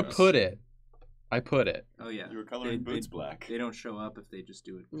 reference. I'm gonna Yes. put it. I put it. Oh yeah. You were coloring They- boots black. They don't show up if they just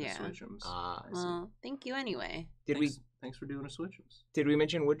do it. Yeah. Switchums. Ah, I see. Well, thank you anyway. Did Thanks for doing a switchums. we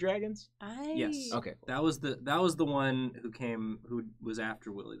mention wood dragons? Yes. Okay. That was the one who was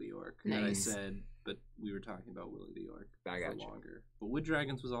after Willie the Orc. That I Nice. said, but we were talking about Willie the Orc I for gotcha. longer. But Wood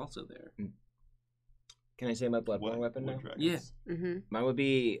Dragons was also there. Can I say my Bloodborne weapon now? Wood dragons. Yeah. Mm-hmm. Mine would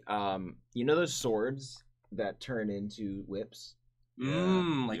be, you know those swords that turn into whips?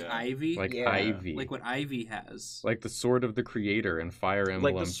 Like Yeah. Ivy. Like Yeah. Ivy. Like what Ivy has. Like the sword of the creator in Fire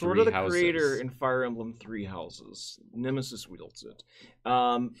Emblem Like the sword Three of the Houses. creator in Fire Emblem Three Houses. Nemesis wields it.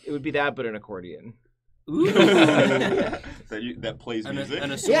 It would be that, but an accordion. Ooh. that plays An music.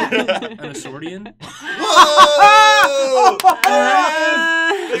 assordian. Whoa!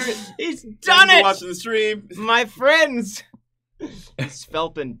 He's Thank done you for it! watching the stream. My friends! He's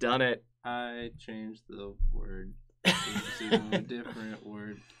felt and done it. I changed the word into a different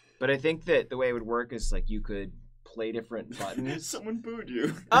word. But I think that the way it would work is like you could play different buttons. Someone booed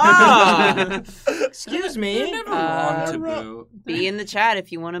you. Ah! Excuse You're me. never wrong to boo. Be in the chat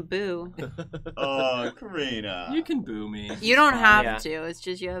if you want to boo. Oh, Karina. You can boo me. You don't have Yeah. to. It's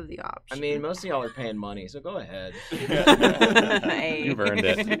just you have the option. I mean, most of y'all are paying money, so go ahead. Hey. You've earned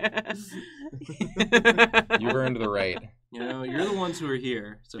it. You've earned the right. You know, you're the ones who are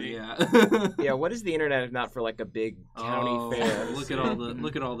here, so yeah. Yeah, what is the internet if not for like a big county fair? Look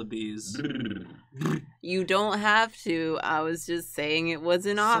at all the bees. You don't have to. I was just saying it was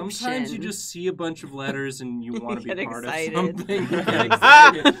an option. Sometimes you just see a bunch of letters and you want to be Get part excited. of something. You get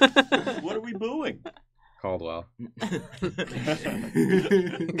excited. What are we booing? Caldwell. Gotta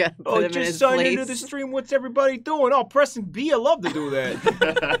put Oh, him in just his signed place. into the stream. What's everybody doing? Oh, pressing B. I love to do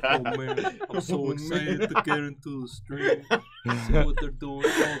that. Oh man, I'm so excited to get into the stream. See what they're doing.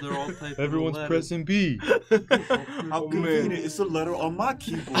 Oh, they're all typing Everyone's letters. pressing B. How convenient. It's a letter on my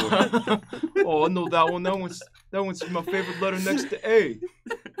keyboard. Oh, I know that one. That one's my favorite letter next to A.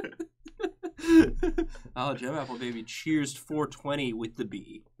 Oh, Gem Apple Baby cheers 420 with the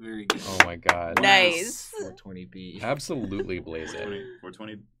B. Very good. Oh my god. Nice. 420B. Absolutely blaze it.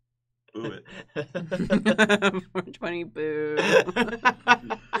 420. Boo it. 420 boo.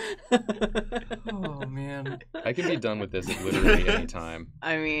 Oh man. I can be done with this at literally any time.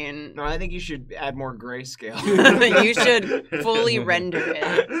 I mean, No, I think you should add more grayscale. you should fully render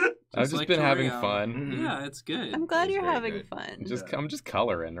it. I've just like been having Korea. fun. Yeah, it's good. I'm glad It's you're very having good. fun. I'm just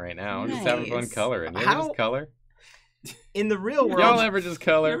coloring right now. I'm just having fun Nice. coloring. You ever How- just color? In the real world, Y'all ever just You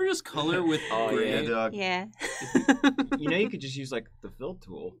color? ever just color with gray? Yeah. you know, you could just use like the fill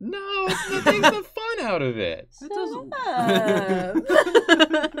tool. No, that takes the fun out of it. That's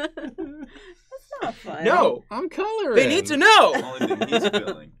not fun. No, I'm coloring. they need to know. The only thing he's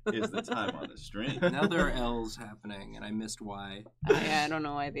filling is the time on the stream. Now there are L's happening, and I missed why. I don't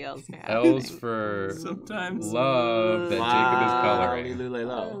know why the L's are happening. L's for Sometimes, love that Jacob is coloring. La,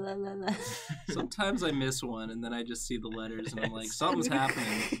 la, la. sometimes I miss one, and then I just see the letters, and I'm like, something's happening.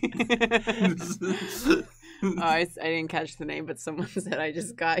 Oh, I didn't catch the name, but someone said I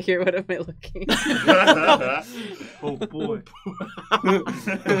just got here. What am I looking? Oh boy.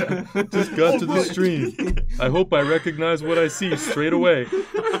 Just got to the stream. I hope I recognize what I see straight away.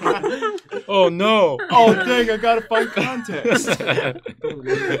 Oh no! Oh dang! I gotta find context.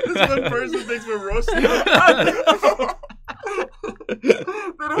 This one person thinks we're roasting. They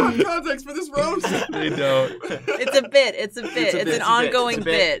don't have context for this roast. They don't. It's a bit. It's a bit. It's an ongoing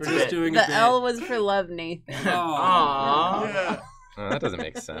bit. We're just doing a The bit. L was for Love Nathan. Aw. Yeah. Oh, that doesn't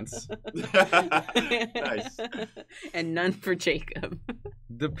make sense. Nice. And none for Jacob.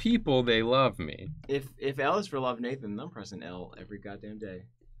 The people, they love me. If L is for Love Nathan, then I'm pressing L every goddamn day.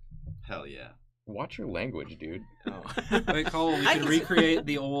 Hell yeah. Watch your language, dude. Oh. Wait, Cole, we can recreate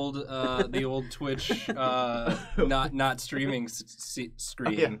the old Twitch not streaming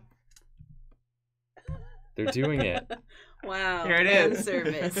screen. Yeah. They're doing it. Wow. Here it fan is.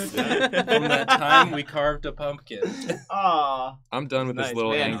 service. From that time we carved a pumpkin. Aw. I'm done with this Nice.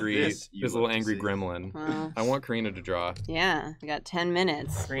 little Man, angry, this you this little love to angry see. gremlin. Well, I want Karina to draw. yeah, we got 10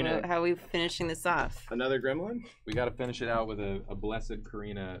 minutes. Karina. How are we finishing this off? Another gremlin? We got to finish it out with a blessed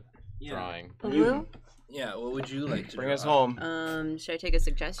Karina drawing. Blue? Yeah, what would you like to Bring draw? us home. Should I take a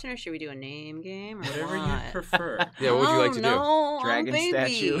suggestion or should we do a name game? Or Whatever you what? prefer. Yeah, what would you like to do? No, Dragon baby.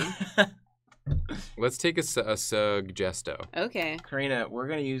 statue. Let's take a suggesto. Okay. Karina, we're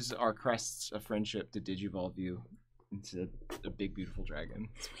gonna use our crests of friendship to digivolve you into a big, beautiful dragon.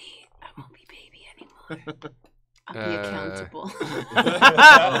 Sweet. I won't be baby anymore. I'll be accountable. That's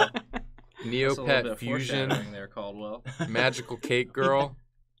a little bit Neopet of fusion, foreshadowing there, Caldwell. magical cake girl,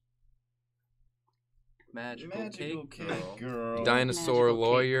 Magical cake girl. dinosaur Magical cake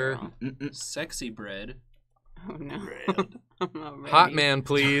lawyer, girl. Sexy bread. Oh no. I'm not ready. hot man,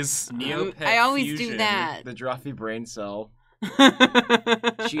 please. Neopet I always fusion. do that. The Drawfee brain cell.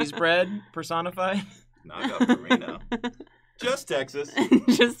 Cheese bread personified. Knock up Karina. Just Texas.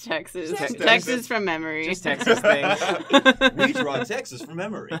 Just Texas. Just Texas Texas. from memory. Just Texas things. We draw Texas from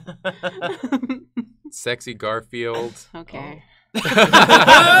memory. Sexy Garfield. Okay.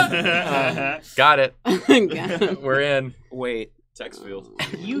 Got it. Got it. We're in. Wait. Texfield.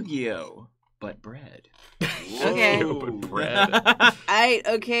 Yu-Gi-Oh! But bread. Okay. Bread.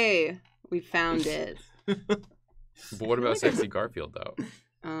 Okay. We found it. But what about sexy Garfield though?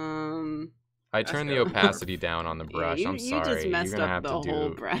 I turned the opacity down on the brush. you I'm just sorry. messed You're gonna up have the to whole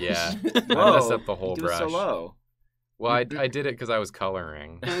do. brush. Yeah. Whoa. I messed up the whole Do it brush. so low. Well, I did it because I was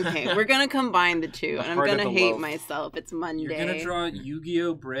coloring. Okay, we're gonna combine the two, and I'm heart of gonna the hate loaf. myself. It's Monday. You're gonna draw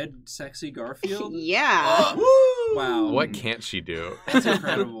Yu-Gi-Oh! Bread Sexy Garfield? Yeah. Wow. What can't she do? That's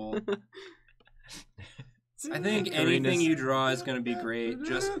incredible. I think Karina's- anything you draw is gonna be great,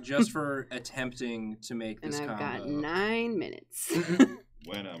 just for attempting to make And this I've combo. got 9 minutes.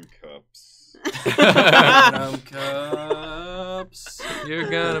 When I'm cups. Cups. You're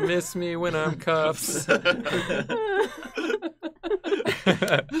gonna miss me when I'm cups.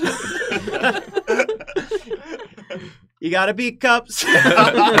 You gotta be cups.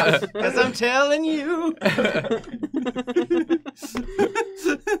 Cause I'm telling you.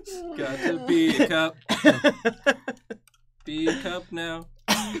 Got to be a cup. Be a cup now.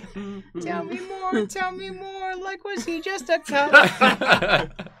 Tell me more. Like, was he just a cup?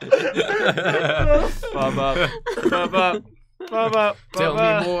 Bub up.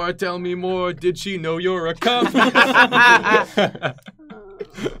 Tell me more. Did she know you're a cup?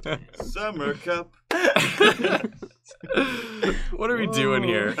 Summer cup. What are we doing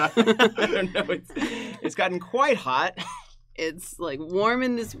here? I don't know. It's gotten quite hot. It's like warm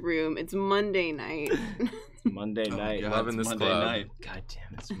in this room. It's Monday night. Monday night. God, Loving it's this Monday club. night. God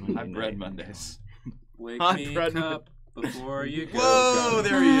damn, it's Monday I've night. read Mondays. Wake Hot me bread. cup before you go. Whoa,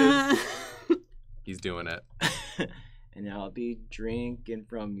 there he is. He's doing it. and I'll be drinking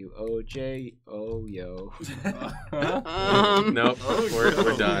from you, OJ. Oh, yo. Nope,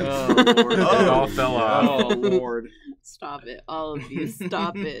 we're done. Oh, Lord. It all fell off. Oh, Lord. Stop it, all of you.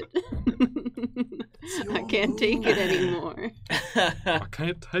 Stop it. I can't take it anymore. I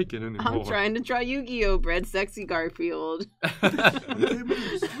can't take it anymore. I'm trying to try Yu-Gi-Oh! Bread, sexy Garfield. They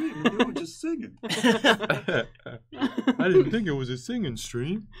were just singing. I didn't think it was a singing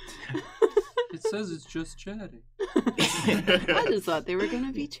stream. It says it's just chatting. I just thought they were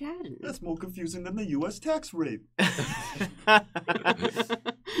gonna be chatting. That's more confusing than the U.S. tax rate.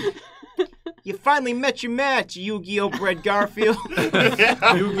 You finally met your match, Yu-Gi-Oh! Bread Garfield.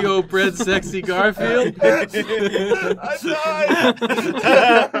 Yu-Gi-Oh! Bread, sexy Garfield. I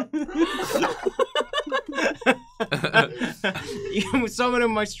died. You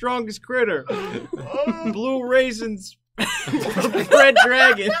summoning my strongest critter. Blue raisins. Bread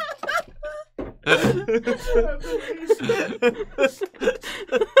dragon.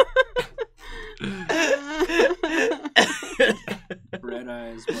 Red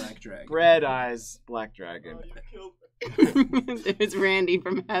eyes, black dragon. Red eyes, black dragon. There's Randy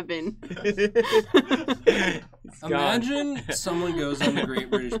from heaven. Imagine someone goes on the Great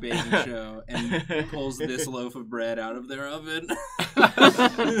British Baking Show and pulls this loaf of bread out of their oven.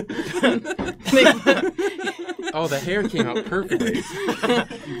 Oh, the hair came out perfectly.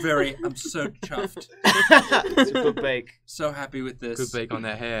 I'm so chuffed. It's a good bake. So happy with this. Good bake on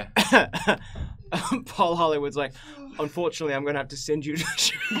that hair. Paul Hollywood's like, unfortunately, I'm going to have to send you to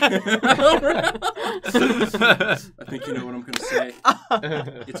I think you know what I'm going to say.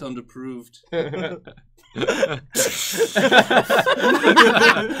 It's underproved.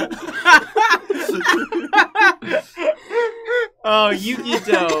 Oh,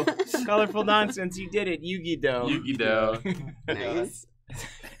 Yu-Gi-Oh! Colorful nonsense, you did it, Yu-Gi-Oh! Yu-Gi-Oh! Nice.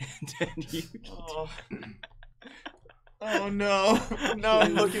 Oh no! Now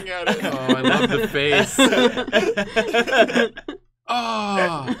I'm looking at it. Oh, I love the face.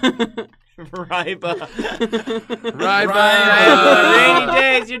 Oh, Ryba. Ryba. Rainy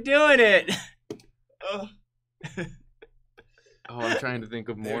days, you're doing it. Oh, I'm trying to think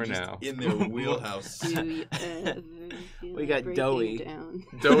of more They're just now. in their wheelhouse. Do you ever feel We got breaking Doughy. down?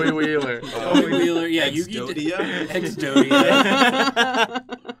 Doughy Wheeler. Oh, Wheeler, yeah, Ex-Dodia? Ex-Dodia.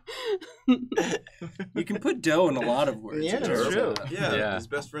 You can put dough in a lot of words. Yeah, It that's turns true. out. Yeah. His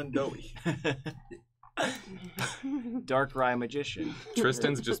best friend Doughy. Dark Rye Magician.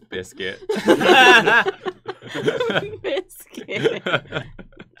 Tristan's just biscuit. Biscuit.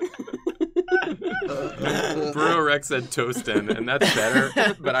 Bro Rex said Toastin, and that's better,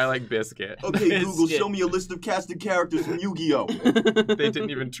 but I like biscuit. Okay, Google, Biscuit. show me a list of casted characters from Yu-Gi-Oh! They didn't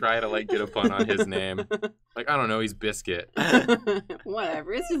even try to like get a pun on his name. Like, I don't know, he's biscuit.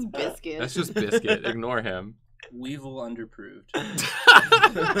 Whatever, it's just biscuit. That's just biscuit. Ignore him. Weevil underproved.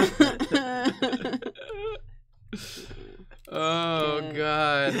 Oh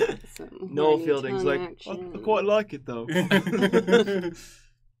God. Noel Fielding's like, I quite like it though.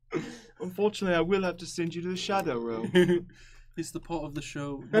 Unfortunately, I will have to send you to the Shadow Realm. It's the part of the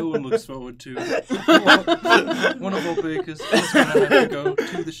show no one looks forward to. One of our bakers is going to have to go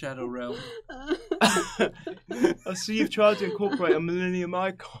to the Shadow Realm. I see you've tried to incorporate a Millennium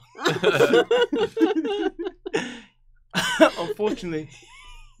Icon. Unfortunately,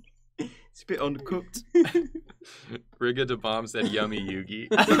 it's a bit undercooked. Riga de Bomb said yummy Yugi.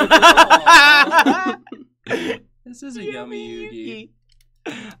 This is a yummy Yugi.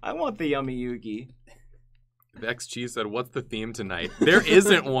 I want the yummy Yugi. Vex Cheese said, "What's the theme tonight?" There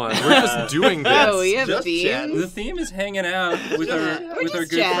isn't one. We're just doing this. Oh, we have Just themes? chatting. The theme is hanging out with our just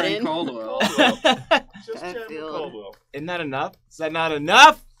good chatting. friend Caldwell. Just I chatting feel- with Caldwell. Isn't that enough? Is that not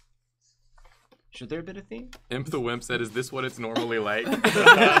enough? Should there have been a theme? Imp the Wimp said, "Is this what it's normally like?" Do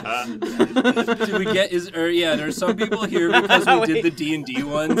we get there's some people here because we did the D&D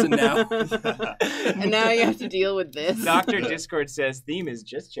ones and now And now you have to deal with this. Dr. Discord says theme is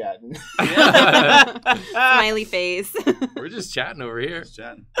just chatting. Smiley face. We're just chatting over here. Just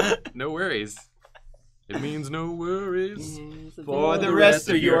chatting. No worries. It means no worries. For the rest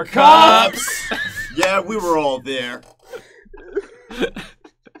of your cups. Yeah, we were all there.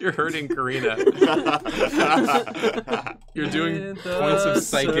 You're hurting Karina. You're doing points of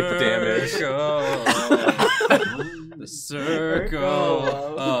psychic damage. The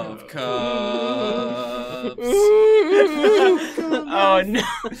circle of cups. Oh no!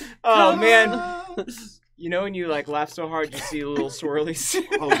 Oh man! You know when you like laugh so hard you see little swirlies?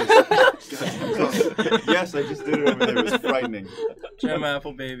 Yes, I just did it over there. It was frightening. Gem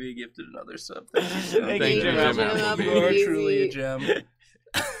Apple Baby gifted another sub. Thank you, you, Gem Apple Apple You are Baby. truly a gem.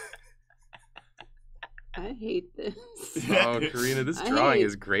 I hate this. Oh, Karina, this I drawing hate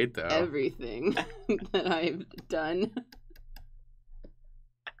is great, though. Everything that I've done.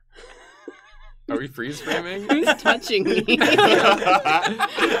 Are we freeze framing? Who's touching me?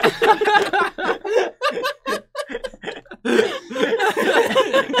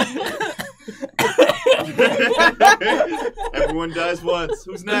 Everyone dies once.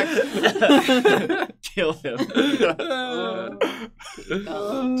 Who's next? Kill him.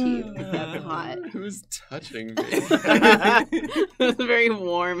 That's hot. Who's touching me? That's a very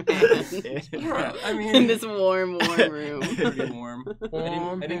warm hand. I mean, In this warm room. pretty warm.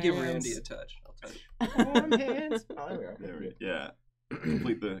 I didn't give Randy a touch. I'll touch. Warm hands. Oh, there we are. Yeah.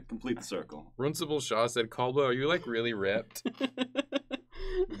 Complete the circle. Runcible Shaw said, Caldwell, are you like really ripped?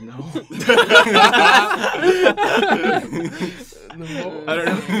 No. No. I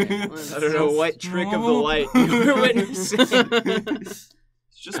don't know what trick of the light you were witnessing. It's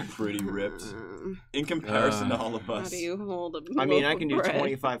just pretty ripped in comparison to all of How us. do you hold a I mean, loaf I can of do bread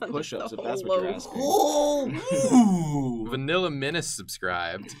 25 on push-ups the if that's whole what you're loaf? asking. Oh, Vanilla Menace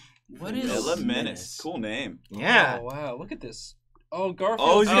subscribed. What is Ella Menace. Cool name. Yeah. Oh wow! Look at this. Oh, Garfield.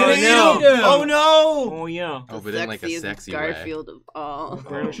 Oh, he's gonna Oh, eat no. him. Oh no! Oh, yeah. Oh, but in like a Sexiest sexy way. Garfield of all.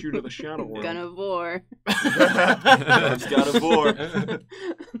 Banish you to the shadow world. Gunavore. He's got a vor.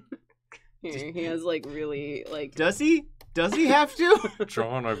 Here, he has like really like. Does he? Does he have to?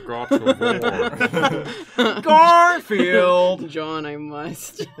 John, I've got the war. Garfield. John, I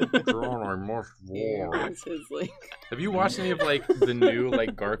must. John, I must Here, war. this is like. Have you watched any of like the new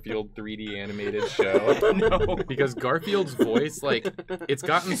like Garfield 3D animated show? No. Because Garfield's voice, like, it's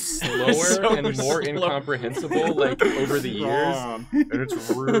gotten slower So and more slow. incomprehensible like over the years, and it's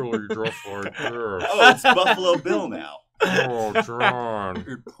really just like this. Oh, it's Buffalo Bill now. Oh, John.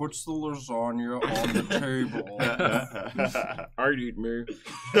 It puts the lasagna on the table. I'd eat me.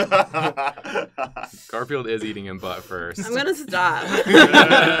 Garfield is eating him butt first. I'm gonna stop.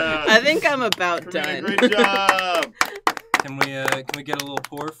 I think I'm about done. Great job. Can we get a little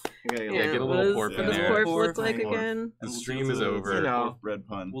porf? Yeah, get a little porf What in does there. porf Porf, look like porf. again? The stream is over. You know. Red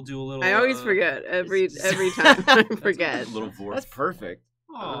pun. We'll do a little. I always forget every time. I forget. Little vor. That's perfect.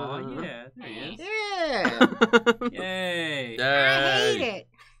 Oh yeah, there he is. Yeah. Yay! Yay.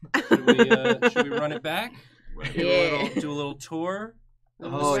 Should we run it back? Yeah. Do a little tour.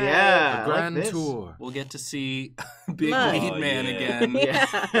 Oh, yeah. A grand I like this. tour. We'll get to see Big Mug. Weed Man yeah. again.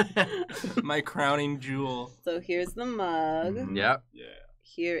 Yeah. My crowning jewel. So here's the mug. Yep. Yeah.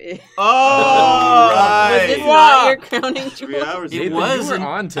 Here is. Oh, Was this right. not your crowning 3 jewel? hours. It Nathan, was you were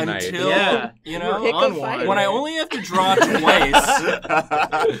on tonight. until Yeah. you know Pick a on fight. one. when I only have to draw twice.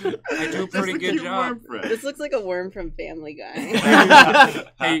 I do a pretty good Cute job. worm friend. This looks like a worm from Family Guy.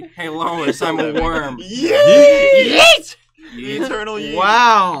 Hey Lois, I'm a worm. Yeet! The eternal yeet.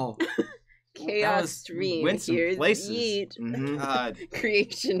 Wow. Chaos was- Stream. Went some Here's places. Yeet. Mhm. God,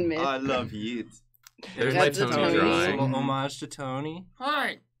 Creation myth. I love yeet. There's my That's a Tony Tony. A drawing. little homage to Tony.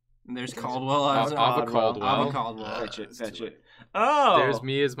 Hi. And there's Caldwell. Ava Caldwell. Ava Caldwell. Fetch it. Fetch it. Oh. There's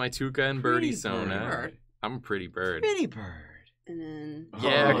me as my Tuca and Birdie Pretty Sona. bird. I'm a pretty bird. Pretty bird. And then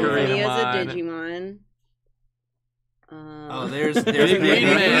Yeah, Oh, Karina. me as a Mine. Digimon. Oh, there's Big Big Weed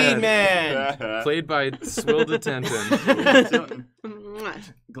Man. Man. Man. Played by Swilda Tenton.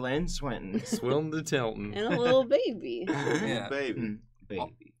 Mwah. Glenn Swenton. Swilda Tilton. And a little baby. Yeah. Baby.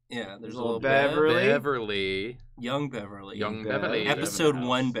 Baby. Yeah, there's a Little little Beverly. Beverly. Young Beverly. Young Bev. Beverly. Episode Beverly.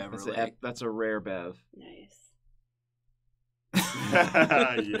 1 That's Beverly. that's a rare Bev. Nice.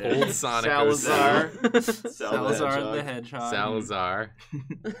 Yeah. Old Sonic Salazar. Salazar the Hedgehog. Salazar.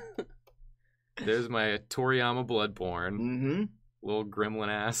 There's my Toriyama Bloodborne. Mm-hmm. Little gremlin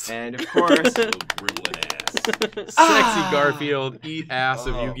ass. And of course, Little gremlin ass. Sexy Garfield, eat ass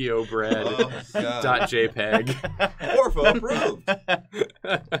of Oh. Yu-Gi-Oh! Bread. Oh, God. Dot JPEG. Orpha approved.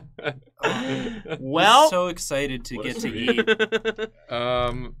 well, so excited to What get a to sweet. eat.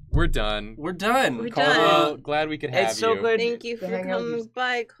 We're done. We're done. We're Caldwell, done. glad we could have it's so you. good. Thank you to for hang out with coming you.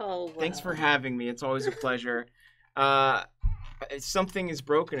 by, Caldwell. Thanks for having me. It's always a pleasure. Something is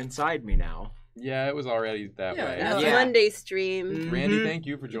broken inside me now. Yeah, it was already that Yeah, way. That's Yeah. Monday stream. Mhm. Randy, thank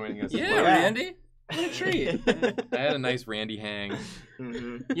you for joining us. as Yeah, well. Randy. What a treat. I had a nice Randy hang.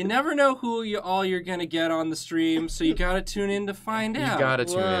 Mhm. You never know who you're gonna get on the stream, so you gotta tune in to find You out. gotta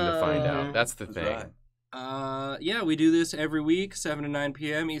tune in to find Whoa. out. That's the That's thing. right. Yeah, we do this every week, 7 to 9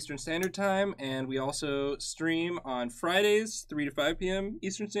 p.m. Eastern Standard Time, and we also stream on Fridays, 3 to 5 p.m.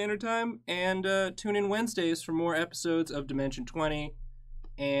 Eastern Standard Time, and tune in Wednesdays for more episodes of Dimension 20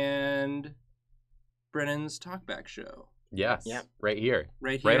 and Brennan's Talkback Show. Yes. Yep. Right here.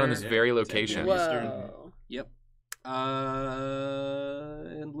 Right here. Right on this Yeah. very location. Whoa. Yep.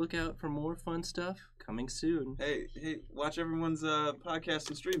 And look out for more fun stuff coming soon. Hey, watch everyone's podcasts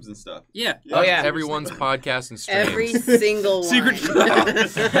and streams and stuff. Yeah. Oh, yeah. Everyone's podcast and streams. Every single one.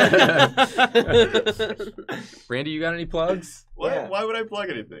 Randy, you got any plugs? Why would I plug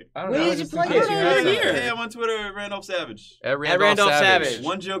anything? I don't Where know. did you just in plug case it you on had here? something. Hey, I'm on Twitter at Randolph Savage. At Randolph Savage. Savage.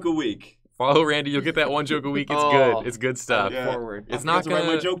 One joke a week. Follow Randy. You'll get that one joke a week. It's Oh. good. It's good stuff. Yeah. Forward. It's I not forgot to write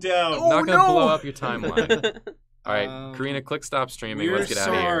gonna my joke down. not gonna no! blow up your timeline. All right, Karina, click stop streaming. We're Let's get out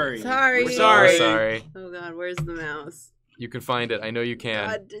of here. Sorry. We're sorry. We're sorry. Oh God, where's the mouse? You can find it. I know you can.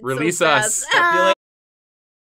 God, it's so Release fast. us. Ah!